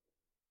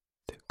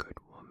 the good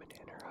woman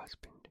and her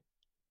husband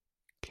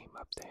came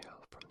up the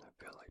hill from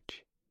the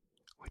village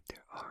with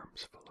their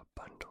arms full of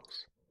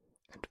bundles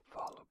and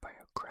followed by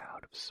a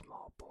crowd of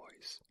small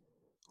boys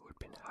who had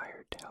been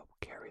hired to help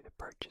carry the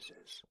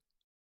purchases.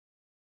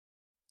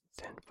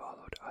 Then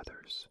followed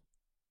others,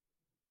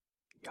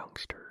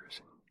 youngsters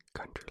and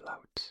country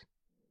louts,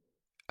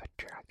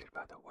 attracted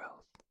by the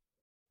wealth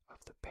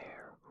of the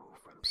pair who,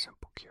 from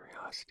simple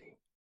curiosity,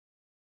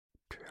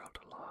 trailed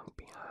along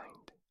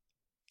behind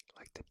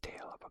like the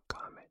tail of a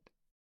comet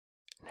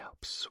and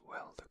helped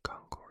swell the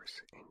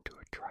concourse into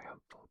a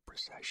triumphal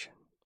procession.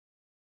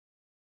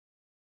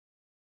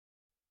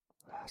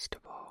 Last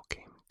of all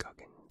came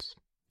Guggins,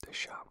 the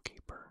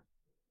shopkeeper,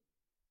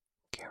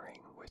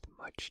 carrying with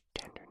much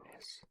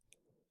tenderness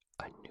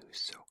a new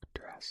silk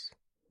dress,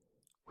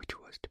 which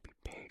was to be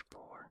paid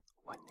for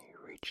when they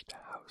reached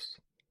the house.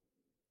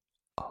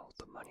 All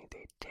the money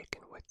they'd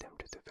taken with them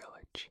to the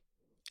village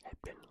had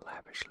been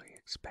lavishly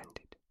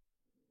expended.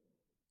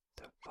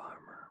 The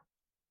farmer,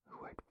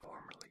 who had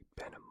formerly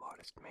been a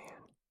modest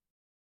man,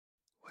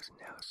 was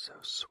now so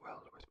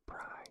swelled with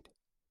pride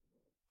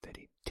that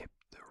he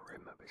tipped the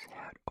rim of his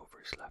hat over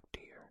his left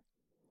ear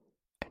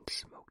and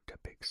smoked a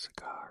big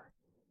cigar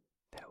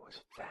that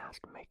was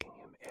fast making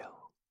him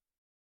ill.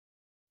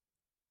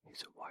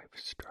 His wife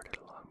strutted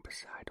along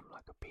beside him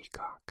like a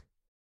peacock,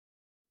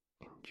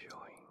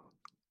 enjoying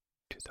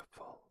to the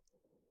full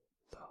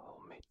the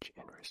homage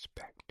and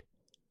respect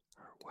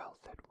her wealth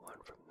had won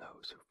from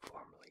those who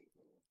formerly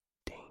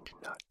deigned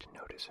not to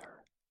notice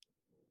her,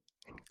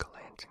 and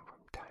glancing from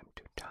time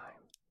to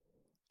time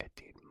at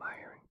the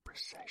admiring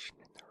procession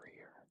in the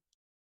rear.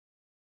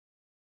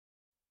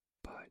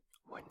 But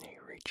when they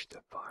reached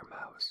the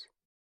farmhouse,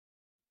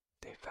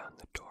 they found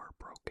the door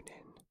broken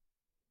in,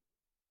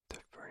 the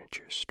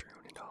furniture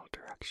strewn in all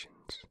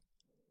directions,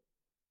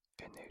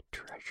 and their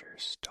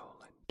treasures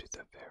stolen to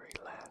the very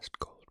last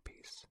gold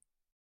piece.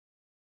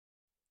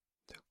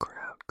 The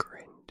crowd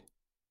grinned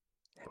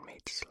and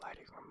made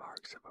slighting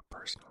remarks of a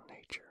personal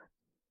nature,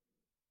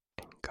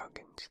 and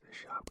Guggins, the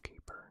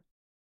shopkeeper,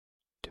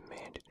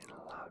 demanded in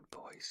a loud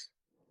voice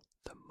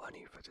the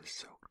money for the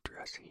silk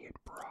dress he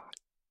had brought.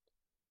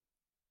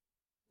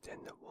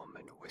 Then the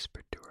woman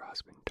whispered to her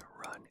husband to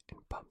run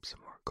and pump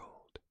some more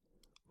gold,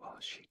 while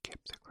she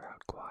kept the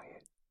crowd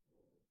quiet,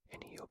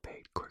 and he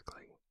obeyed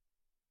quickly.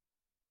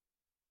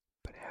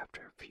 But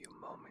after a few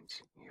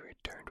moments he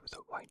returned with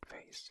a white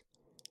face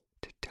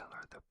to tell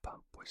her the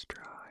pump was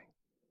dry,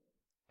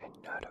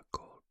 and not a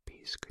gold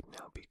piece could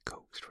now be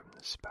coaxed from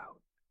the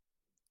spout.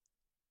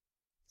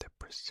 The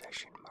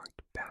procession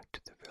marched back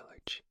to the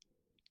village,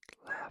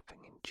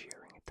 laughing and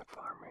cheering at the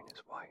farmer and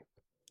his wife,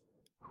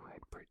 who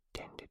had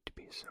pretended to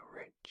be so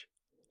rich,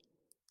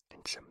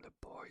 and some of the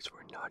boys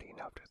were naughty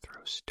enough to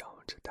throw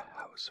stones at the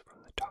house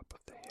from the top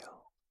of the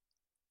hill.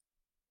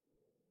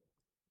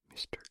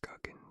 Mr.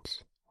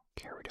 Guggins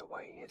carried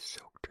away his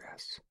silk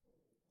dress,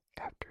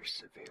 after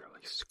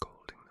severely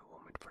scolding the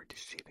woman for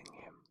deceiving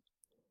him,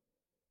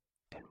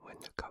 and when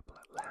the couple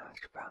at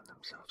last found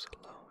themselves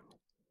alone,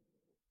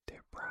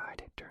 their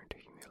pride had turned to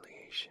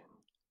humiliation,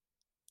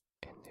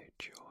 and their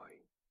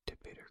joy to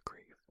bitter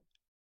grief.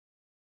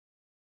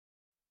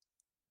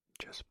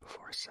 Just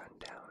before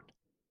sundown,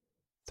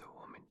 the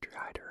woman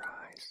dried her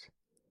eyes,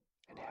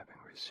 and having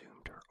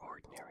resumed her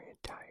ordinary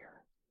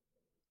attire,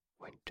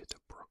 went to the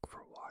brook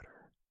for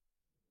water.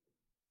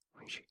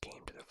 When she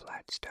came to the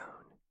flat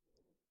stone,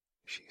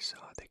 she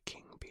saw the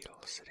king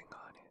beetle sitting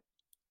on it.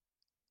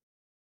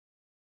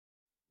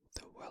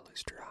 "The well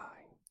is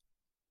dry,"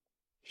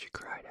 she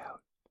cried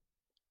out.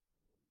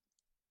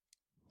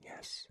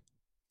 "Yes,"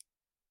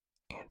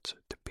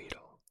 answered the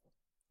beetle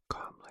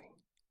calmly.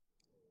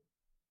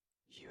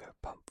 "You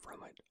have pumped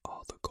from it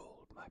all the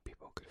gold my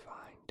people could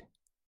find.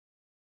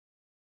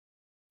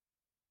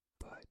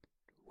 But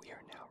we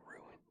are now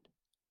ruined,"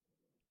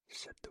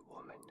 said the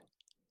woman,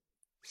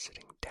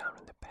 sitting down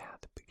in the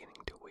path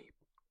beginning to weep.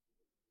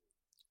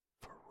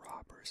 "For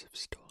robbers have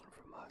stolen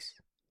from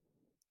us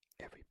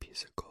every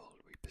piece of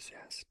gold we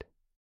possessed."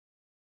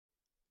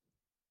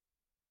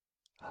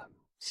 "I'm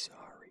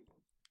sorry,"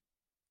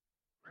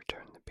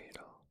 returned the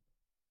beetle,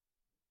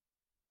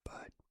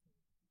 "but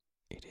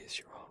it is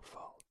your own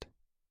fault.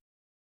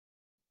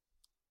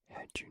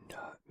 Had you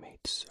not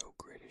made so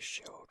great a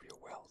show of your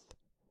wealth,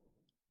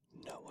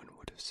 no one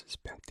would have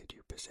suspected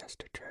you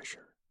possessed a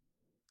treasure,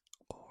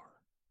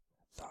 or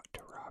thought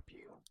to rob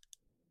you.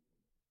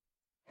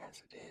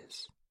 As it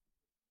is,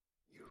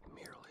 you've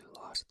merely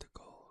lost the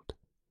gold,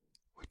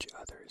 which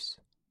others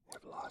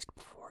have lost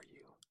before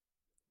you.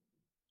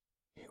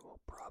 It will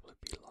probably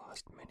be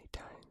lost many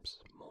times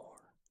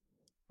more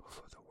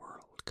before the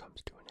world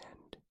comes to an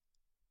end.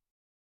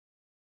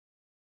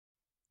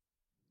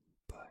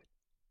 But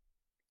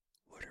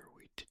what are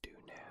we to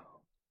do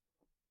now?"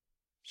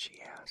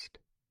 she asked.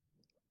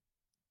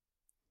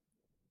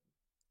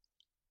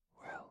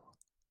 "Well,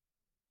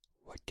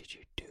 what did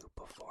you do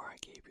before I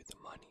gave you the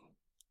money?"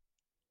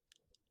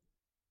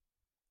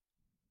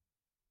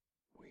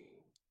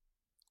 "We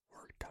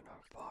worked on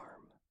our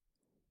farm,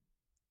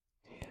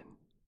 and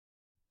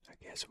I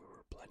guess we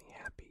were plenty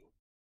happy,"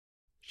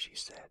 she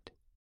said.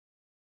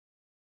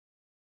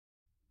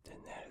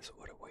 "Then that is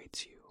what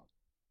awaits you,"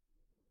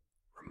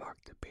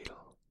 remarked the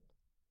beetle,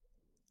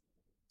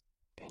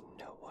 "and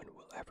no one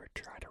will ever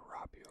try to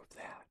rob you of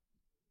that,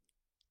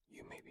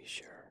 you may be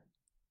sure."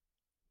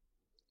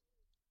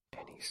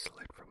 And he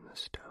slid from the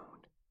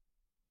stone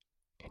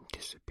and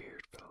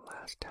disappeared for the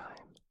last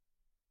time.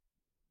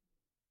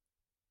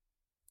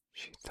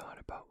 She thought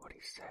about what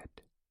he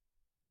said,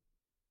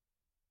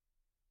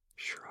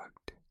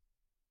 shrugged,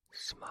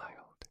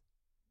 smiled,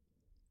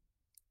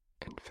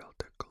 and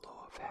felt a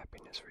glow of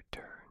happiness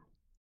return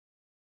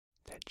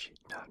that she'd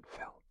not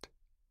felt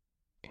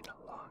in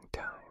a long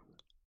time.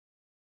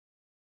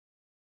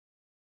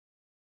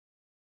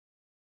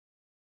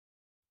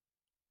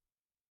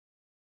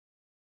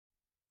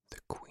 The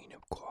Queen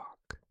of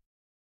Quark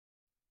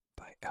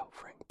by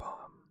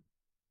Baum.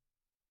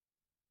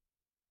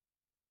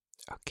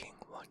 A king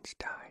once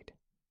died,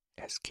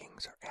 as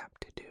kings are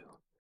apt to do,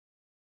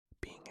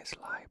 being as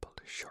liable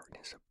to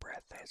shortness of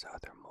breath as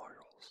other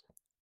mortals.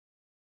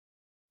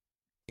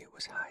 It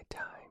was high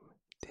time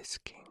this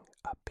king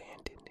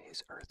abandoned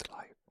his earth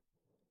life,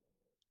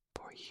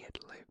 for he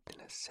had lived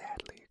in a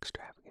sadly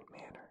extravagant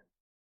manner,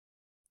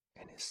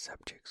 and his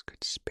subjects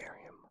could spare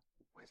him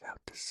without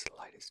the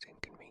slightest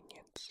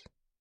inconvenience.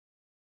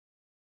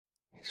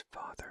 His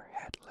father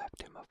had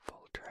left him a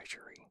full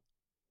treasury,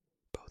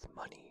 both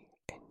money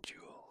and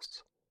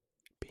jewels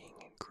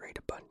being in great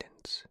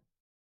abundance.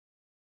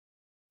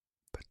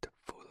 But the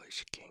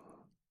foolish king,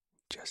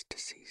 just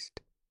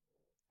deceased,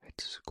 had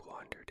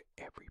squandered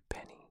every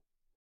penny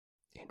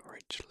in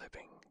rich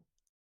living.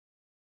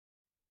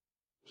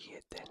 He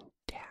had then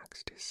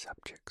taxed his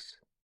subjects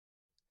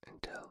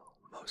until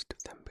most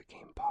of them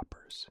became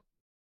paupers,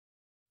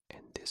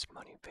 and this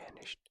money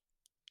vanished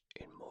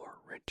in more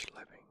rich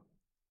living.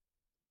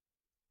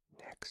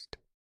 Next,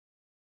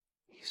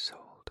 he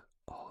sold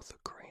all the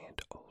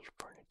grand old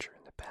furniture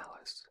in the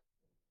palace,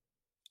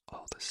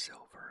 all the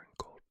silver and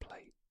gold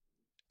plate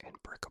and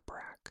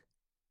bric-a-brac,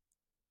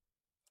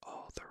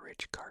 all the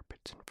rich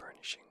carpets and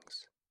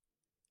furnishings,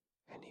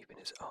 and even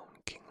his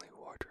own kingly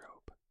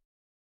wardrobe,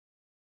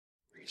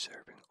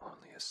 reserving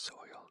only a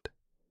soiled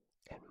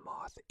and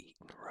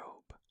moth-eaten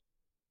robe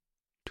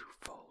to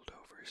fold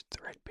over his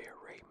threadbare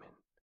raiment.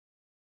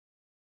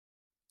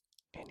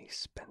 And he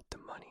spent the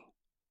money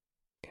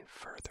in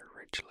further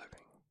rich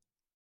living.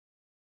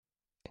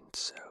 And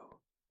so,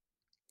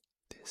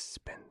 this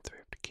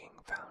spendthrift king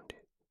found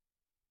it.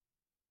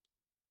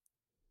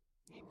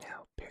 He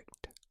now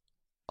picked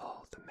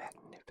all the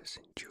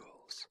magnificent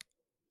jewels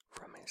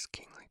from his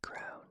kingly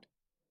crown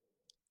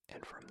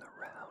and from the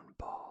round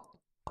ball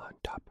on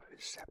top of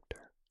his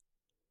scepter,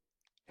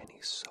 and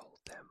he sold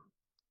them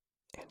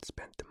and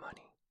spent the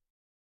money.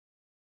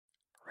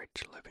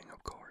 Rich living,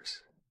 of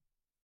course.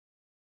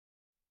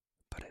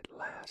 But at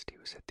last he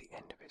was at the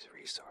end of his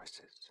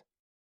resources.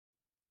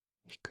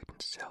 He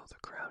couldn't sell the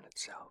crown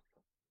itself,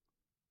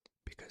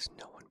 because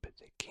no one but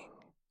the king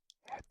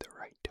had the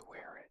right to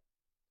wear it.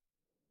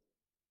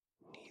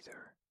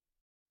 Neither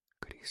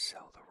could he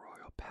sell the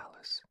royal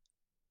palace,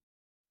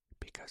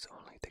 because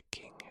only the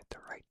king had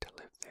the right to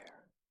live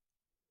there.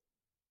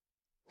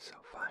 So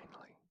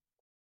finally,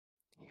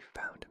 he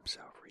found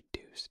himself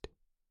reduced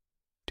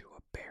to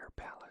a bare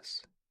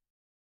palace,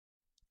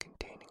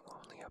 containing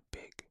only a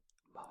big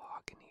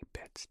mahogany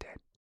bedstead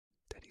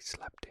that he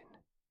slept in,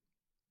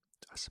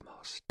 a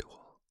small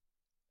stool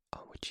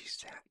on which he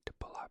sat to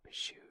pull off his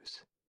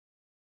shoes,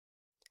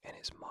 and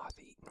his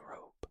moth-eaten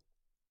robe.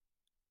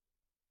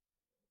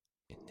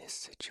 In this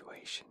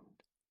situation,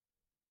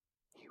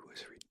 he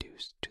was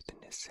reduced to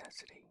the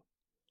necessity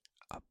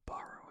of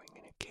borrowing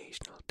an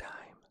occasional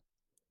dime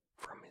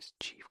from his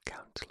chief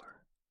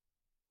counselor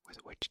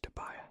with which to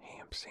buy a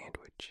ham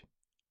sandwich,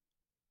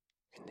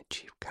 and the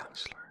chief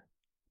counselor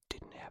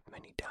didn't have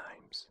many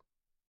dimes.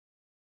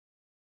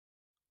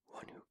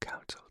 One who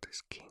counseled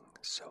his king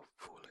so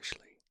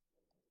foolishly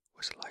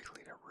was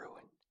likely to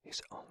ruin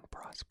his own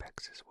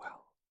prospects as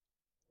well.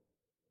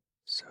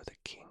 So the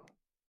king,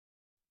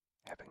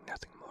 having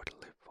nothing more to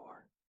live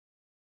for,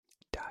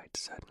 died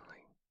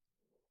suddenly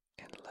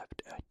and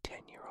left a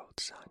 10-year-old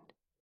son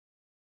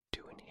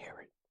to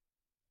inherit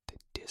the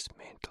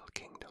dismantled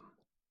kingdom,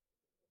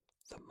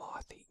 the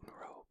moth-eaten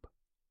robe,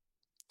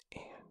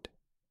 and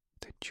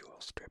the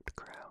jewel-stripped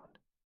crown.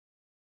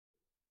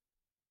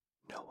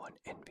 No one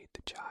envied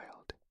the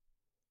child,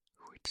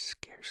 who had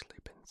scarcely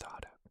been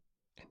thought of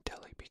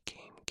until he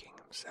became king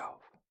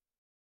himself.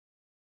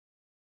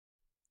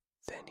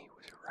 Then he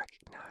was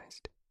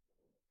recognized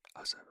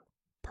as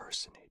a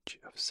personage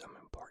of some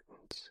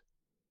importance,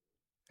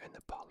 and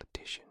the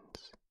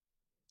politicians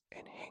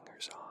and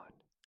hangers-on,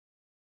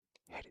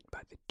 headed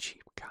by the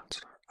chief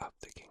counselor of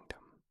the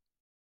kingdom,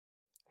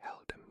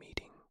 held a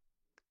meeting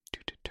to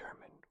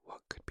determine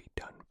what could be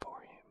done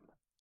for him.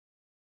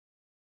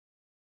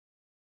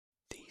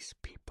 These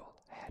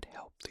people had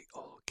helped the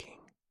old king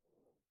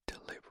to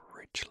live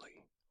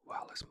richly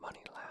while his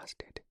money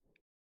lasted,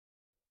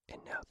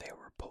 and now they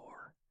were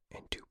poor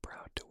and too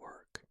proud to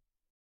work.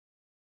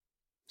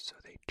 So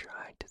they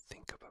tried to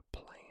think of a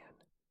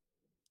plan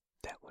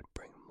that would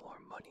bring more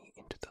money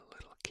into the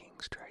little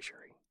king's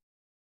treasury,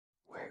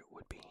 where it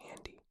would be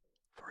handy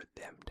for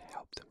them to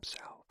help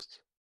themselves.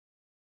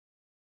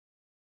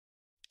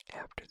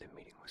 After the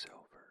meeting was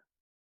over,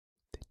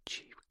 the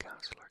chief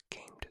counselor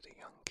came to the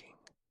young king,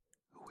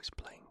 who was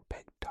playing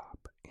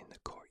peg-top in the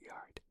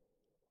courtyard,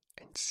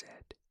 and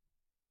said,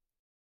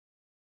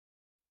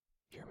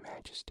 "Your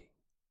Majesty,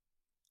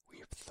 We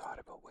have thought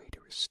of a way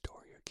to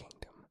restore your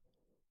kingdom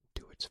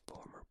to its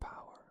former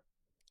power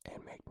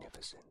and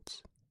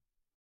magnificence."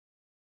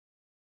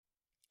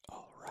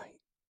 "All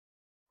right,"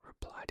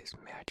 replied His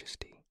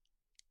Majesty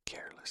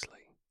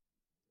carelessly.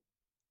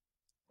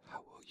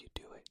 "How will you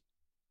do it?"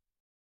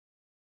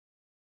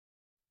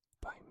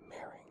 "By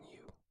marrying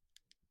you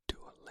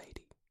to a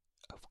lady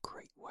of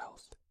great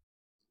wealth,"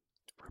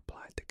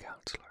 replied the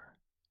counselor.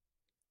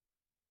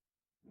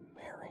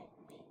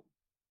 "Marrying me?"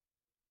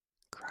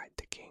 cried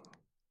the king.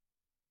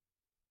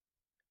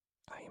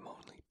 "I am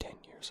only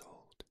 10 years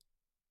old."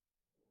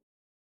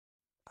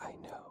 "I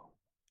know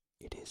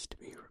it is to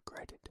be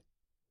regretted,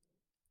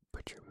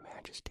 but your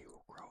Majesty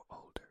will grow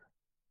older,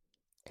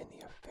 and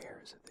the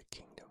affairs of the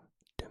kingdom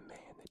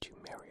demand that you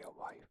marry a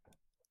wife."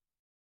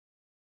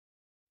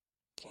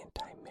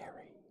 "Can't I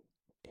marry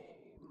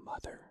a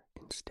mother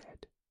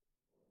instead?"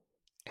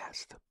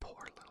 asked the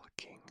poor little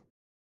king,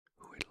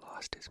 who had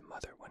lost his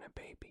mother when a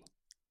baby.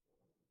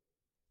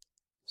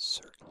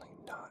 "Certainly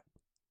not,"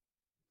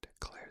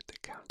 declared the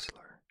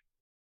counselor.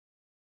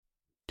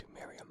 "To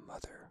marry a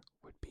mother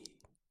would be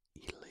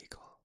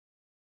illegal.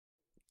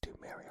 To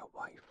marry a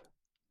wife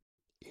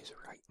is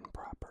right and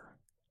proper."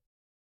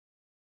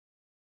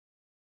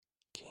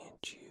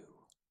 "Can't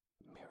you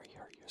marry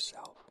her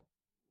yourself?"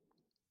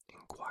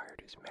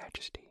 inquired His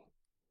Majesty,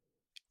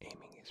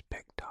 aiming his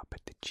peg top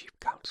at the chief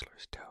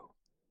counselor's toe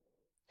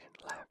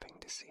and laughing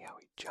to see how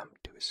he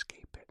jumped to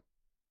escape it.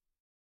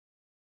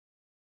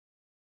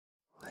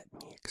 "Let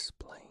me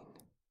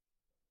explain,"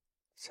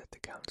 said the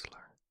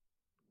counselor.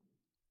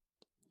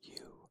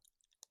 "You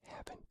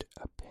haven't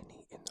a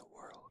penny in the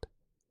world,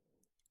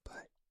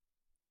 but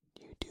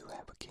you do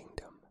have a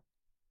kingdom.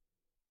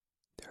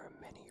 There are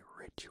many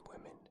rich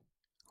women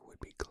who would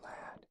be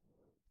glad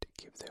to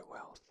give their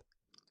wealth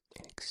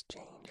in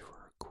exchange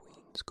for a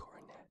queen's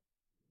coronet,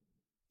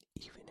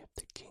 even if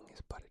the king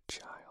is but a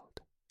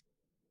child.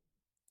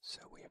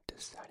 So we have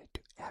decided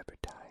to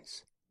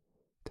advertise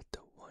that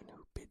the one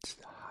who bids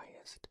the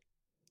highest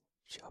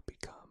shall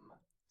become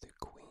the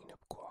Queen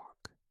of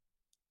Quark.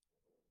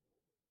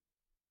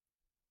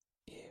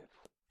 If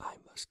I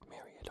must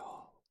marry at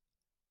all,"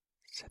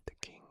 said the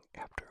king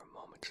after a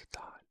moment's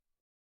thought,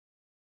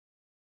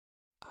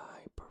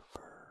 "I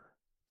prefer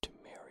to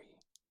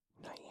marry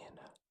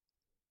Diana,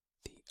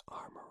 the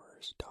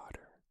armorer's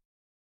daughter."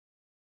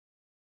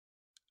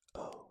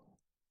 "Oh,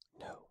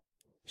 no,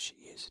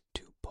 she is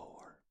too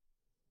poor,"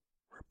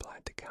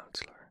 replied the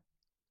counselor.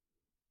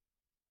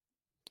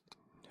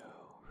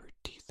 "No, her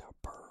teeth are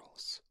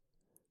pearls,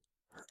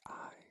 her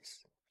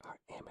eyes are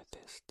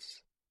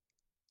amethysts,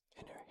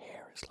 and her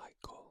hair is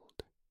like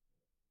gold,"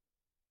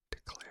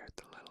 declared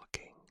the little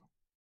king.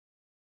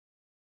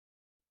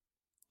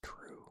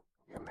 "True,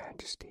 your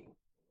Majesty,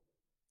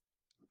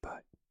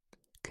 but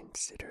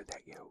consider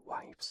that your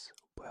wife's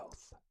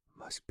wealth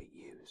must be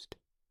used.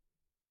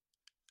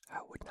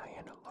 How would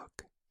Diana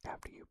look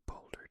after you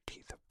pulled her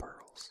teeth of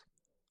pearls,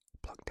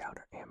 plucked out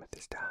her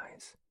amethyst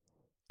eyes,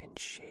 and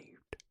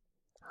shaved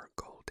her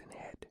golden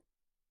head?"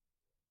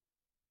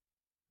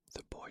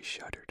 The boy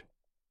shuddered.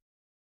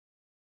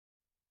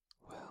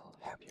 "Well,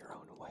 have your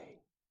own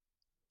way,"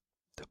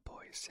 the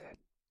boy said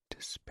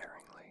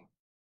despairingly.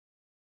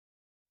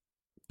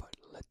 "But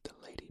let the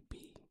lady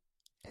be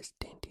as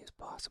dainty as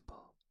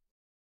possible,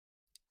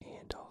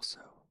 and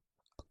also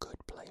a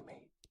good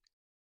playmate."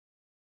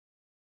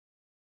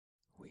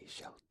 "We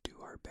shall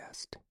do our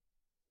best,"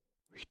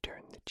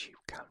 returned the chief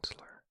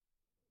counselor,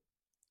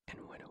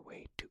 and went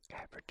away to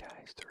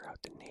advertise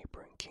throughout the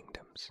neighboring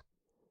kingdoms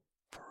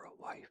for a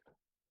wife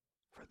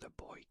for the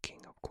boy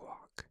king of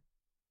Quark.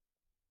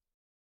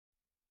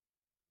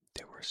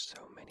 There were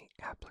so many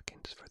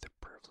applicants for the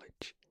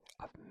privilege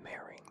of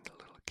marrying the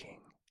little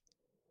king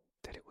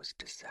that it was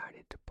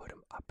decided to put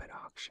him up at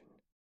auction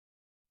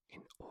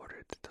in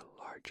order that the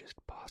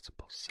largest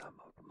possible sum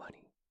of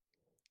money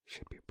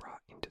should be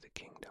brought into the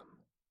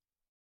kingdom.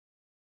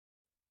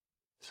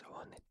 So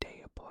on the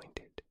day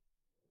appointed,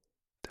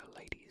 the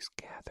ladies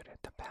gathered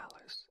at the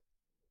palace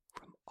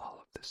from all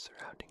of the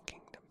surrounding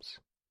kingdoms,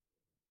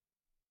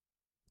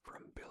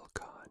 from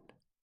Bilkon,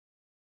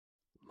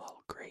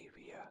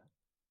 Mulgravia,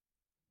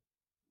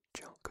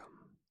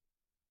 Junkum,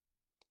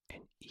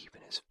 and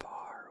even as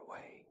far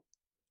away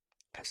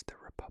as the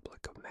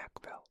Republic of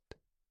Macvelt.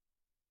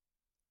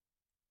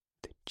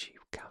 The chief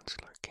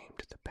counselor came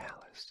to the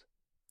palace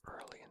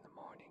early in the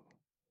morning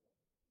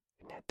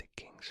and had the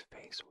king's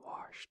face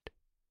washed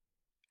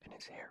and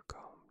his hair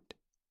combed,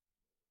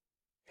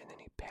 and then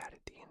he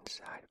patted the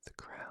inside of the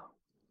crown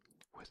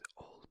with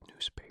old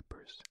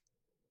newspapers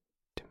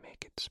to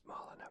make it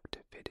small enough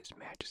to fit His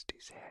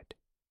Majesty's head.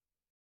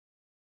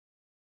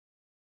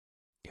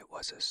 It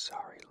was a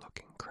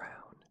sorry-looking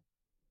crown,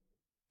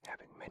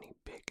 having many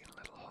big and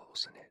little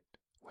holes in it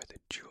where the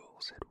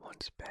jewels had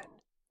once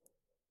been,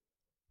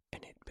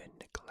 and had been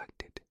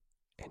neglected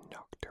and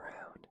knocked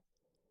around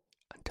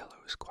until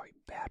it was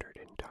quite battered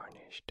and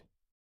tarnished.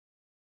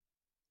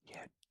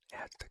 Yet,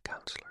 as the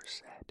counselor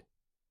said,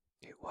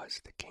 it was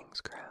the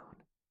king's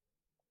crown,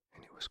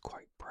 and it was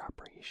quite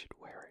proper he should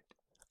wear it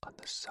on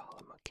the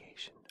solemn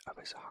occasion of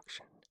his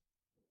auction.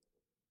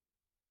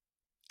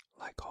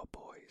 Like all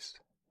boys,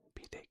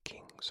 be they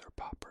kings or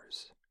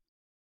paupers,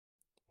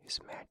 His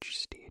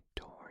Majesty had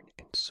torn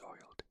and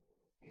soiled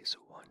his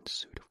one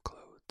suit of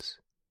clothes,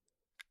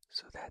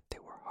 so that they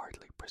were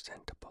hardly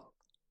presentable,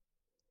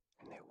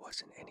 and there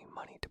wasn't any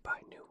money to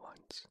buy new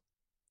ones.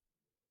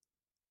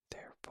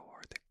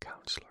 Therefore the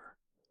counselor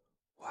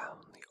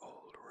wound the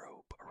old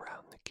robe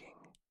around the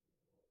king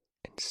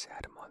and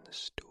sat him on the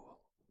stool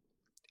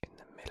in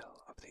the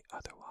middle of the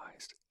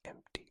otherwise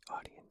empty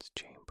audience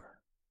chamber.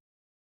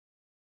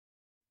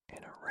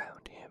 And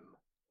around him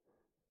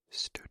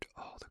stood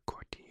all the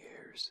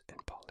courtiers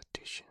and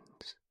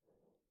politicians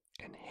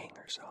and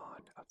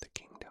hangers-on of the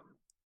kingdom,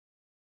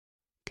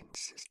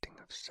 consisting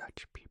of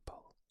such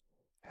people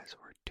as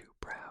were too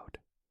proud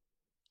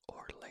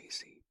or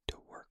lazy to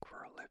work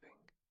for a living.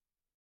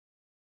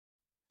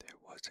 There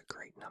was a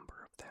great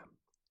number of them,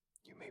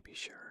 you may be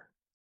sure,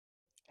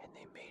 and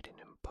they made an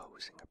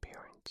imposing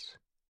appearance.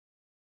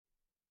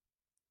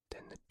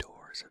 Then the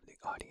doors of the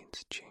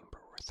audience chamber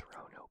were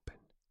thrown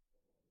open,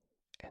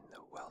 and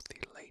the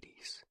wealthy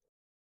ladies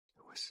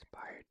who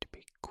aspired to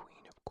be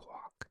Queen of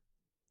Quack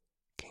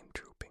came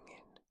trooping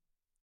in.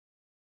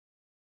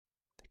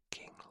 The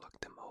king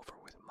looked them over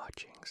with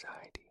much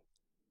anxiety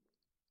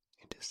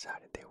and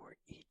decided they were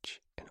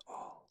each and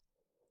all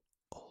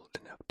old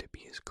enough to be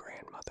his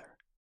grandmother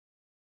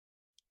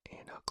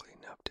and ugly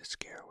enough to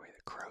scare away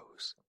the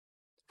crows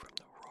from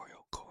the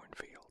royal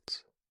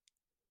cornfields.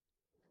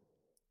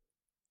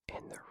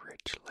 And the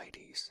rich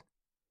ladies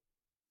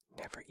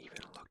never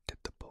even looked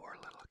at the poor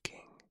little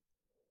king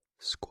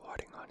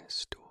squatting on his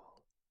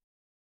stool.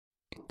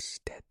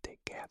 Instead, they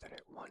gathered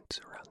at once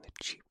around the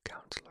chief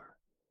counselor,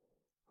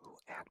 who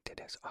acted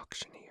as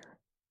auctioneer.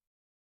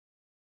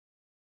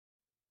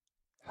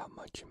 "How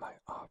much am I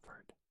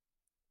offered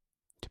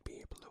to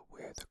be able to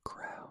wear the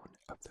crown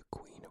of the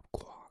Queen of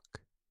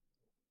Quack?"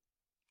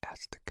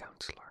 asked the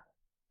counselor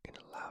in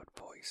a loud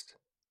voice.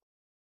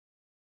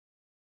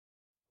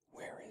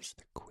 "Where is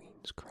the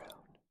Queen's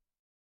crown?"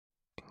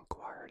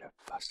 inquired a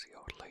fussy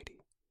old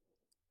lady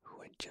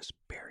who had just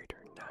buried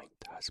her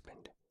 9th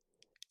husband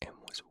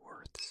and was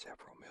worth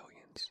several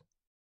millions.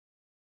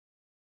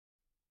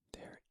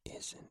 "There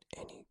isn't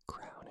any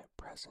crown at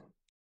present,"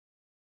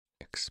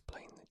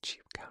 explained the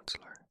chief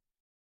counselor.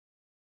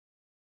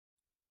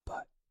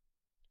 "But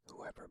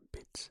whoever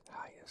bids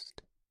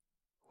highest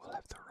will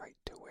have the right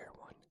to wear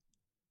one,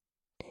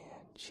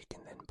 and she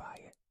can then buy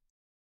it."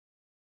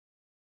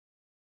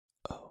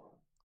 "Oh,"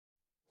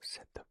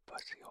 said the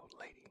fussy old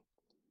lady,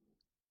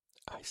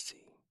 "I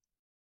see."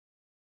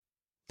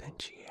 Then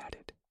she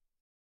added,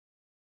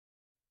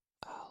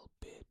 "I'll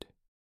bid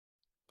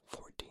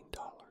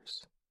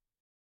 $14.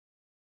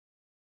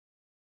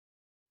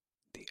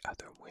 The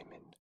other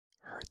women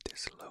heard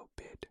this low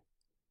bid,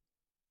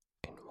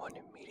 and one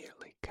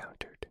immediately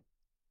countered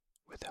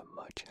with a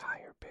much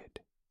higher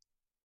bid.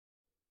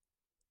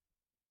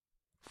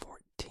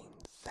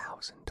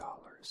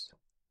 $14,000,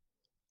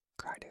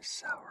 cried a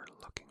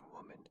sour-looking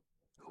woman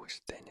who was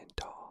thin and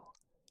tall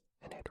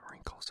and had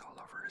wrinkles all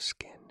over her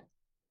skin.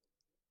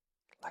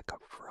 Like a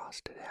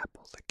frosted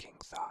apple, the king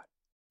thought.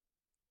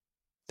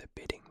 The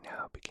bidding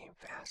now became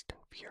fast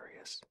and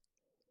furious,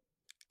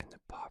 and the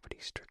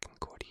poverty-stricken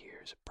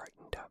courtiers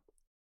brightened up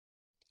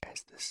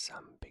as the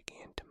sum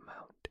began to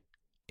mount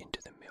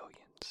into the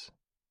millions.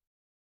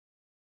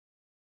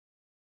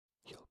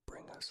 "You'll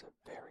bring us a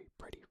very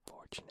pretty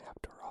fortune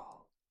after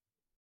all,"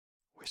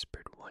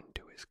 whispered one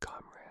to his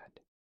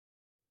comrade,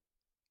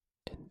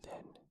 "and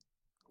then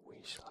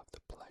we shall have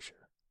the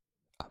pleasure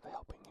of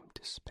helping him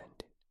to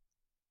spend it."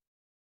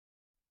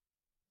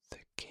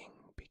 The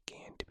king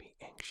began to be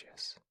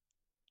anxious.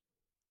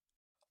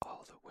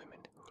 All the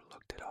women who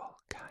looked at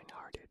all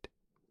kind-hearted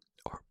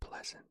or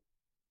pleasant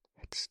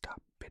had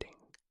stopped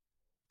bidding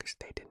because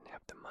they didn't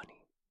have the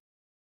money,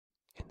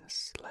 and the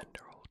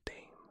slender old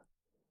dame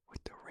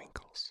with the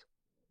wrinkles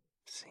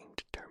seemed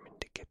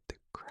determined to get the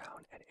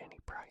crown at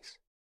any price,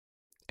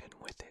 and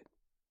with it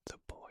the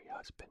boy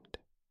husband.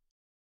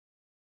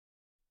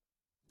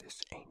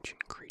 This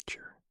ancient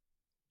creature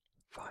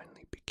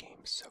finally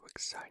became so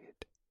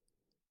excited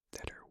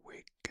that her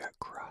wig got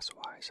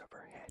crosswise of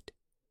her head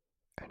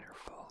and her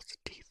false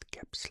teeth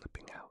kept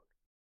slipping out,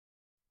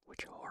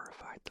 which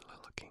horrified the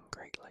little king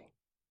greatly,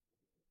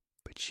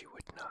 but she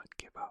would not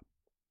give up.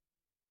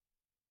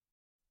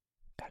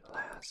 At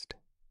last,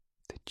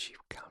 the chief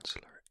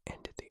counselor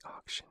ended the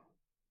auction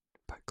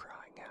by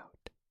crying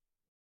out,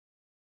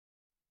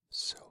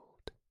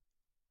 "Sold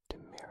to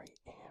Mary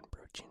Ann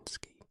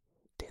Broginski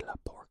de la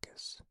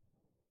Porcas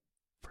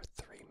for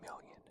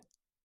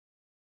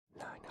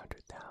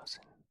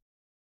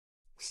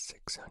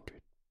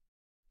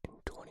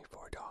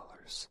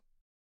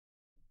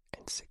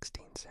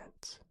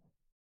 $3,900,624.16.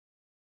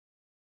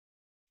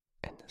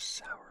 And the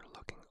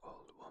sour-looking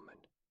old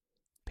woman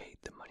paid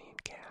the money in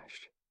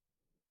cash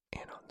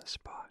and on the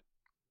spot,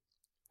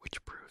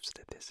 which proves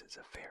that this is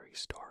a fairy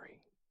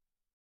story.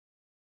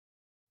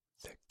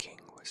 The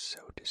king was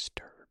so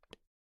disturbed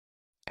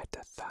at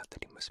the thought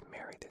that he must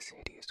marry this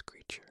hideous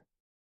creature.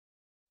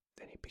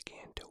 Then he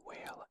began to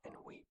wail and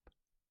weep,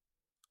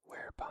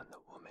 whereupon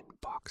the woman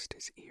boxed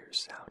his ears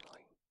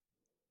soundly.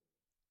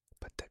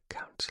 But the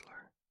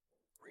counselor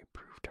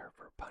reproved her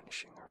for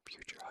punishing her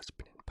future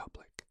husband in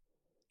public,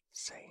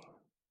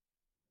 saying,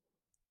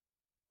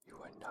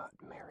 "You are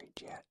not married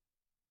yet.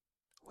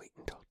 Wait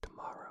until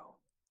tomorrow,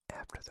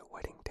 after the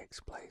wedding takes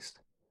place.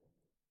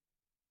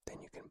 Then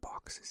you can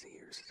box his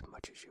ears as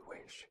much as you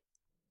wish.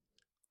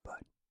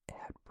 But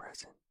at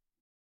present,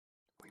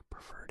 we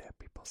prefer to have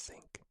people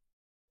think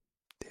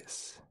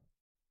this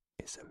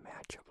is a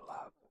match of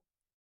love."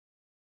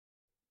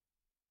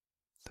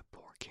 The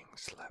poor king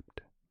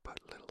slept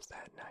but little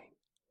that night,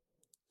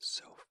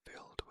 so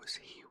filled was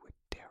he with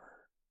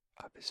terror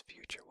of his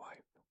future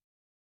wife.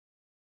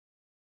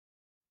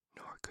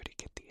 Nor could he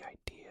get the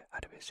idea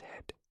out of his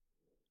head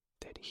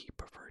that he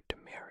preferred to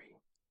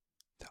marry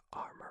the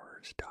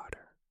armorer's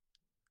daughter,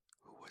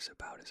 who was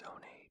about his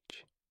own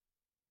age.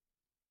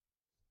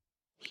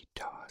 He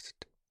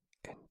tossed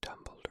and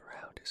tumbled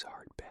around his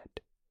hard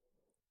bed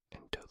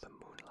until the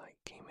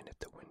moonlight came in at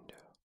the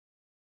window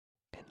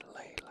and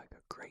lay like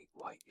a great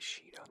white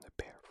sheet on the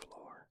bare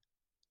floor.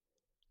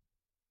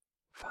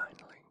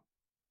 Finally,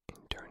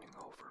 in turning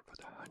over for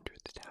the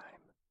 100th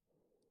time,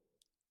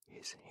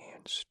 his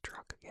hand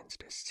struck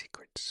against a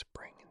secret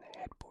spring in the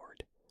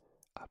headboard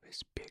of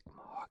his big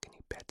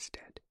mahogany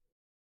bedstead,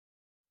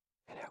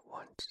 and at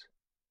once,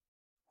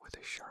 with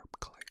a sharp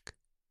click,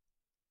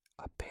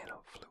 a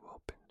panel flew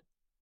open.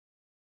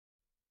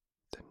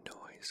 The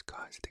noise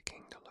caused the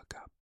king to look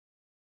up,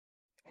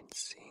 and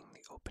seeing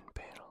the open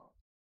panel,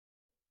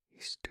 he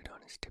stood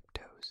on his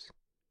tiptoes,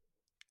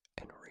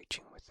 and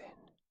reaching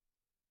within,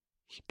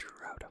 he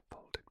drew out a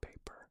folded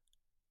paper.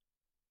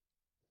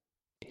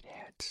 It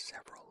had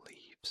several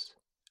leaves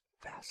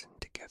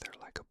fastened together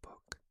like a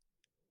book,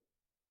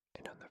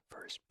 and on the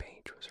first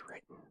page was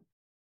written,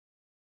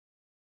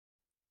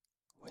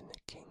 "When the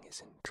king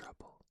is in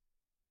trouble,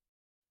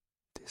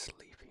 this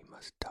leaf he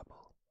must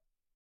double,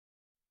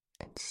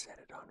 and set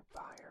it on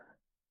fire,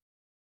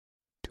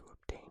 to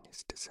obtain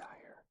his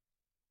desire."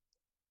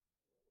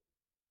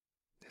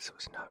 This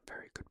was not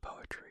very good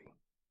poetry,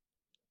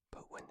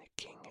 but when the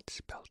king had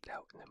spelled it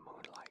out in the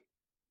moonlight,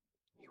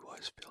 he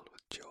was filled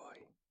with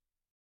joy.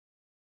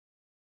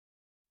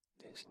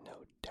 "There's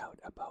no doubt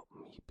about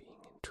me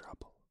being in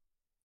trouble,"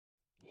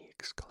 he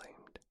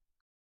exclaimed.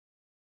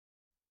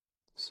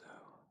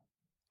 "So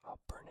I'll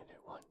burn it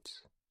at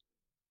once,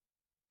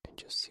 and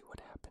just see what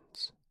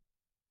happens."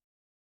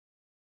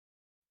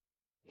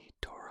 He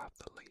tore off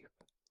the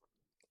leaf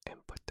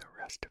and put the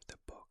rest of the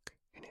book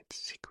in its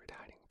secret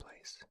hiding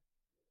place.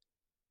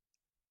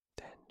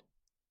 Then,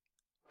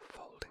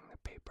 folding the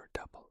paper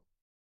double,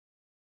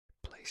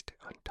 placed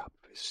it on top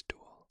of his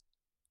stool,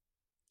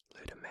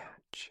 lit a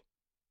match,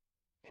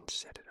 and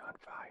set it on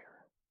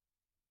fire.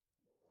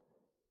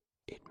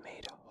 It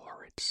made a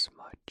horrid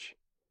smudge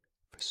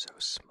for so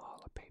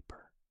small a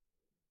paper,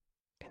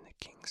 and the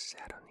king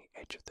sat on the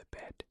edge of the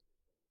bed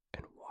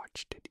and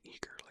watched it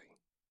eagerly.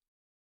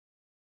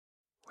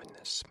 When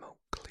the smoke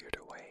cleared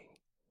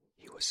away,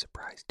 he was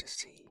surprised to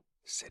see,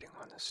 sitting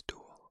on the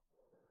stool,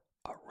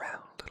 a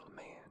round little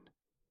man,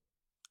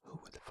 who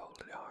with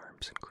folded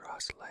arms and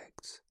crossed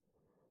legs,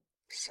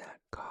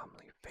 sat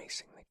calmly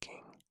facing the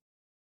king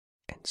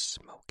and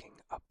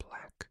smoking a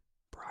black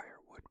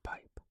briar-wood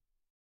pipe.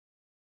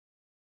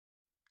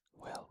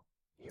 "Well,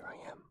 here I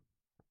am,"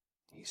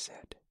 he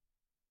said.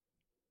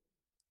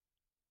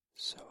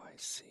 "So I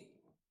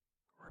see,"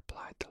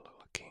 replied the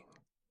little king.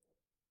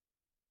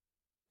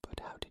 "But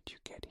how did you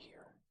get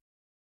here?"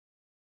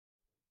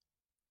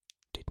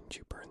 "Didn't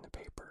you burn the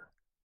paper?"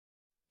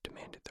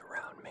 demanded the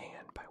round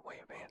man by way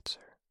of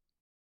answer.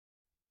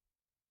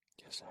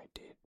 "Yes, I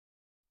did,"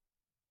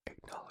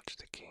 acknowledged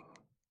the king.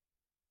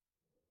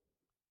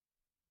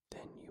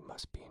 "Then you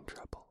must be in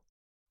trouble,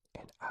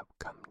 and I've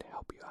come to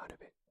help you out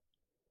of it.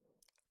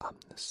 I'm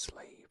the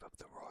slave of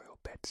the royal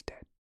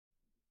bedstead."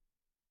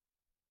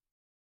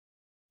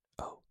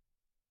 "Oh,"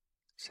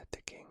 said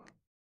the king,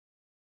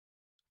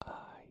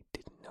 "I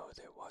didn't know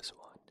there was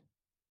one."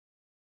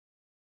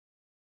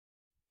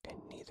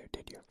 "And neither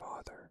did your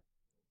father,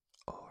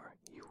 or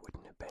you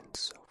wouldn't have been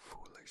so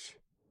foolish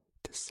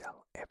to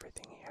sell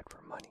everything he had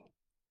for money.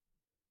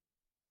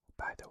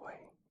 By the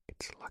way,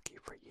 it's lucky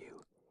for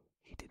you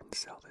he didn't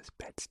sell this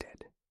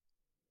bedstead.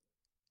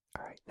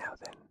 All right, now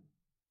then,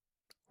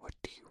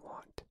 what do you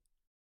want?"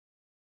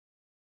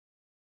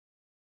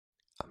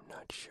 "I'm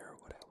not sure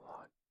what I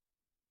want,"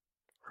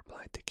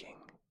 replied the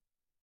king.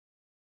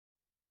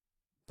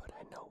 "But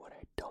I know what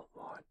I don't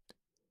want,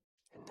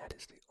 and that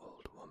is the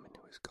old woman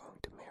who is going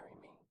to marry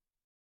me."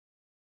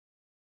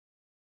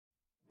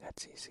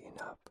 "That's easy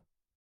enough,"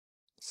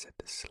 said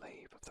the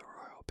slave of the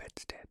royal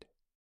bedstead.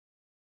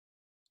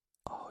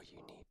 "All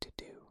you need to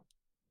do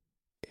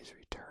is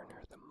return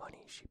her the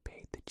money she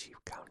paid the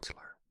chief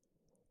counselor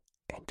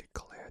and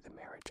declare the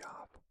marriage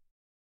off.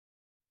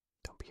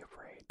 Don't be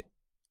afraid.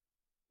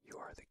 You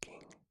are the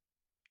king,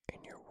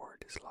 and your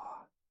word is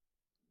law."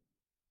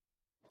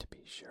 "To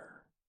be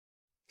sure,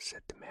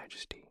 said the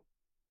Majesty,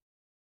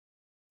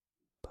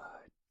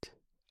 but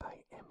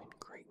I am in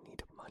great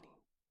need of money.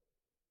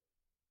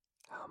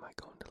 How am I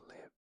going to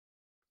live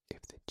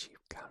if the chief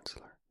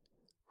counselor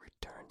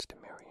returns to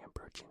Marianne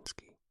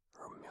Broginski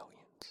her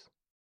millions?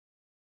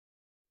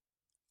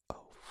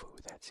 Oh, phoo,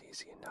 that's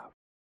easy enough,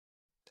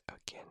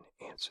 again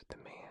answered the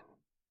man.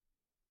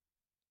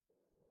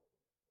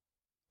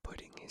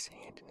 Putting his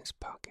hand in his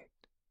pocket,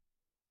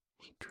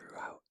 he drew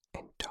out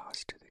and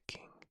tossed to the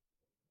king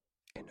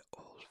an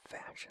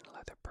old-fashioned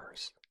leather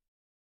purse.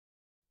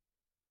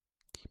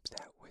 Keep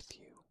that with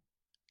you,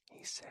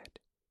 he said,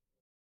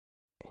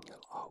 and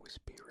you'll always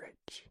be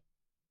rich,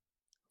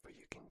 for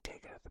you can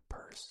take out of the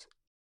purse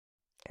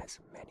as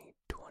many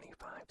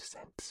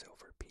 25-cent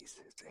silver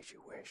pieces as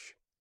you wish,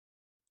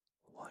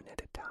 one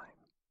at a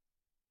time.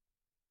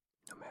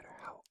 No matter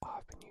how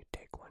often you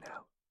take one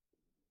out,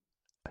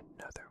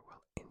 another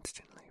will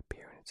instantly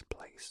appear in its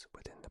place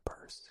within the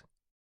purse.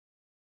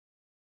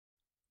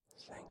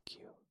 Thank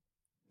you,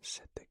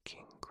 said the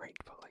king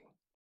gratefully.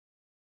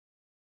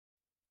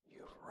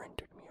 You have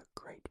rendered me a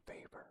great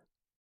favor,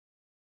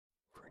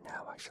 for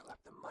now I shall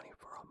have the money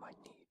for all my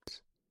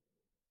needs,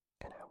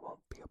 and I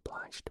won't be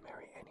obliged to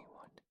marry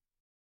anyone.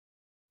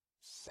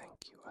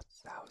 Thank you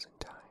 1,000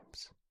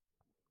 times.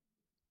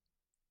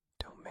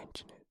 Don't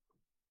mention it,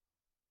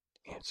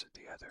 answered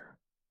the other,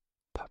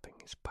 puffing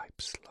his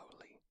pipe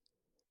slowly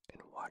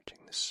and watching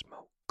the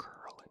smoke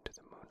curl into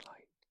the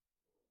moonlight.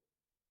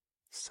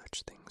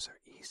 Such things are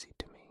easy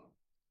to me.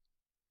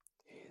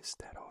 Is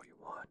that all you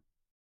want?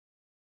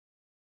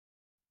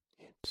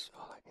 It's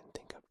all I can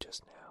think of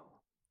just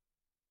now,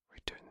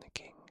 returned the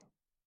king.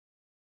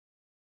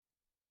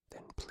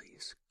 Then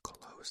please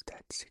close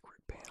that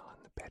secret panel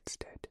on the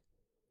bedstead,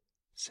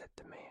 said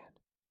the man.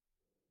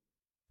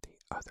 The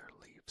other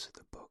leaves of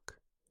the book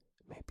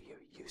may be of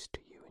use to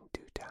you in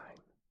due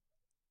time.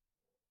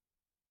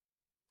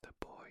 The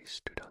boy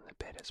stood on the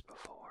bed as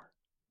before,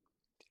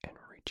 and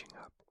reaching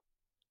up,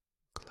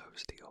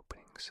 closed the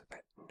opening so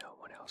that no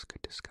one else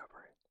could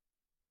discover it.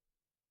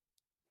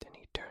 Then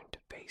he turned to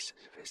face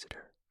his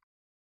visitor,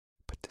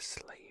 but the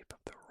slave of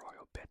the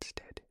royal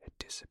bedstead had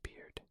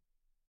disappeared.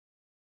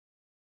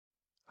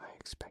 I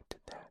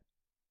expected that,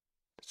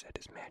 said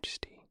His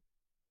Majesty.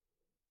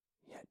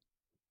 Yet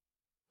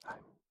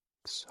I'm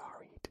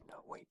sorry he did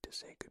not wait to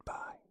say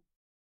goodbye.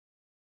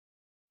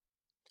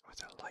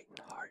 With a lightened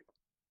heart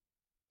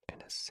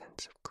and a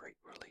sense of great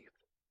relief,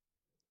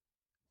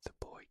 the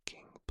boy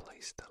king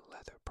placed the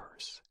leather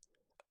purse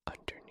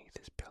underneath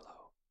his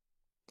pillow,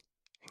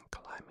 and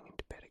climbing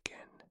into bed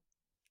again,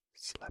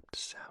 slept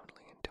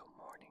soundly until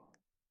morning.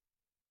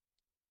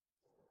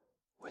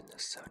 When the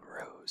sun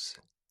rose,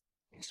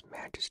 His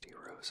Majesty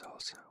rose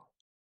also,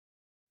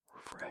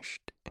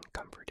 refreshed and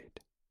comforted,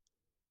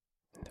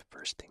 and the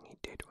first thing he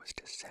did was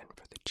to send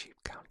for the chief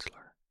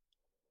counselor.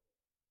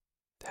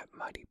 That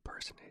mighty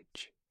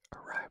personage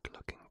arrived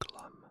looking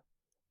glum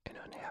and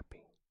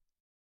unhappy,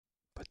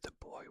 but the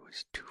boy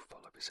was too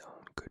full of his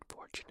own good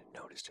fortune to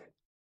notice it,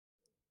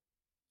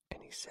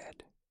 and he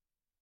said,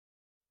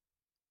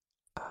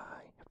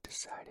 I have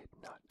decided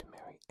not to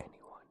marry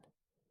anyone,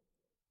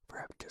 for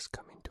I have just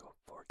come into a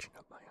fortune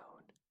of my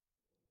own.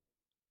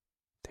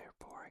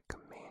 Therefore I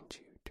command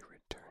you to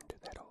return to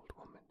that old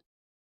woman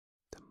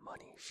the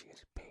money she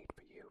has paid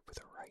for you for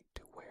the right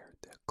to wear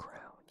the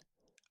crown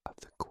of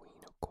the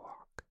Queen of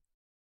Quok,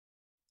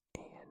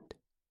 and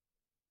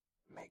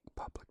make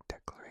public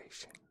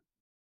declaration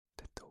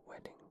that the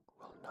wedding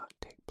will not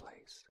take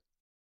place.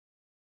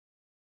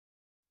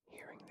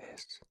 Hearing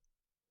this,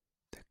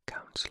 the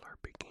counselor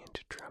began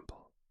to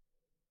tremble,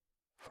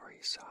 for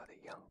he saw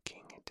the young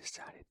king had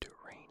decided to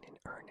reign in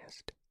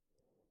earnest,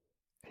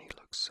 and he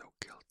looked so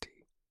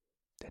guilty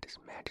that His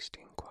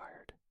Majesty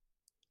inquired,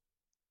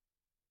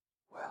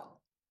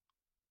 Well,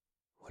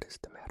 what is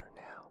the matter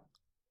now?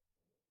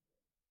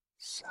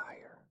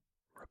 Sire,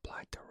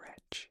 replied the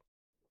wretch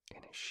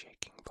in a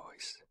shaking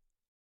voice,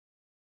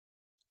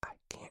 I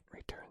can't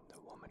return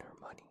the woman her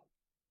money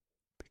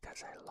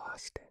because I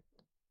lost it.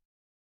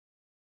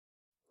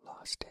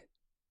 Lost it?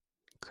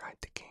 Cried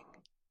the king,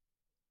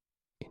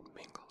 in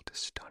mingled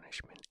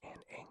astonishment and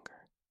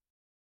anger.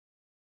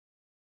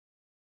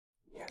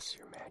 Yes,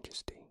 Your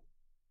Majesty.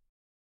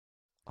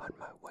 On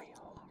my way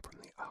home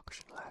from the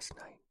auction last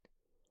night,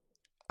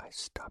 I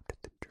stopped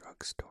at the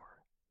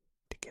drugstore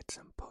to get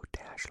some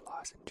potash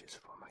lozenges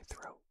for my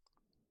throat,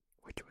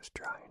 which was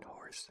dry and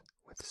hoarse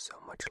with so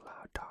much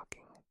loud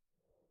talking.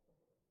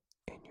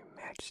 And Your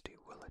Majesty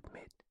will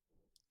admit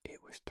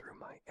it was through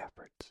my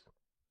efforts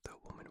the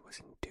woman was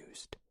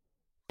induced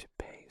to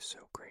pay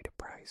so great a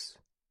price.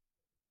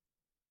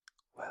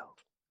 Well,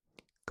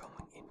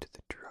 going into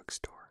the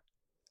drugstore,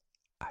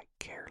 I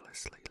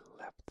carelessly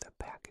left the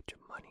package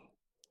of money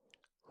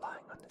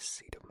lying on the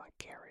seat of my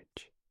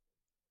carriage,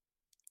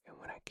 and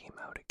when I came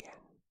out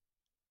again,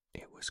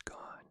 it was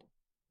gone,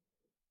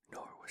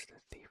 nor was the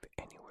thief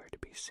anywhere to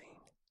be seen.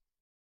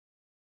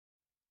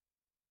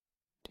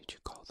 Did you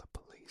call the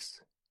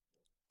police?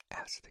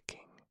 Asked the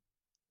king.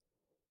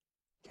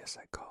 Yes,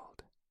 I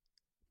called,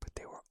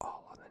 they were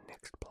all on the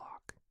next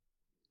block,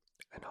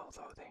 and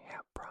although they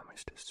have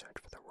promised to search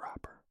for the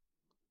robber,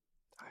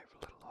 I have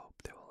little hope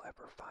they will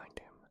ever find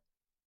him.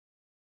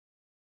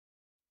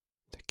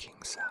 The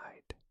king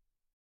sighed.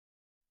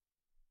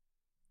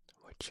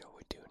 "What shall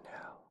we do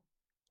now?"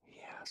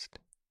 he asked.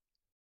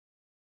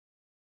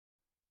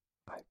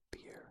 "I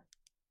fear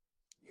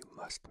you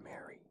must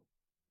marry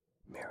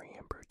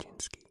Marian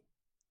Brzezinski,"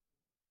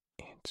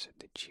 answered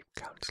the chief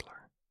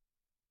counselor.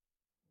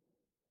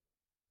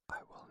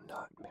 "I will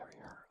not marry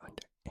her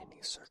under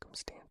any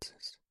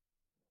circumstances,"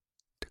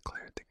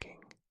 declared the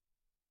king.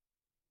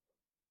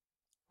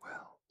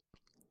 "Well,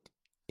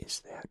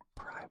 is that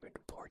private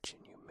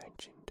fortune you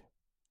mentioned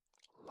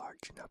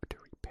large enough to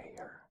repay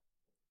her?"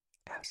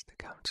 asked the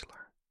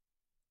counselor.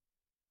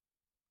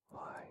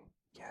 "Why,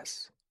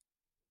 yes,"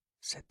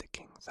 said the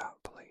king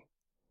thoughtfully,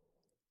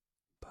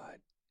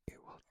 "but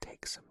it will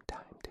take some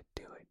time to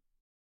do it,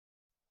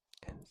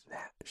 and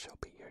that shall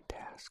be your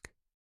task.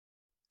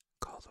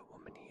 Call the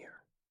woman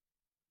here."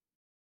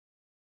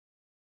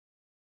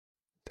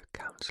 The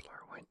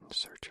counselor went in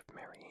search of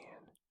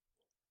Marianne,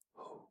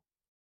 who,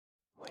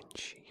 when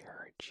she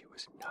heard she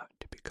was not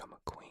to become a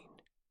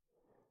queen,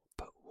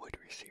 but would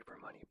receive her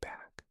money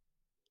back,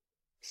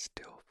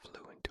 still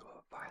flew into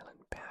a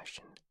violent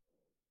passion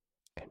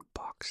and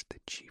boxed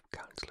the chief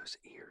counselor's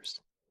ears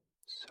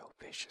so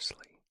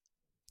viciously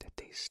that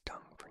they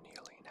stung for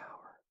nearly an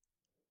hour.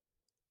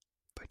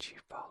 But she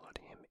followed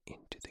him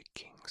into the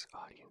king's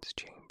audience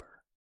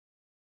chamber,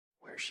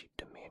 where she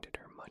demanded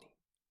her money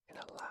in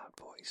a loud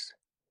voice,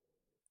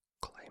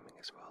 claiming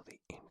as well the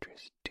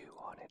interest due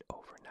on it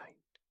overnight.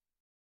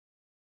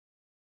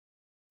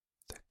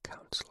 "The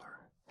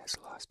counselor has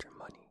lost her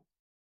money,"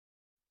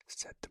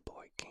 said the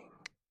boy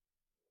king,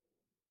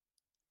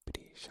 "but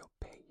he shall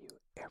pay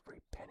you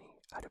every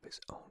penny out of his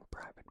own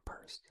private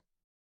purse.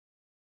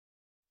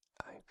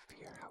 I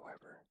fear,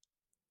 however,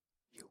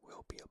 you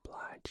will be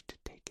obliged to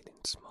take it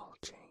in small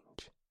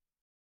change."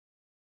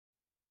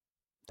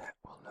 "That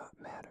will not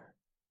matter,"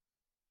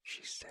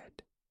 she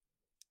said,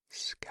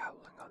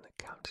 scowling on the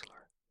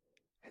counselor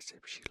as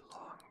if she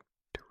longed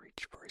to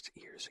reach for his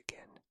ears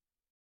again.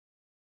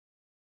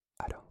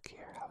 "I don't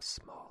care how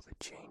small the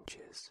change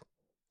is,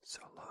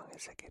 so long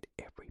as I get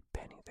every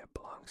penny that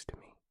belongs to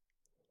me,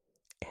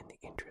 and the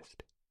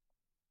interest.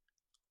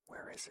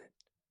 Where is it?"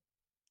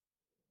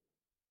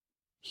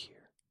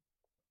 "Here,"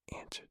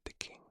 answered the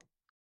king,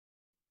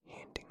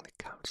 handing the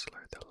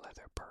counselor the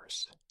leather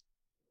purse.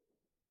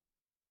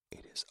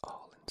 "It is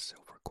all in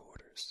silver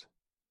quarters,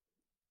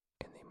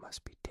 and they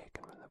must be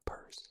taken from the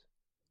purse,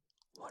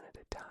 one at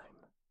a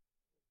time,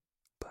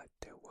 but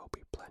there will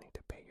be plenty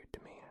to pay your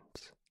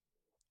demands,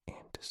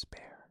 and to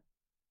spare."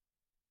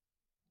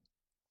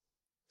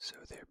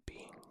 So there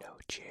being no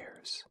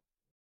chairs,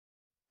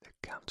 the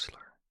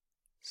counselor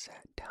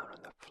sat down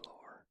on the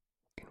floor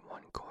in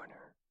one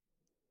corner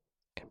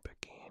and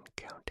began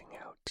counting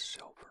out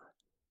silver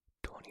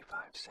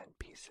 25-cent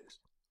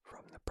pieces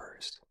from the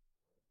purse,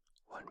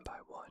 one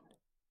by one,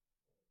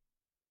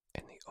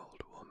 and the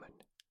old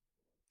woman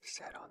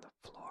sat on the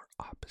floor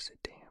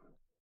opposite to him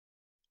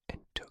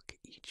and took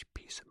each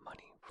piece of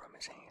money from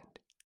his hand.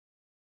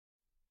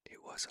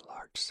 It was a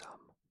large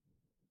sum,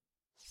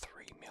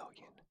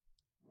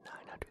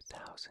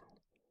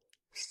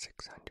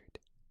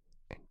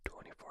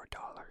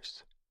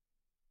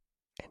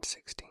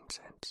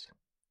 $3,900,624.16,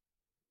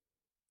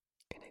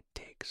 and it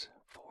takes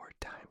 4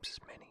 times as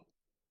many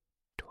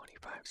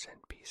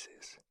 25-cent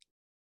pieces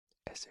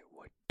as it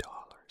would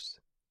dollars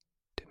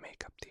to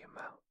make up the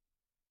amount.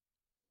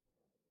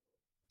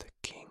 The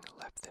king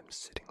left them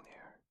sitting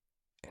there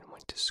and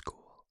went to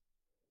school,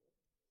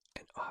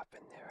 and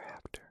often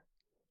thereafter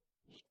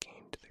he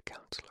came to the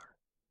counselor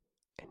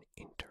and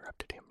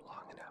interrupted him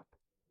long enough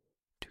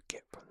to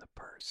get from the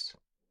purse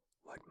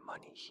what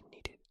money he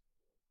needed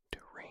to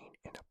reign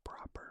in a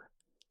proper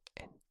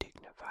and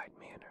dignified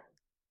manner.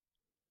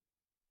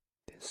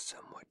 This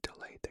somewhat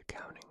delayed the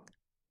counting,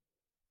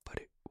 but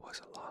it was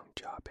a long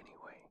job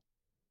anyway,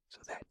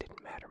 so that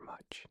didn't matter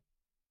much.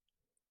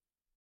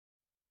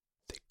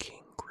 The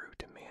king grew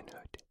to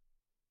manhood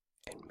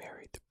and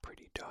married the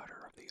pretty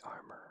daughter of the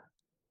armorer,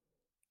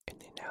 and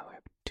they now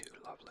have 2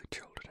 lovely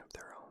children of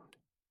their own.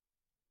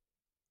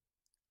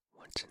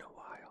 Once in a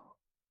while,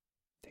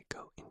 they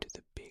go into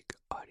the big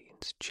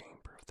audience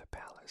chamber of the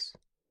palace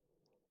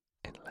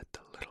and let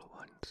the little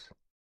ones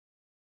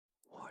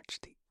watch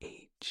the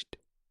aged,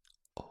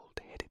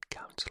 old-headed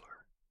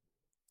counselor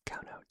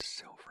count out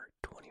silver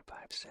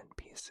 25-cent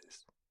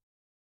pieces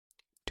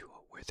to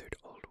a withered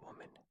old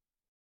woman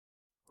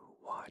who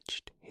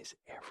watched his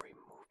every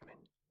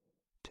movement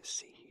to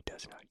see he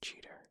does not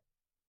cheat her.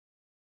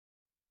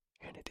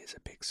 And it is a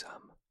big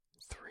sum,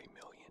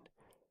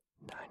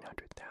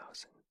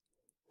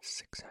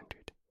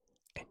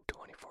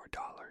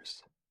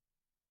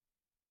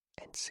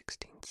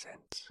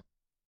 $3,900,624.16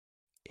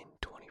 in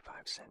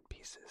 25-cent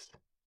pieces.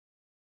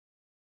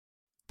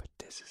 But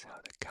this is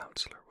how the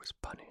counselor was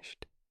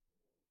punished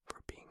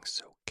for being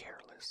so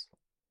careless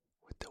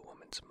with the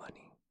woman's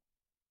money.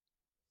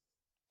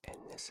 And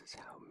this is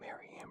how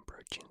Mary Ann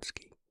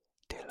Broginski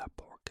de la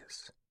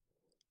Porcus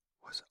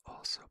was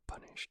also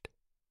punished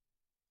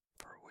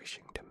for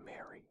wishing to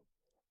marry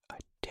a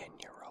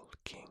 10-year-old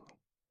king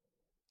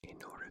in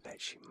order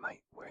that she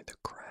might wear the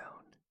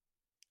crown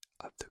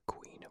of the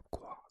Queen of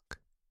Quack.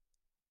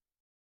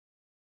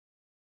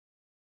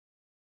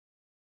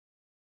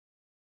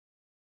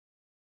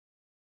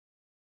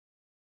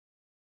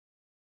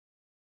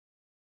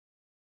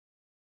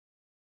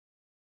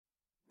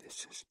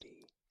 This is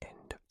the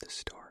end of the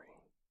story.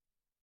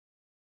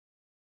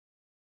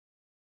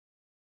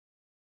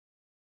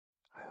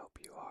 I hope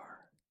you are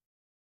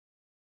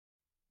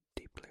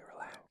deeply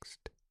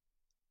relaxed,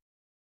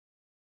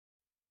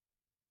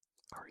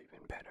 or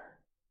even better,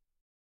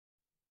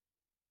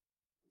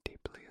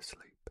 deeply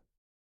asleep.